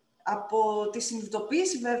 Από τη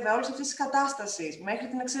συνειδητοποίηση βέβαια όλης αυτής της κατάστασης, μέχρι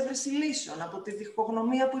την εξέβρεση λύσεων, από τη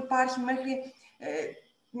διχογνωμία που υπάρχει μέχρι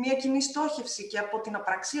μια κοινή στόχευση και από την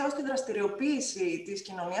απραξία ως τη δραστηριοποίηση της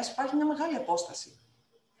κοινωνίας υπάρχει μια μεγάλη απόσταση.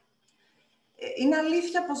 Είναι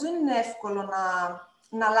αλήθεια πως δεν είναι εύκολο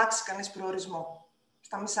να αλλάξει κανείς προορισμό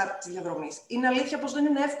στα μισά της διαδρομής. Είναι αλήθεια πως δεν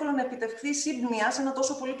είναι εύκολο να επιτευχθεί σύμπνοια σε ένα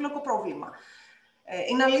τόσο πολύπλοκο πρόβλημα.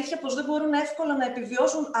 Είναι αλήθεια πως δεν μπορούν εύκολα να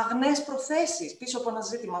επιβιώσουν αγνές προθέσεις πίσω από ένα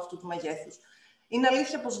ζήτημα αυτού του μεγέθους. Είναι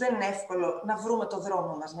αλήθεια πως δεν είναι εύκολο να βρούμε το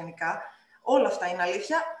δρόμο μας γενικά. Όλα αυτά είναι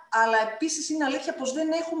αλήθεια, αλλά επίσης είναι αλήθεια πως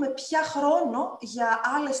δεν έχουμε πια χρόνο για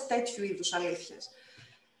άλλες τέτοιου είδους αλήθειες.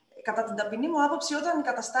 Κατά την ταπεινή μου άποψη, όταν οι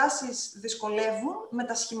καταστάσεις δυσκολεύουν,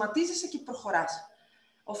 μετασχηματίζεσαι και προχωράς.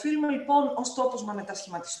 Οφείλουμε λοιπόν ως τόπος να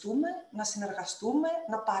μετασχηματιστούμε, να συνεργαστούμε,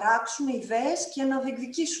 να παράξουμε ιδέες και να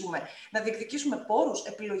διεκδικήσουμε. Να διεκδικήσουμε πόρους,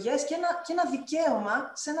 επιλογές και ένα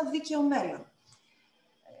δικαίωμα σε ένα δίκαιο μέλλον.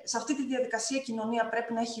 Σε αυτή τη διαδικασία η κοινωνία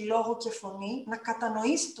πρέπει να έχει λόγο και φωνή, να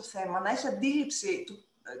κατανοήσει το θέμα, να έχει αντίληψη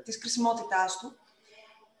της κρισιμότητάς του,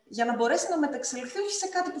 για να μπορέσει να μεταξελιχθεί όχι σε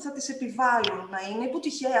κάτι που θα της επιβάλλουν να είναι, ή που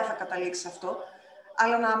τυχαία θα καταλήξει αυτό,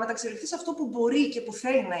 αλλά να μεταξελιχθεί σε αυτό που μπορεί και που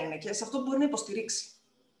θέλει να είναι και σε αυτό που μπορεί να υποστηρίξει.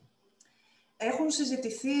 Έχουν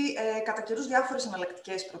συζητηθεί κατά καιρούς διάφορες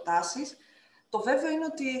εναλλακτικές προτάσεις. Το βέβαιο είναι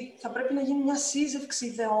ότι θα πρέπει να γίνει μια σύζευξη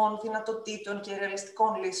ιδεών, δυνατοτήτων και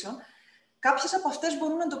ρεαλιστικών λύσεων. Κάποιες από αυτές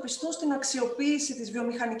μπορούν να εντοπιστούν στην αξιοποίηση της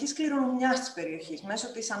βιομηχανικής κληρονομιάς της περιοχής,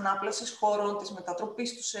 μέσω της ανάπλασης χώρων, της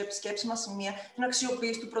μετατροπής τους σε επισκέψιμα σημεία, την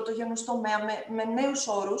αξιοποίηση του πρωτογενούς τομέα με νέους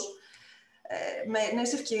όρους, με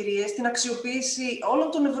νέες ευκαιρίες, την αξιοποίηση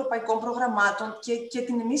όλων των ευρωπαϊκών προγραμμάτων και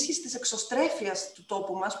την ενίσχυση της εξωστρέφειας του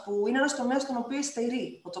τόπου μας, που είναι ένας τομέας στον οποίο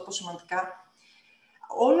υστερεί ο τόπος σημαντικά.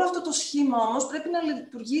 Όλο αυτό το σχήμα όμως πρέπει να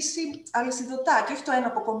λειτουργήσει αλυσιδωτά και όχι το ένα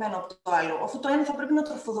αποκομμένο από το άλλο. Αυτό το ένα θα πρέπει να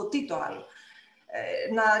τροφοδοτεί το άλλο.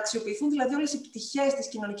 Να αξιοποιηθούν δηλαδή όλες οι πτυχές της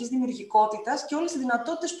κοινωνικής δημιουργικότητας και όλες οι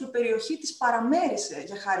δυνατότητες που η περιοχή της παραμέρισε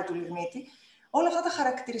για χάρη του λιγνίτη, όλα αυτά τα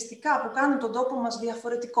χαρακτηριστικά που κάνουν τον τόπο μας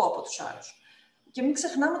διαφορετικό από τους άλλους. Και μην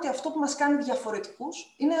ξεχνάμε ότι αυτό που μας κάνει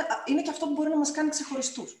διαφορετικούς είναι και αυτό που μπορεί να μας κάνει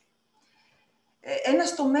ξεχωριστούς.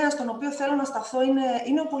 Ένας τομέας στον οποίο θέλω να σταθώ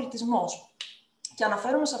είναι ο πολιτισμός. Και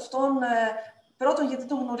αναφέρομαι σε αυτόν πρώτον γιατί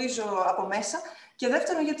τον γνωρίζω από μέσα και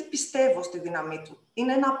δεύτερον γιατί πιστεύω στη δύναμή του.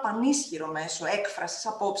 Είναι ένα πανίσχυρο μέσο έκφρασης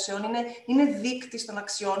απόψεων, είναι δείκτης των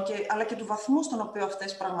αξιών αλλά και του βαθμού στον οποίο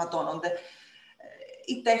αυτές πραγματώνονται.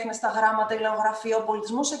 Οι τέχνες, τα γράμματα, η λαογραφία, ο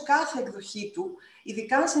πολιτισμός σε κάθε εκδοχή του,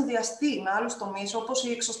 ειδικά αν συνδυαστεί με άλλους τομείς όπως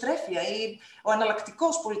η εξωστρέφεια ή ο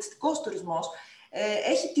εναλλακτικός πολιτιστικός τουρισμός,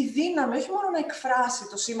 έχει τη δύναμη όχι μόνο να εκφράσει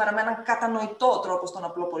το σήμερα με έναν κατανοητό τρόπο στον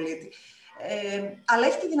απλό πολίτη, αλλά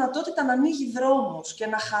έχει τη δυνατότητα να ανοίγει δρόμους και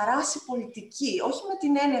να χαράσει πολιτική, όχι με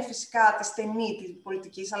την έννοια φυσικά τη στενή της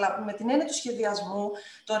πολιτικής, αλλά με την έννοια του σχεδιασμού,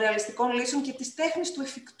 των ρεαλιστικών λύσεων και της τέχνης του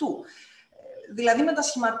εφικτού. Δηλαδή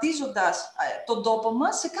μετασχηματίζοντας τον τόπο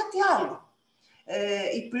μας σε κάτι άλλο.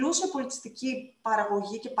 Η πλούσια πολιτιστική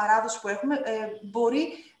παραγωγή και παράδοση που έχουμε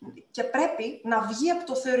μπορεί και πρέπει να βγει από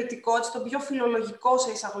το θεωρητικό, έτσι, το πιο φιλολογικό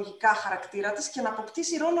σε εισαγωγικά χαρακτήρα της και να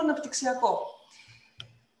αποκτήσει ρόλο αναπτυξιακό.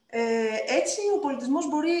 Έτσι, ο πολιτισμός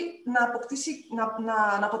μπορεί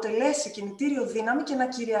να αποτελέσει κινητήριο δύναμη και να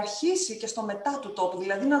κυριαρχήσει και στο μετά του τόπου,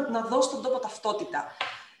 δηλαδή να δώσει τον τόπο ταυτότητα.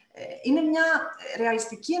 Είναι μια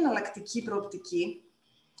ρεαλιστική εναλλακτική προοπτική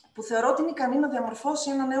που θεωρώ ότι είναι ικανή να διαμορφώσει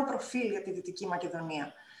ένα νέο προφίλ για τη Δυτική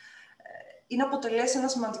Μακεδονία ή να αποτελέσει ένα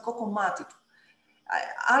σημαντικό κομμάτι του.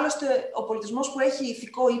 Άλλωστε, ο πολιτισμός που έχει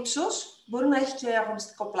ηθικό ύψος μπορεί να έχει και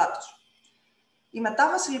αγωνιστικό πλάτος. Η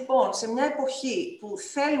μετάβαση, λοιπόν, σε μια εποχή που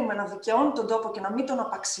θέλουμε να δικαιώνει τον τόπο και να μην τον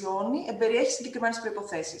απαξιώνει, εμπεριέχει συγκεκριμένες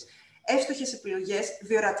προϋποθέσεις. Εύστοχες επιλογές,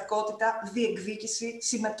 διορατικότητα, διεκδίκηση,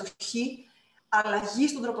 συμμετοχή, αλλαγή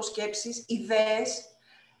στον τρόπο σκέψης, ιδέες,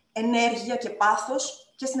 ενέργεια και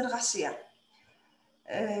πάθος και συνεργασία.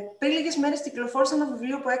 Πριν λίγες μέρες κυκλοφόρησε ένα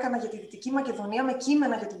βιβλίο που έκανα για τη Δυτική Μακεδονία με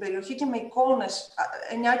κείμενα για την περιοχή και με εικόνες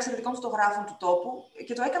 9 εξαιρετικών φωτογράφων του τόπου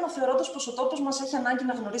και το έκανα θεωρώντας πως ο τόπος μας έχει ανάγκη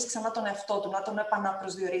να γνωρίσει ξανά τον εαυτό του, να τον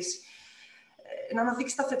επαναπροσδιορίσει, να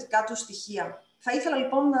αναδείξει τα θετικά του στοιχεία. Θα ήθελα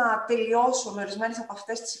λοιπόν να τελειώσω με ορισμένες από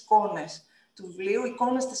αυτές τις εικόνες του βιβλίου,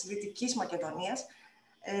 εικόνες της Δυτικής Μακεδονίας,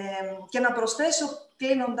 και να προσθέσω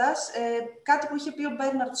κλείνοντας κάτι που είχε πει ο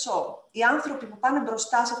Μπέρναρντ Σόου. Οι άνθρωποι που πάνε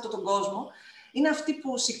μπροστά σε αυτόν τον κόσμο είναι αυτοί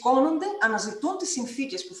που σηκώνονται, αναζητούν τις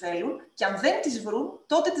συνθήκες που θέλουν και αν δεν τις βρουν,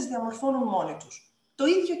 τότε τις διαμορφώνουν μόνοι τους. Το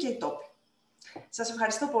ίδιο και οι τόποι. Σας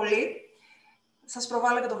ευχαριστώ πολύ. Σας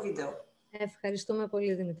προβάλλω και το βίντεο. Ευχαριστούμε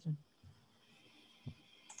πολύ, Δήμητρα.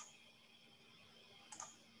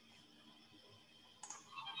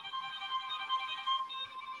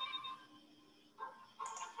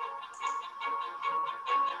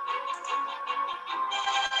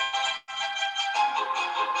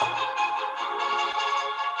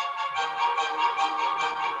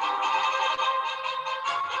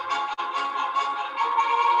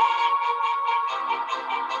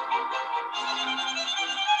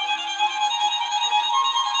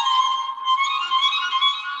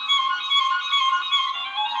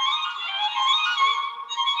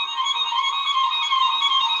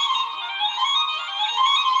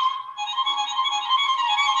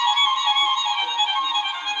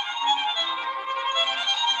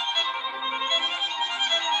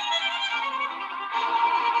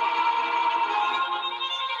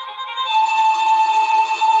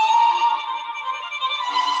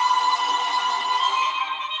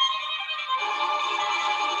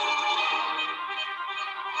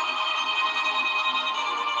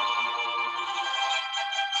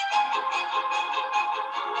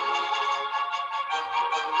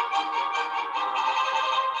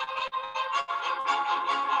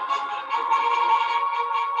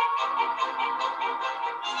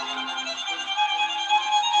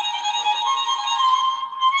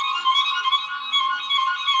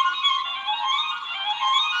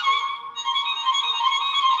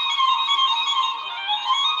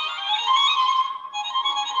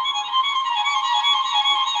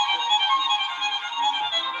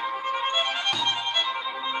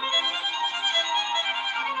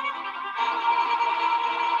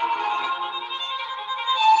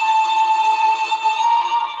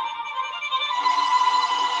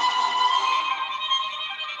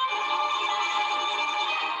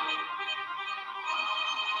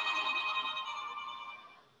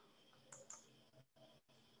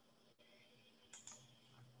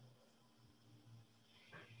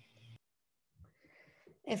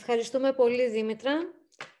 Ευχαριστούμε πολύ, Δήμητρα.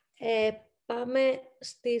 Πάμε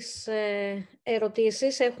στις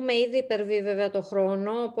ερωτήσεις. Έχουμε ήδη υπερβεί βέβαια το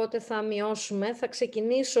χρόνο, οπότε θα μειώσουμε. Θα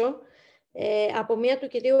ξεκινήσω από μία του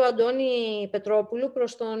κυρίου Αντώνη Πετρόπουλου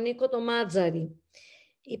προς τον Νίκο το Μάτζαρη.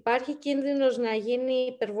 Υπάρχει κίνδυνος να γίνει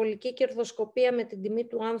υπερβολική κερδοσκοπία με την τιμή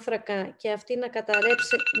του άνθρακα και αυτή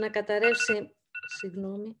να καταρρεύσει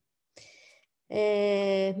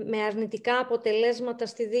με αρνητικά αποτελέσματα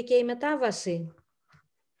στη δίκαιη μετάβαση?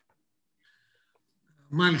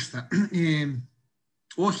 Μάλιστα.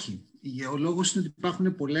 Όχι. Ο λόγος είναι ότι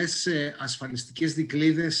υπάρχουν πολλές ασφαλιστικές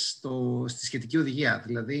δικλείδες στη σχετική οδηγία.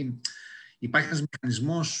 Δηλαδή, υπάρχει ένας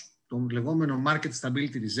μηχανισμός, το λεγόμενο Market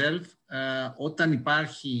Stability Reserve, όταν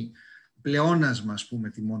υπάρχει πλεόνασμα, ας πούμε,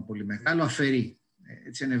 τιμών πολύ μεγάλο, αφαιρεί.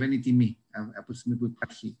 Έτσι ανεβαίνει η τιμή από τη στιγμή που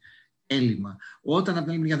υπάρχει έλλειμμα. Όταν από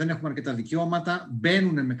την άλλη μεριά δεν έχουμε αρκετά δικαιώματα,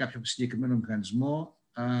 μπαίνουν με κάποιο συγκεκριμένο μηχανισμό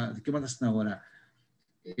δικαιώματα στην αγορά.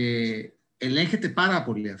 Ελέγχεται πάρα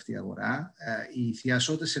πολύ αυτή η αγορά. Οι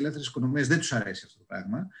θειασότες της ελεύθερης οικονομίας δεν τους αρέσει αυτό το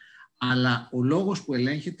πράγμα, αλλά ο λόγος που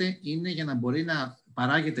ελέγχεται είναι για να μπορεί να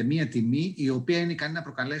παράγεται μία τιμή η οποία είναι ικανή να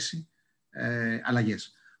προκαλέσει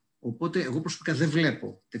αλλαγές. Οπότε, εγώ προσωπικά δεν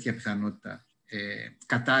βλέπω τέτοια πιθανότητα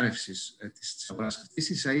κατάρρευσης της αγοράς αυτής,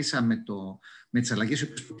 ίσα-ίσα με τις αλλαγές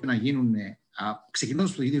που πρέπει να γίνουν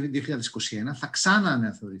ξεκινώντας το 2021, θα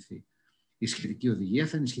ξανααναθεωρηθεί η σχετική οδηγία,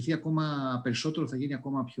 θα ενισχυθεί ακόμα περισσότερο, θα γίνει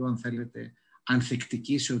ακόμα πιο, αν θέλετε,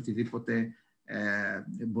 ανθεκτική σε οτιδήποτε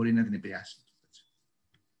μπορεί να την επηρεάσει.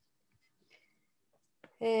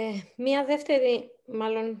 Μία δεύτερη,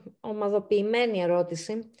 μάλλον ομαδοποιημένη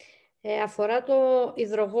ερώτηση, αφορά το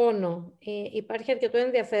υδρογόνο. Υπάρχει αρκετό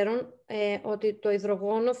ενδιαφέρον ότι το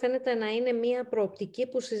υδρογόνο φαίνεται να είναι μία προοπτική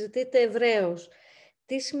που συζητείται ευρέως.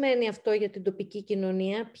 Τι σημαίνει αυτό για την τοπική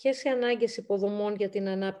κοινωνία, ποιες οι ανάγκες υποδομών για την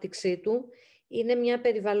ανάπτυξή του, είναι μια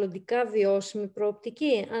περιβαλλοντικά βιώσιμη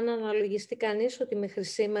προοπτική, αν αναλογιστεί κανείς ότι μέχρι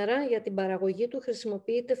σήμερα για την παραγωγή του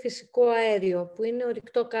χρησιμοποιείται φυσικό αέριο, που είναι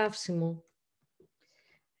ορυκτό καύσιμο.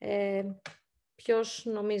 Ποιος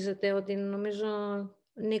νομίζετε ότι είναι? Νομίζω,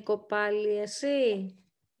 Νίκο, πάλι εσύ.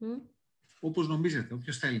 Όπως νομίζετε,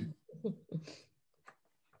 όποιος θέλει.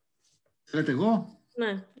 Θέλετε εγώ?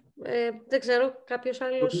 Ναι. Δεν ξέρω, κάποιος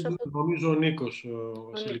άλλος. Νομίζω ο Νίκος.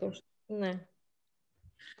 Ναι.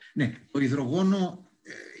 Ναι, το υδρογόνο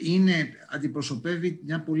αντιπροσωπεύει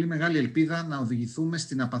μια πολύ μεγάλη ελπίδα να οδηγηθούμε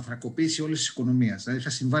στην απανθρακοποίηση όλης της οικονομίας. Δηλαδή θα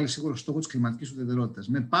συμβάλλει σίγουρα στο στόχο της κλιματικής ουδετερότητας,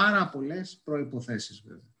 με πάρα πολλές προϋποθέσεις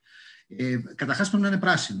βέβαια. Καταρχάς πρέπει να είναι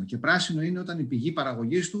πράσινο, και πράσινο είναι όταν η πηγή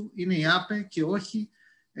παραγωγής του είναι η ΑΠΕ και όχι,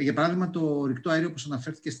 για παράδειγμα, το ορυκτό αέριο, όπως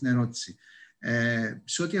αναφέρθηκε στην ερώτηση.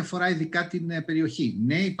 Σε ό,τι αφορά ειδικά την περιοχή,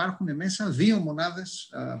 ναι, υπάρχουν μέσα 2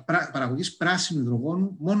 μονάδες παραγωγής πράσινου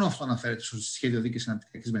υδρογόνου, μόνο αυτό αναφέρεται στο σχέδιο Δίκαιης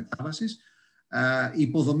Αναπτυξιακής Μετάβασης. Οι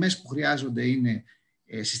υποδομές που χρειάζονται είναι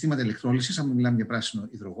συστήματα ηλεκτρόλυσης, αν μιλάμε για πράσινο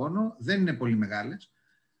υδρογόνο, δεν είναι πολύ μεγάλες.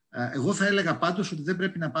 Εγώ θα έλεγα πάντως ότι δεν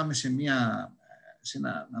πρέπει να πάμε σε ένα,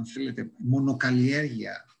 αν θέλετε,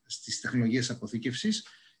 μονοκαλλιέργεια στις τεχνολογίες αποθήκευσης.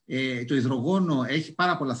 Το υδρογόνο έχει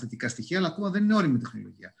πάρα πολλά θετικά στοιχεία, αλλά ακόμα δεν είναι όριμη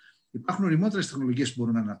τεχνολογία. Υπάρχουν οριμότερες τεχνολογίες που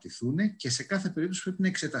μπορούν να αναπτυχθούν και σε κάθε περίπτωση πρέπει να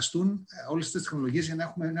εξεταστούν όλες αυτές τις τεχνολογίες για να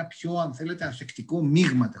έχουμε ένα πιο, αν θέλετε, ανθεκτικό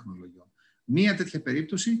μείγμα τεχνολογιών. Μία τέτοια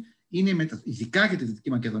περίπτωση είναι, ειδικά για τη Δυτική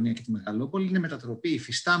Μακεδονία και τη Μεγαλόπολη, είναι μετατροπή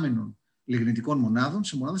υφιστάμενων λιγνητικών μονάδων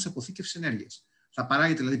σε μονάδες αποθήκευσης ενέργειας. Θα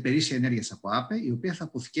παράγεται δηλαδή περίσσια ενέργειας από ΑΠΕ, η οποία θα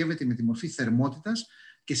αποθηκεύεται με τη μορφή θερμότητας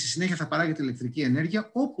και στη συνέχεια θα παράγεται ηλεκτρική ενέργεια,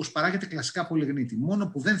 όπως παράγεται κλασικά από λιγνίτη. Μόνο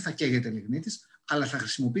που δεν θα καίγεται λιγνίτης, αλλά θα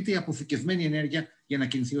χρησιμοποιείται η αποθηκευμένη ενέργεια για να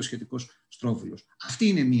κινηθεί ο σχετικός στρόβιλος. Αυτή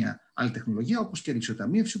είναι μία άλλη τεχνολογία, όπως και η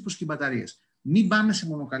ρηξοταμίευση, όπως και οι μπαταρίες. Μην πάμε σε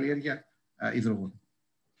μονοκαλλιέργεια υδρογόνου.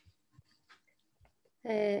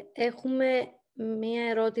 Έχουμε μία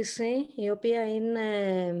ερώτηση, η οποία είναι...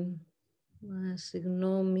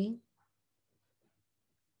 Συγγνώμη.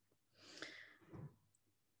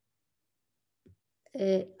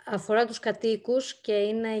 Αφορά τους κατοίκους και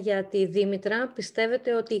είναι για τη Δήμητρα.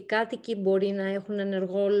 Πιστεύετε ότι οι κάτοικοι μπορούν να έχουν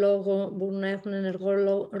ενεργό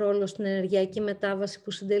ρόλο στην ενεργειακή μετάβαση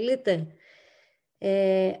που συντελείται?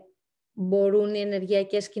 Μπορούν οι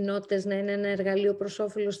ενεργειακές κοινότητες να είναι ένα εργαλείο προς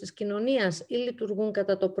όφελος της κοινωνίας ή λειτουργούν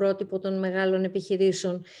κατά το πρότυπο των μεγάλων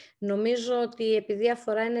επιχειρήσεων? Νομίζω ότι επειδή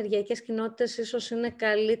αφορά ενεργειακές κοινότητες, ίσως είναι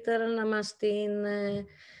καλύτερα να μας την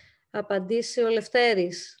απαντήσει ο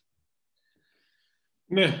Λευτέρης.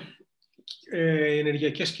 Ναι,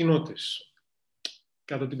 ενεργειακές κοινότητες.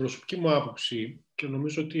 Κατά την προσωπική μου άποψη, και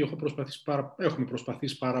νομίζω ότι έχουμε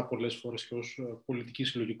προσπαθήσει πάρα πολλές φορές και ως πολιτική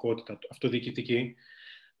συλλογικότητα αυτοδιοικητική,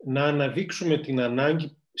 να αναδείξουμε την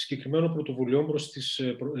ανάγκη συγκεκριμένων πρωτοβουλειών προς τις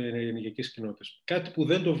ενεργειακές κοινότητες. Κάτι που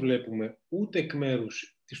δεν το βλέπουμε ούτε εκ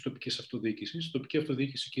μέρους της τοπικής αυτοδιοίκησης. Η τοπική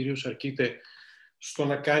αυτοδιοίκηση κυρίως αρκείται στο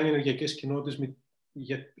να κάνει ενεργειακές κοινότητες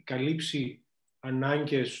για καλύψει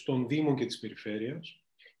ανάγκες των Δήμων και της περιφέρειας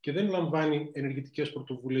και δεν λαμβάνει ενεργητικές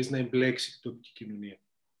πρωτοβουλίες να εμπλέξει την τοπική κοινωνία.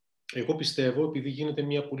 Εγώ πιστεύω, επειδή γίνεται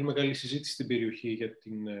μια πολύ μεγάλη συζήτηση στην περιοχή για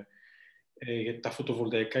τα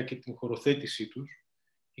φωτοβολταϊκά και την χωροθέτησή τους,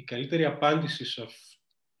 η καλύτερη απάντηση σε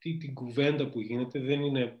αυτή την κουβέντα που γίνεται δεν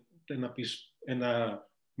είναι να πεις ένα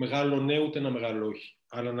μεγάλο ναι ούτε ένα μεγάλο όχι,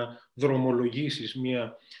 αλλά να δρομολογήσεις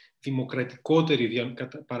μια δημοκρατικότερη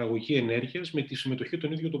παραγωγή ενέργειας με τη συμμετοχή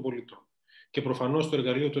των ίδιων των πολιτών. Και προφανώς το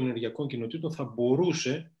εργαλείο των ενεργειακών κοινοτήτων θα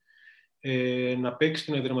μπορούσε να παίξει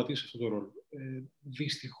και να δραματίσει αυτόν τον ρόλο.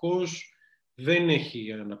 Δυστυχώς δεν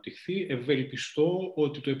έχει αναπτυχθεί. Ευελπιστώ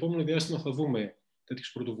ότι το επόμενο διάστημα θα δούμε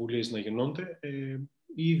τέτοιες πρωτοβουλίες να γεννώνται.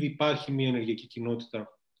 Ήδη υπάρχει μια ενεργειακή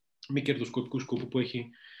κοινότητα μη κερδοσκοπικού σκοπού που έχει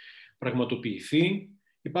πραγματοποιηθεί.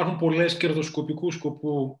 Υπάρχουν πολλές κερδοσκοπικού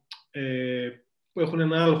σκοπού που έχουν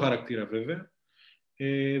ένα άλλο χαρακτήρα βέβαια.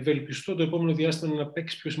 Ευελπιστώ το επόμενο διάστημα να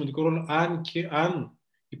παίξει πιο σημαντικό ρόλο αν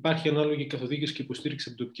υπάρχει ανάλογη καθοδήγηση και υποστήριξη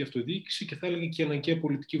από την τοπική αυτοδιοίκηση και θα έλεγε και αναγκαία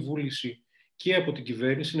πολιτική βούληση και από την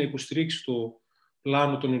κυβέρνηση να υποστηρίξει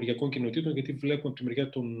πλάνο των ενεργειακών κοινοτήτων, γιατί βλέπουμε από τη μεριά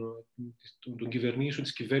των κυβερνήσεων,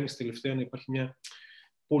 της κυβέρνησης τελευταία, να υπάρχει μια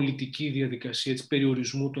πολιτική διαδικασία της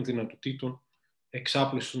περιορισμού των δυνατοτήτων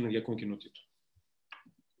εξάπλωσης των ενεργειακών κοινοτήτων.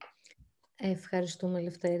 Ευχαριστούμε,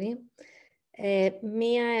 Λευτέρη.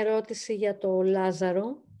 Μία ερώτηση για το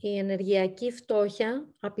Λάζαρο. Η ενεργειακή φτώχεια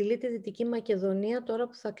απειλεί τη Δυτική Μακεδονία τώρα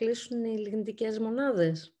που θα κλείσουν οι λιγνητικές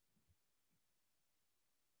μονάδες?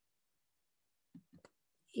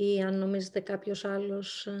 Ή αν νομίζετε κάποιος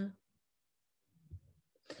άλλος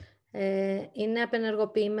είναι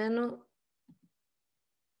απενεργοποιημένο,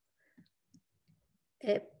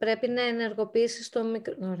 πρέπει να ενεργοποιήσεις το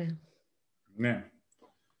μικρό... Ωραία. Ναι.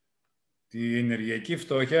 Η ενεργειακή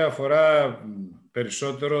φτώχεια αφορά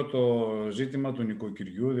περισσότερο το ζήτημα του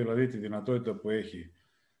νοικοκυριού, δηλαδή τη δυνατότητα που έχει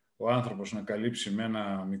ο άνθρωπος να καλύψει με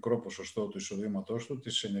ένα μικρό ποσοστό του εισοδήματός του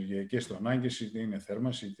τις ενεργειακές του ανάγκες, είτε είναι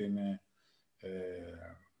θέρμανση, είτε είναι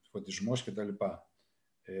φωτισμός κτλ.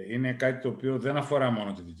 Είναι κάτι το οποίο δεν αφορά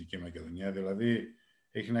μόνο τη Δυτική Μακεδονία, δηλαδή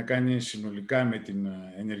έχει να κάνει συνολικά με την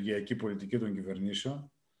ενεργειακή πολιτική των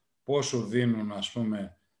κυβερνήσεων, πόσο δίνουν, ας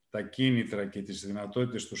πούμε, τα κίνητρα και τις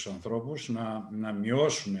δυνατότητες στους ανθρώπους να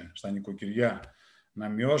μειώσουν στα νοικοκυριά, να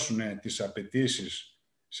μειώσουν τις απαιτήσεις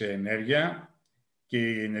σε ενέργεια, και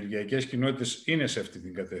οι ενεργειακές κοινότητες είναι σε αυτή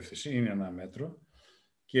την κατεύθυνση, είναι ένα μέτρο.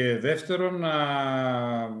 Και δεύτερον,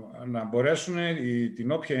 να μπορέσουν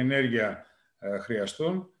την όποια ενέργεια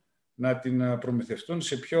χρειαστούν να την προμηθευτούν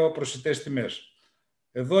σε πιο προσιτές τιμές.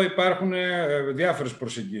 Εδώ υπάρχουν διάφορες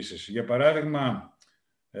προσεγγίσεις. Για παράδειγμα,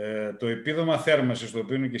 το επίδομα θέρμανσης, το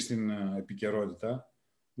οποίο είναι και στην επικαιρότητα,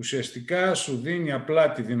 ουσιαστικά σου δίνει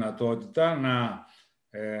απλά τη δυνατότητα να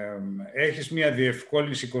έχεις μια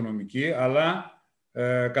διευκόλυνση οικονομική, αλλά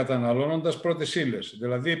καταναλώνοντας πρώτες ύλες,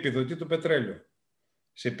 δηλαδή επιδοτεί το πετρέλαιο.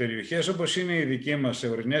 Σε περιοχές όπως είναι η δική μας, σε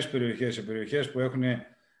ορεινές περιοχές, σε περιοχές που έχουν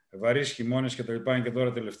βαρύς χειμώνες και τα λοιπά, και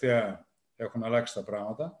τώρα τελευταία έχουν αλλάξει τα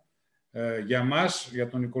πράγματα, για μας, για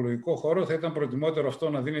τον οικολογικό χώρο, θα ήταν προτιμότερο αυτό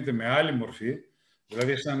να δίνεται με άλλη μορφή,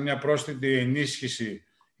 δηλαδή σαν μια πρόσθετη ενίσχυση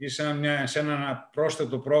ή σε ένα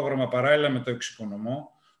πρόσθετο πρόγραμμα παράλληλα με το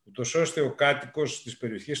εξοικονομώ, ούτως ώστε ο κάτοικος της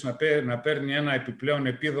περιοχής να παίρνει ένα επιπλέον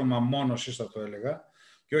επίδομα μόνωσης, θα το έλεγα,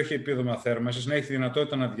 και όχι επίδομα θέρμανσης, να έχει τη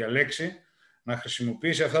δυνατότητα να διαλέξει, να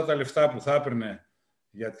χρησιμοποιήσει αυτά τα λεφτά που θα έπαιρνε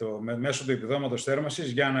μέσω του επιδόματος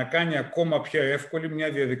θέρμανσης για να κάνει ακόμα πιο εύκολη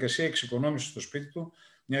μια διαδικασία εξοικονόμησης στο σπίτι του,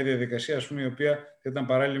 μια διαδικασία, ας πούμε, η οποία ήταν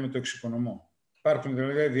παράλληλη με το εξοικονομώ. Υπάρχουν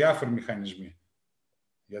δηλαδή διάφοροι μηχανισμοί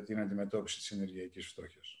για την αντιμετώπιση της ενεργειακής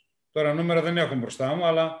φτώχειας. Τώρα νούμερα δεν έχω μπροστά μου,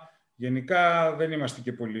 αλλά γενικά δεν είμαστε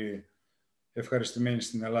και πολύ ευχαριστημένοι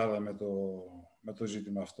στην Ελλάδα με το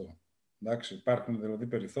ζήτημα αυτό. Εντάξει, υπάρχουν δηλαδή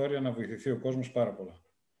περιθώρια να βοηθηθεί ο κόσμος πάρα πολλά.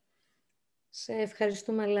 Σε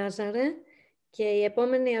ευχαριστούμε, Λάζαρε. Και η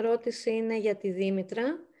επόμενη ερώτηση είναι για τη Δήμητρα.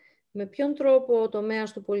 Με ποιον τρόπο ο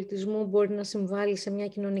τομέας του πολιτισμού μπορεί να συμβάλλει σε μια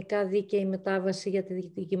κοινωνικά δίκαιη μετάβαση για τη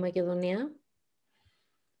Δυτική Μακεδονία?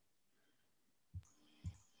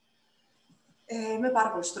 Με πάρα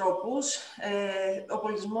πολλούς τρόπους. Ο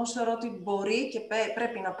πολιτισμός θεωρώ ότι μπορεί και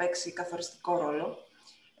πρέπει να παίξει καθοριστικό ρόλο,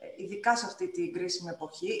 ειδικά σε αυτή την κρίσιμη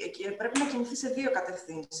εποχή, και πρέπει να κινηθεί σε δύο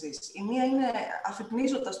κατευθύνσεις. Η μία είναι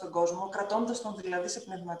αφυπνίζοντας τον κόσμο, κρατώντας τον δηλαδή σε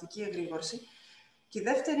πνευματική εγρήγορση, και η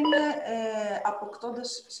δεύτερη είναι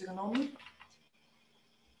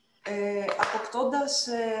αποκτώντας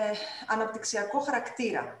αναπτυξιακό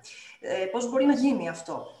χαρακτήρα. Πώς μπορεί να γίνει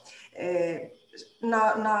αυτό?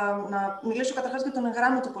 Να μιλήσω καταρχάς για τον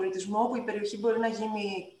εγγράμματο πολιτισμό, που η περιοχή μπορεί να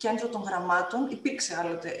γίνει κέντρο των γραμμάτων. Υπήρξε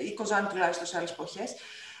άλλοτε, η Κοζάνη τουλάχιστον σε άλλες εποχές.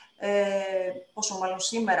 Πόσο μάλλον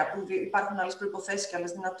σήμερα που υπάρχουν άλλες προϋποθέσεις και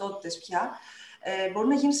άλλες δυνατότητες πια. Μπορεί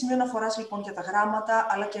να γίνει σημείο αναφοράς λοιπόν για τα γράμματα,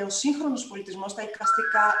 αλλά και ο σύγχρονος πολιτισμός, τα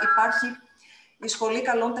εικαστικά. Υπάρχει η Σχολή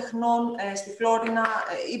Καλών Τεχνών στη Φλόρινα,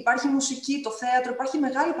 υπάρχει μουσική, το θέατρο, υπάρχει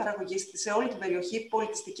μεγάλη παραγωγή σε όλη την περιοχή,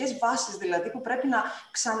 πολιτιστικές βάσεις δηλαδή που πρέπει να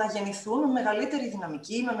ξαναγεννηθούν με μεγαλύτερη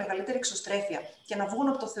δυναμική, με μεγαλύτερη εξωστρέφεια και να βγουν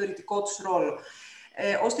από το θεωρητικό τους ρόλο,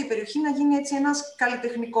 ώστε η περιοχή να γίνει έτσι ένας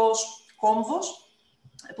καλλιτεχνικός κόμβος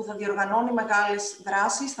που θα διοργανώνει μεγάλες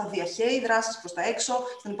δράσεις, θα διαχέει δράσεις προς τα έξω,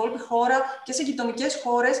 στην υπόλοιπη χώρα και σε γειτονικές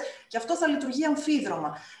χώρες, και αυτό θα λειτουργεί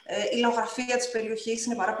αμφίδρομα. Η λαογραφία της περιοχής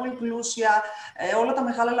είναι πάρα πολύ πλούσια, όλα τα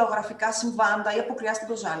μεγάλα λαογραφικά συμβάντα, η αποκριά στην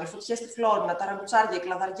Κοζάνη, οι φωτιές στη Φλόρινα, τα ραμπουτσάρια, οι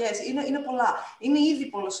κλαδαριές, είναι πολλά. Είναι ήδη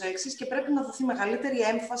πολλοσέξεις και πρέπει να δοθεί μεγαλύτερη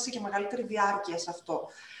έμφαση και μεγαλύτερη διάρκεια σε αυτό.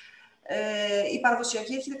 Η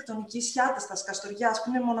παραδοσιακή αρχιτεκτονική Σιάτας, Καστοριάς, που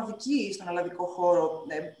είναι μοναδική στον ελλαδικό χώρο,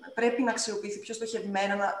 πρέπει να αξιοποιηθεί πιο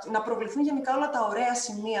στοχευμένα, να προβληθούν γενικά όλα τα ωραία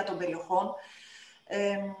σημεία των περιοχών.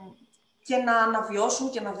 και να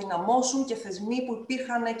αναβιώσουν και να δυναμώσουν και θεσμοί που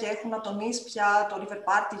υπήρχαν και έχουν ατονίσει πια, το River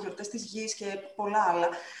Party, οι γιορτές της γης και πολλά άλλα.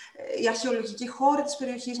 Οι αρχαιολογικοί χώροι της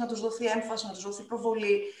περιοχής, να τους δοθεί έμφαση, να τους δοθεί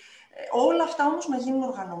προβολή. Όλα αυτά όμως να γίνουν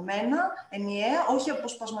οργανωμένα, ενιαία, όχι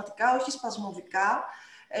αποσπασματικά, όχι σπασμωδικά,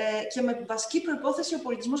 και με βασική προϋπόθεση ο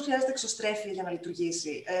πολιτισμός χρειάζεται εξωστρέφεια για να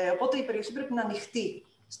λειτουργήσει. Οπότε η περιοχή πρέπει να ανοιχτεί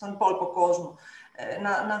στον υπόλοιπο κόσμο.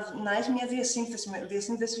 Να έχει μια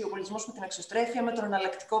διασύνδεση ο πολιτισμός με την εξωστρέφεια, με τον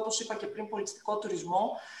εναλλακτικό, όπως είπα και πριν, πολιτιστικό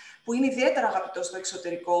τουρισμό, που είναι ιδιαίτερα αγαπητό στο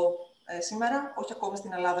εξωτερικό σήμερα, όχι ακόμα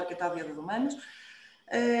στην Ελλάδα αρκετά διαδεδομένος.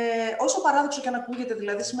 Όσο παράδοξο και αν ακούγεται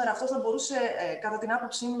δηλαδή σήμερα, αυτό θα μπορούσε κατά την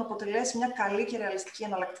άποψή μου να αποτελέσει μια καλή και ρεαλιστική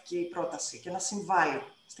εναλλακτική πρόταση και να συμβάλλει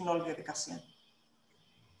στην όλη διαδικασία.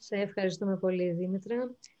 Σε ευχαριστούμε πολύ,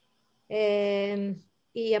 Δήμητρα.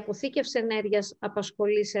 Η αποθήκευση ενέργειας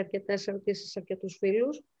απασχολεί σε αρκετές ερωτήσεις αρκετούς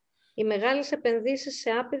φίλους. Οι μεγάλες επενδύσεις σε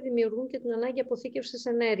ΑΠΕ δημιουργούν και την ανάγκη αποθήκευσης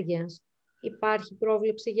ενέργειας. Υπάρχει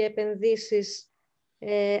πρόβλεψη για επενδύσεις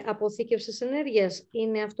αποθήκευσης ενέργειας?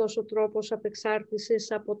 Είναι αυτός ο τρόπος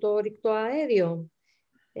απεξάρτησης από το ορυκτό αέριο?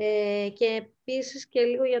 Και επίσης και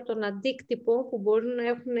λίγο για τον αντίκτυπο που μπορούν να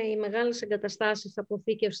έχουν οι μεγάλες εγκαταστάσεις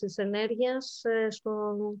αποθήκευσης ενέργειας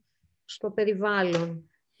στο περιβάλλον.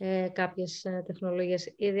 Κάποιες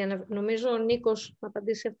τεχνολογίες. Νομίζω ο Νίκος θα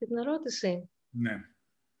απαντήσει αυτή την ερώτηση. Ναι.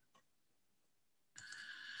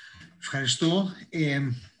 Ευχαριστώ.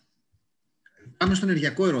 Πάμε στο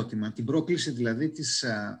ενεργειακό ερώτημα, την πρόκληση δηλαδή της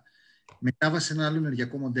μετάβασης σε ένα άλλο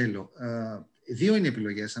ενεργειακό μοντέλο. Δύο είναι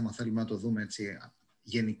επιλογές, άμα θέλουμε να το δούμε έτσι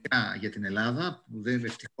γενικά για την Ελλάδα, που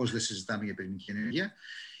ευτυχώς δεν συζητάμε για πυρηνική ενέργεια,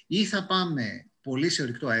 ή θα πάμε πολύ σε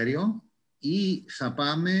ορυκτό αέριο, ή θα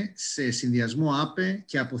πάμε σε συνδυασμό ΑΠΕ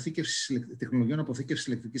και τεχνολογιών αποθήκευσης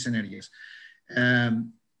ηλεκτρικής ενέργειας.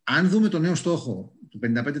 Αν δούμε το νέο στόχο του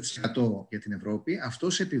 55% για την Ευρώπη,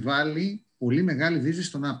 αυτός επιβάλλει πολύ μεγάλη δίσδυση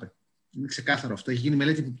στον ΑΠΕ. Είναι ξεκάθαρο αυτό. Έχει γίνει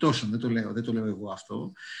μελέτη επιπτώσεων, δεν το λέω εγώ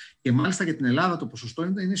αυτό. Και μάλιστα για την Ελλάδα το ποσοστό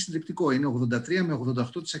είναι συντριπτικό. Είναι 83 με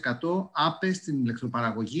 88% ΑΠΕ στην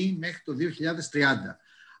ηλεκτροπαραγωγή μέχρι το 2030.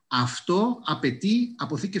 Αυτό απαιτεί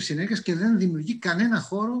αποθήκευση ενέργειας και δεν δημιουργεί κανένα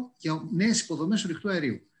χώρο για νέες υποδομές ορυκτού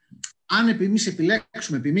αερίου. Αν εμείς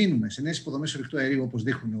επιμείνουμε σε νέες υποδομές ορυκτού αερίου, όπως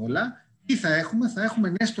δείχνουν όλα, τι θα έχουμε? Θα έχουμε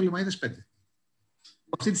νέες τολεμαΐδες 5.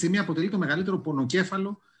 Αυτή τη στιγμή αποτελεί το μεγαλύτερο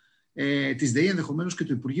πονοκέφαλο της ΔΕΗ, ενδεχομένως και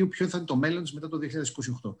του Υπουργείου, ποιο θα είναι το μέλλον της μετά το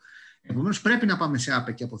 2028. Επομένως, πρέπει να πάμε σε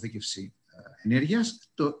ΑΠΕ και αποθήκευση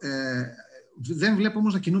ενέργειας. Δεν βλέπω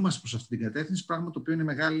όμως να κινούμαστε προς αυτή την κατεύθυνση, πράγμα το οποίο είναι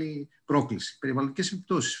μεγάλη πρόκληση. Περιβαλλοντικές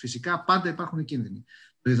επιπτώσεις. Φυσικά πάντα υπάρχουν κίνδυνοι.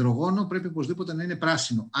 Το υδρογόνο πρέπει οπωσδήποτε να είναι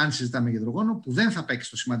πράσινο, αν συζητάμε για υδρογόνο, που δεν θα παίξει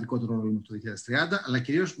το σημαντικότερο ρόλο το 2030, αλλά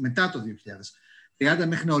κυρίως μετά το 2030,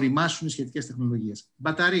 μέχρι να οριμάσουν οι σχετικές τεχνολογίες.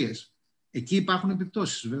 Μπαταρίες. Εκεί υπάρχουν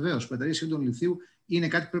επιπτώσεις. Βεβαίως, μπαταρίες ιόντων λιθίου είναι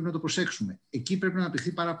κάτι που πρέπει να το προσέξουμε. Εκεί πρέπει να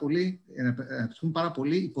αναπτυχθούν πάρα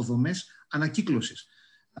πολλοί υποδομές ανακύκλωσης,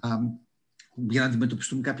 για να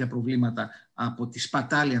αντιμετωπιστούν κάποια προβλήματα από τη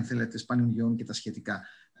σπατάλη, αν θέλετε, σπάνιων γεών και τα σχετικά.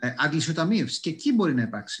 Αντλησιοταμείευση. Και εκεί μπορεί να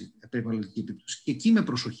υπάρξει περιβαλλοντική επίπτωση. Και εκεί με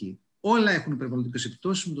προσοχή. Όλα έχουν περιβαλλοντικές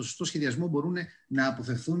επιπτώσεις. Με το σωστό σχεδιασμό μπορούν να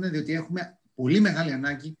αποφευθούν, διότι έχουμε πολύ μεγάλη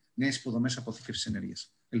ανάγκη νέες υποδομές αποθήκευσης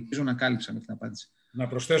ενέργειας. Ελπίζω να κάλυψα με την απάντηση. Να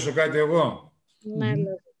προσθέσω κάτι εγώ. Ναι,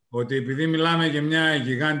 ότι επειδή μιλάμε για μια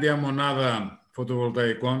γιγάντια μονάδα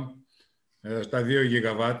φωτοβολταϊκών στα 2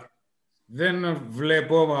 γιγαβάτ, δεν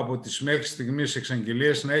βλέπω από τις μέχρι στιγμής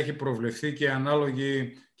εξαγγελίες να έχει προβλεφθεί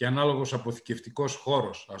και ανάλογος αποθηκευτικός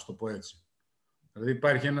χώρος, ας το πω έτσι. Δηλαδή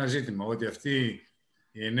υπάρχει ένα ζήτημα ότι αυτή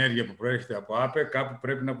η ενέργεια που προέρχεται από ΑΠΕ κάπου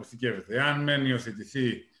πρέπει να αποθηκεύεται. Εάν μεν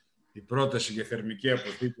υιοθετηθεί η πρόταση για θερμική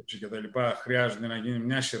αποθήκευση και τα λοιπά, χρειάζεται να γίνει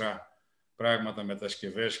μια σειρά πράγματα,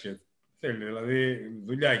 μετασκευές και θέλει δηλαδή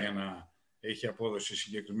δουλειά για να έχει απόδοση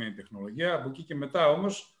συγκεκριμένη τεχνολογία. Από εκεί και μετά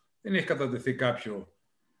όμως δεν έχει κατατεθεί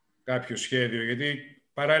κάποιο σχέδιο, γιατί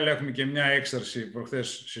παράλληλα έχουμε και μια έξαρση.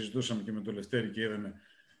 Προχθές συζητούσαμε και με τον Λευτέρη και είδαμε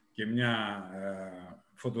και μια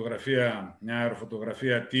φωτογραφία, μια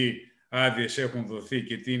αεροφωτογραφία, τι άδειες έχουν δοθεί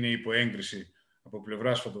και τι είναι υπό έγκριση από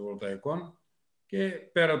πλευράς φωτοβολταϊκών. Και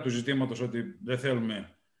πέρα του ζητήματος ότι δεν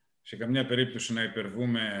θέλουμε σε καμιά περίπτωση να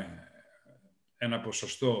υπερβούμε ένα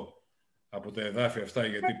ποσοστό από τα εδάφια αυτά,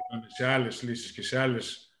 γιατί σε άλλες λύσεις και σε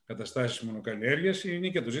άλλες καταστάσεις μονοκαλλιέργειας, είναι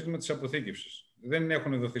και το ζήτημα της αποθήκευσης. Δεν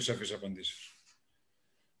έχουν δοθεί σαφείς απαντήσεις.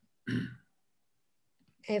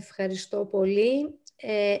 Ευχαριστώ πολύ.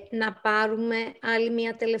 Να πάρουμε άλλη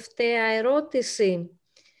μια τελευταία ερώτηση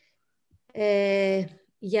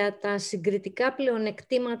για τα συγκριτικά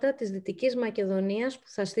πλεονεκτήματα της Δυτικής Μακεδονίας που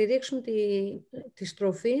θα στηρίξουν τη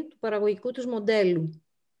στροφή του παραγωγικού της μοντέλου.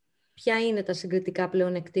 Ποια είναι τα συγκριτικά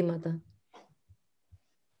πλεονεκτήματα?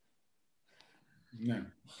 Ναι.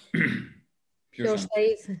 Ποιος θα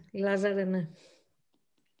ήθελε, Λάζαρε, ναι.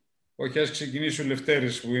 Όχι, ας ξεκινήσει ο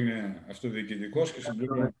Λευτέρης που είναι αυτοδιοικητικός και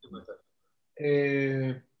συμπληρώνει.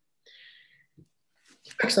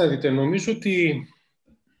 Κοιτάξτε να δείτε, νομίζω ότι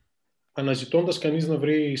αναζητώντας κανείς να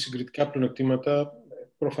βρει συγκριτικά πλεονεκτήματα,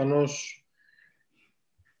 προφανώς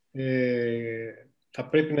θα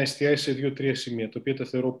πρέπει να εστιάσει σε 2-3 σημεία, τα οποία τα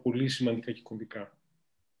θεωρώ πολύ σημαντικά και κομβικά.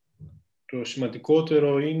 Το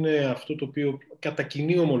σημαντικότερο είναι αυτό το οποίο κατά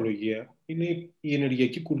κοινή ομολογία είναι η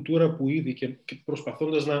ενεργειακή κουλτούρα που ήδη, και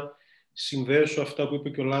προσπαθώντας να συνδέσω αυτά που είπε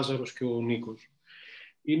και ο Λάζαρος και ο Νίκος,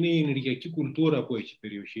 είναι η ενεργειακή κουλτούρα που έχει η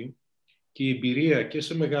περιοχή και η εμπειρία και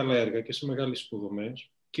σε μεγάλα έργα και σε μεγάλες υποδομές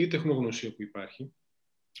και η τεχνογνωσία που υπάρχει,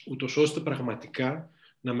 ούτως ώστε πραγματικά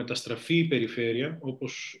να μεταστραφεί η περιφέρεια,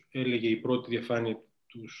 όπως έλεγε η πρώτη διαφάνεια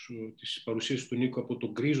της παρουσίασης του Νίκου, από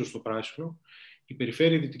το γκρίζο στο πράσινο, η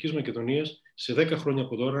περιφέρεια Δυτικής Μακεδονίας σε 10 χρόνια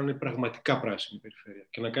από τώρα είναι πραγματικά πράσινη περιφέρεια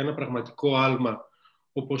και να κάνει ένα πραγματικό άλμα,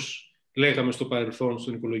 όπως λέγαμε στο παρελθόν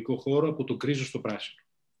στον οικολογικό χώρο, από το γκρίζο στο πράσινο.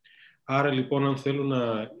 Άρα λοιπόν, αν θέλω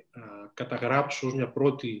να καταγράψω ως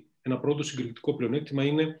ένα πρώτο συγκριτικό πλεονέκτημα,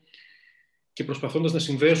 είναι, και προσπαθώντας να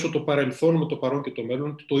συνδέσω το παρελθόν με το παρόν και το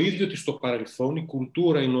μέλλον, το ίδιο ότι στο παρελθόν η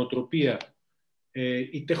κουλτούρα, η νοοτροπία,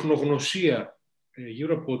 η τεχνογνωσία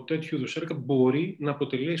γύρω από τέτοιου είδους έργα μπορεί να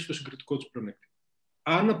αποτελέσει το συγκριτικό της πλεονέκτημα.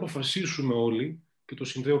 Αν αποφασίσουμε όλοι, και το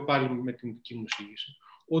συνδέω πάλι με την δική μου εισήγηση,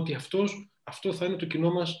 ότι αυτό θα είναι το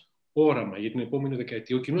κοινό μας όραμα για την επόμενη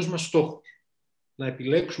δεκαετία, ο κοινός μας στόχος. Να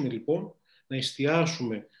επιλέξουμε λοιπόν να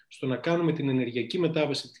εστιάσουμε στο να κάνουμε την ενεργειακή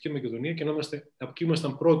μετάβαση στη Δυτική Μακεδονία και να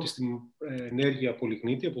ήμασταν πρώτοι στην ενέργεια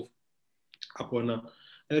πολυγνήτη από ένα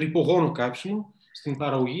ρυπογόνο κάψιμο, στην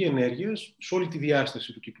παραγωγή ενέργειας, σε όλη τη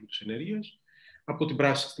διάσταση του κύκλου της ενέργειας,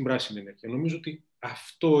 στην πράσινη ενέργεια. Νομίζω ότι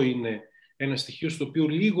αυτό είναι ένα στοιχείο στο οποίο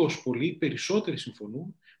λίγος πολύ, περισσότεροι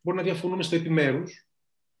συμφωνούν. Μπορεί να διαφωνούμε στα επιμέρους,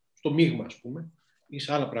 στο μείγμα ας πούμε, ή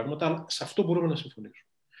σε άλλα πράγματα, αλλά σε αυτό μπορούμε να συμφωνήσουμε.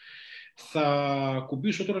 Θα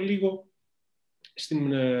κουμπίσω τώρα λίγο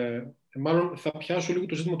μάλλον θα πιάσω λίγο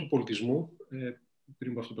το ζήτημα του πολιτισμού,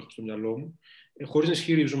 πριν από αυτό που έχω στο μυαλό μου, χωρίς να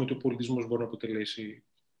ισχυρίζομαι ότι ο πολιτισμός μπορεί να αποτελέσει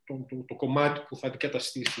το κομμάτι που θα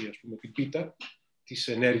αντικαταστήσει, ας πούμε, την πίτα της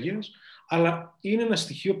ενέργειας, αλλά είναι ένα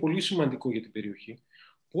στοιχείο πολύ σημαντικό για την περιοχή,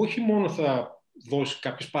 που όχι μόνο θα δώσει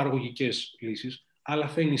κάποιες παραγωγικές λύσεις, αλλά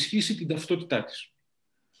θα ενισχύσει την ταυτότητά της.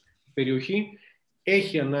 Η περιοχή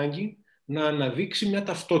έχει ανάγκη να αναδείξει μια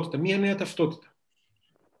ταυτότητα, μια νέα ταυτότητα.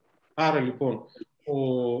 Άρα λοιπόν,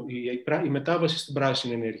 η μετάβαση στην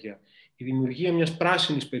πράσινη ενέργεια, η δημιουργία μιας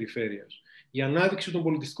πράσινης περιφέρειας, η ανάδειξη των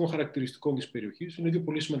πολιτιστικών χαρακτηριστικών της περιοχής είναι δύο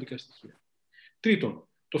πολύ σημαντικά στοιχεία. Τρίτον,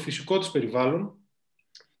 το φυσικό της περιβάλλον,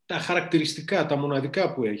 τα χαρακτηριστικά, τα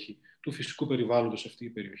μοναδικά που έχει του φυσικού περιβάλλοντος αυτή η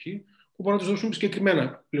περιοχή, που μπορεί να τους δώσουν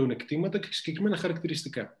συγκεκριμένα πλεονεκτήματα και συγκεκριμένα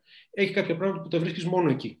χαρακτηριστικά. Έχει κάποια πράγματα που τα βρίσκεις μόνο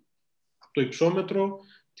εκεί. Από το υψόμετρο,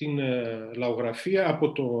 την λαογραφία,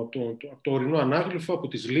 από το ορεινό ανάγλυφο, από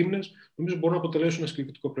τις λίμνες, νομίζω μπορούν να αποτελέσουν ένα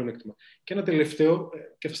συγκριτικό πλεονέκτημα. Και ένα τελευταίο,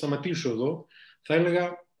 και θα σταματήσω εδώ, θα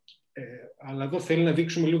έλεγα, αλλά εδώ θέλει να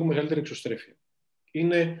δείξουμε λίγο μεγαλύτερη εξωστρέφεια.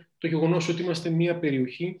 Είναι το γεγονός ότι είμαστε μια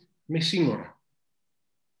περιοχή με σύνορα.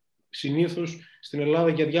 Συνήθως στην Ελλάδα,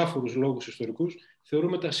 για διάφορους λόγους ιστορικούς,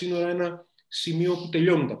 θεωρούμε τα σύνορα ένα σημείο που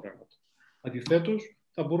τελειώνουν τα πράγματα. Αντιθέτως,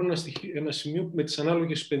 θα μπορούν ένα σημείο με τις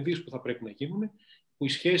ανάλογες επενδύσεις που θα πρέπει να γίνουν, που οι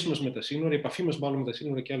σχέσεις μας με τα σύνορα, η επαφή μας μάλλον με τα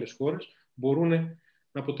σύνορα και άλλες χώρες, μπορούν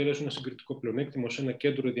να αποτελέσουν ένα συγκριτικό πλεονέκτημα ως ένα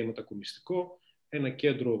κέντρο διαμετακομιστικό, ένα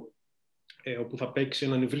κέντρο όπου θα παίξει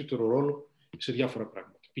έναν ευρύτερο ρόλο σε διάφορα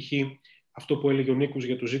πράγματα. Π.χ. αυτό που έλεγε ο Νίκος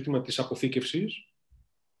για το ζήτημα της αποθήκευσης,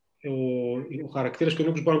 ο χαρακτήρας και ο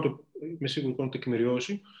Νίκος με σίγουρο μπορεί να το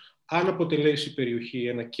τεκμηριώσει. Αν αποτελέσει η περιοχή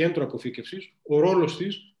ένα κέντρο αποθήκευσης, ο ρόλος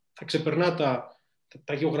της θα ξεπερνά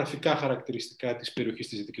τα γεωγραφικά χαρακτηριστικά της περιοχής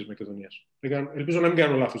της Δυτικής Μακεδονίας. Ελπίζω να μην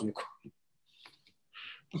κάνω λάθος, Νίκο.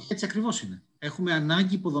 Έτσι ακριβώς είναι. Έχουμε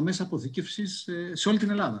ανάγκη υποδομές αποθήκευσης σε όλη την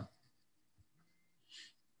Ελλάδα.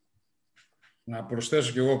 Να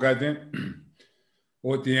προσθέσω κι εγώ κάτι,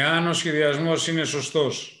 ότι αν ο σχεδιασμός είναι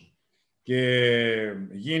σωστός και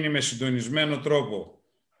γίνει με συντονισμένο τρόπο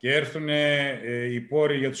και έρθουν οι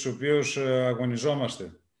πόροι για τους οποίους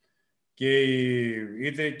αγωνιζόμαστε, και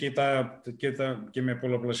είτε και με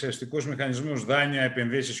πολλαπλασιαστικούς μηχανισμούς, δάνεια,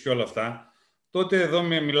 επενδύσεις και όλα αυτά, τότε εδώ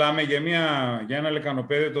μιλάμε για ένα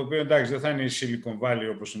λεκανοπέδιο το οποίο, εντάξει, δεν θα είναι η Silicon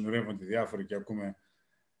Valley όπως συνορεύονται διάφοροι και ακούμε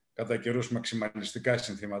κατά καιρούς μαξιμαλιστικά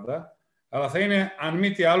συνθήματα, αλλά θα είναι, αν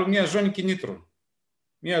μη τι άλλο, μια ζώνη κινήτρων.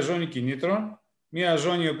 Μια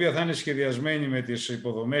ζώνη η οποία θα είναι σχεδιασμένη με τις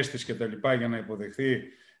υποδομές της και τα λοιπά για να υποδεχθεί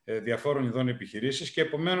διαφόρων ειδών επιχειρήσεις, και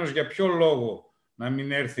επομένως για ποιο λόγο να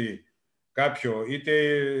μην έρθει κάποιο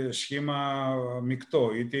είτε σχήμα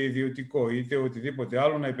μεικτό, είτε ιδιωτικό, είτε οτιδήποτε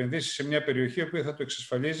άλλο, να επενδύσει σε μια περιοχή η οποία θα του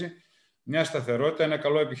εξασφαλίζει μια σταθερότητα, ένα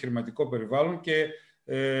καλό επιχειρηματικό περιβάλλον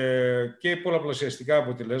και πολλαπλασιαστικά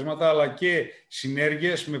αποτελέσματα, αλλά και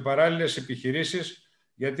συνέργειες με παράλληλες επιχειρήσεις,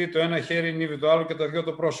 γιατί το ένα χέρι νύβει το άλλο και τα δυο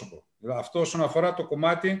το πρόσωπο. Αυτό όσον αφορά το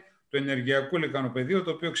κομμάτι του ενεργειακού λεκανοπεδίου,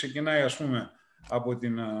 το οποίο ξεκινάει, ας πούμε,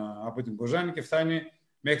 από την Κοζάνη και φτάνει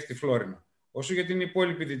μέχρι τη Φλόρινα. Όσο για την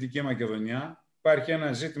υπόλοιπη Δυτική Μακεδονία, υπάρχει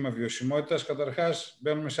ένα ζήτημα βιωσιμότητας. Καταρχάς,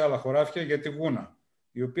 μπαίνουμε σε άλλα χωράφια για τη Γούνα,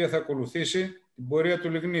 η οποία θα ακολουθήσει την πορεία του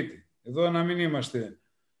Λιγνίτη. Εδώ να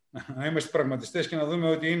είμαστε πραγματιστές και να δούμε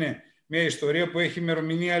ότι είναι μια ιστορία που έχει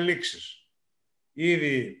ημερομηνία λήξης.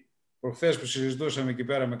 Ήδη προχθές που συζητούσαμε εκεί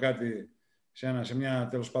πέρα με κάτι σε μια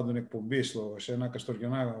τέλος πάντων εκπομπή σε ένα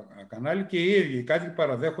καστοριανά κανάλι, και οι ίδιοι οι κάτοικοι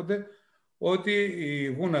παραδέχονται ότι η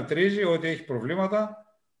Γούνα τρίζει, ότι έχει προβλήματα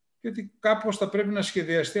και ότι κάπως θα πρέπει να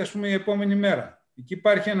σχεδιαστεί, ας πούμε, η επόμενη μέρα. Εκεί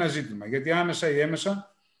υπάρχει ένα ζήτημα, γιατί άμεσα ή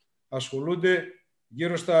έμεσα ασχολούνται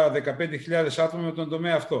γύρω στα 15.000 άτομα με τον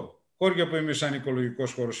τομέα αυτό. Χώρια που εμείς σαν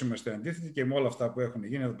οικολογικός χώρος είμαστε αντίθετοι και με όλα αυτά που έχουν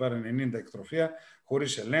γίνει εδώ πέρα 90 εκτροφία,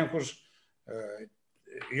 χωρίς ελέγχους.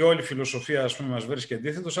 Η όλη φιλοσοφία, ας πούμε, μας βρίσκει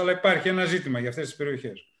αντίθετος, αλλά υπάρχει ένα ζήτημα για αυτές τις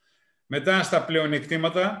περιοχές. Μετά στα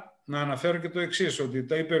πλεονεκτήματα, να αναφέρω και το εξής, ότι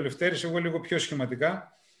τα είπε ο Λευτέρης, εγώ λίγο πιο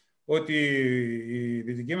σχηματικά, ότι η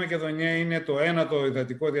Δυτική Μακεδονία είναι το ένατο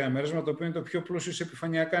υδατικό διαμέρισμα, το οποίο είναι το πιο πλούσιο σε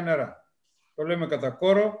επιφανειακά νερά. Το λέμε κατά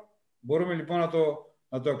κόρο, μπορούμε λοιπόν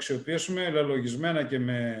να το αξιοποιήσουμε λαλογισμένα και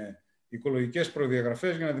με οικολογικές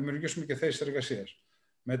προδιαγραφές για να δημιουργήσουμε και θέσεις εργασίας.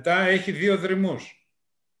 Μετά έχει 2 δρυμούς.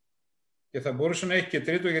 Και θα μπορούσε να έχει και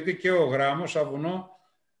τρίτο, γιατί και ο Γράμμος, σαν βουνό,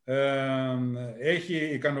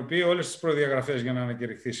 ικανοποιεί όλες τις προδιαγραφές για να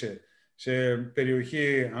ανακηρυχθεί σε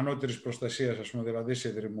περιοχή ανώτερης προστασίας, ας πούμε, δηλαδή σε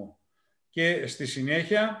δρυμό. Και στη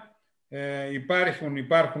συνέχεια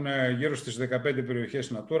υπάρχουν γύρω στις 15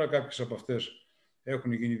 περιοχές Natura, κάποιες από αυτές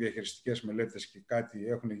έχουν γίνει διαχειριστικές μελέτες και κάτι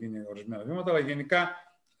έχουν γίνει ορισμένα βήματα, αλλά γενικά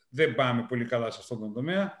δεν πάμε πολύ καλά σε αυτόν τον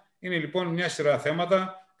τομέα. Είναι λοιπόν μια σειρά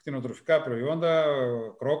θέματα, κτηνοτροφικά προϊόντα,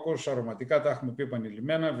 κρόκος, αρωματικά, τα έχουμε πει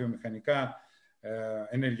επανειλημμένα, βιομηχανικά,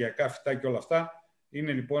 ενεργειακά φυτά και όλα αυτά.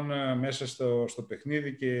 Είναι λοιπόν μέσα στο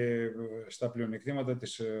παιχνίδι και στα πλεονεκτήματα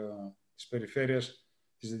της περιφέρειας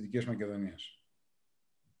της Δυτικής Μακεδονίας.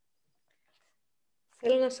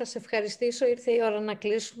 Θέλω να σας ευχαριστήσω. Ήρθε η ώρα να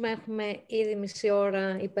κλείσουμε. Έχουμε ήδη μισή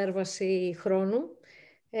ώρα υπέρβαση χρόνου.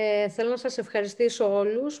 Θέλω να σας ευχαριστήσω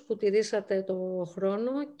όλους που τηρήσατε το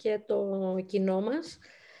χρόνο και το κοινό μας.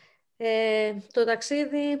 Το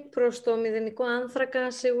ταξίδι προς το μηδενικό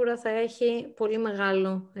άνθρακα σίγουρα θα έχει πολύ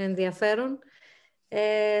μεγάλο ενδιαφέρον.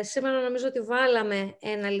 Σήμερα νομίζω ότι βάλαμε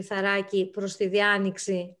ένα λιθαράκι προς τη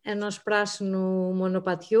διάνοιξη ενός πράσινου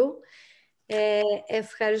μονοπατιού.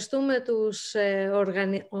 Ευχαριστούμε τους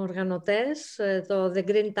οργανωτές, το The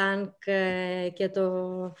Green Tank και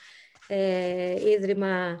το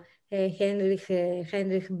Ίδρυμα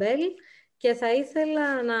Χάινριχ Μπελ, και θα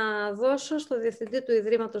ήθελα να δώσω στο Διευθυντή του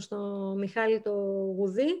Ιδρύματος, τον Μιχάλη το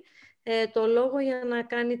Γουδί, το λόγο για να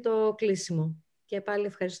κάνει το κλείσιμο. Και πάλι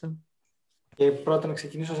ευχαριστώ. Και πρώτα να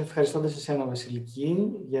ξεκινήσω ευχαριστώντας εσένα,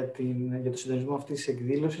 Βασιλική, για το συντονισμό αυτής της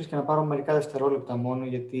εκδήλωσης, και να πάρω μερικά δευτερόλεπτα μόνο,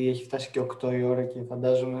 γιατί έχει φτάσει και 8 η ώρα και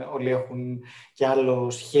φαντάζομαι όλοι έχουν και άλλο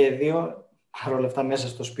σχέδιο, παρόλα αυτά μέσα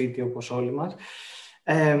στο σπίτι όπως όλοι μας.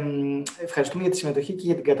 Ευχαριστούμε για τη συμμετοχή και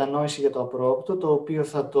για την κατανόηση για το απρόοπτο, το οποίο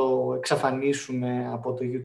θα το εξαφανίσουμε από το YouTube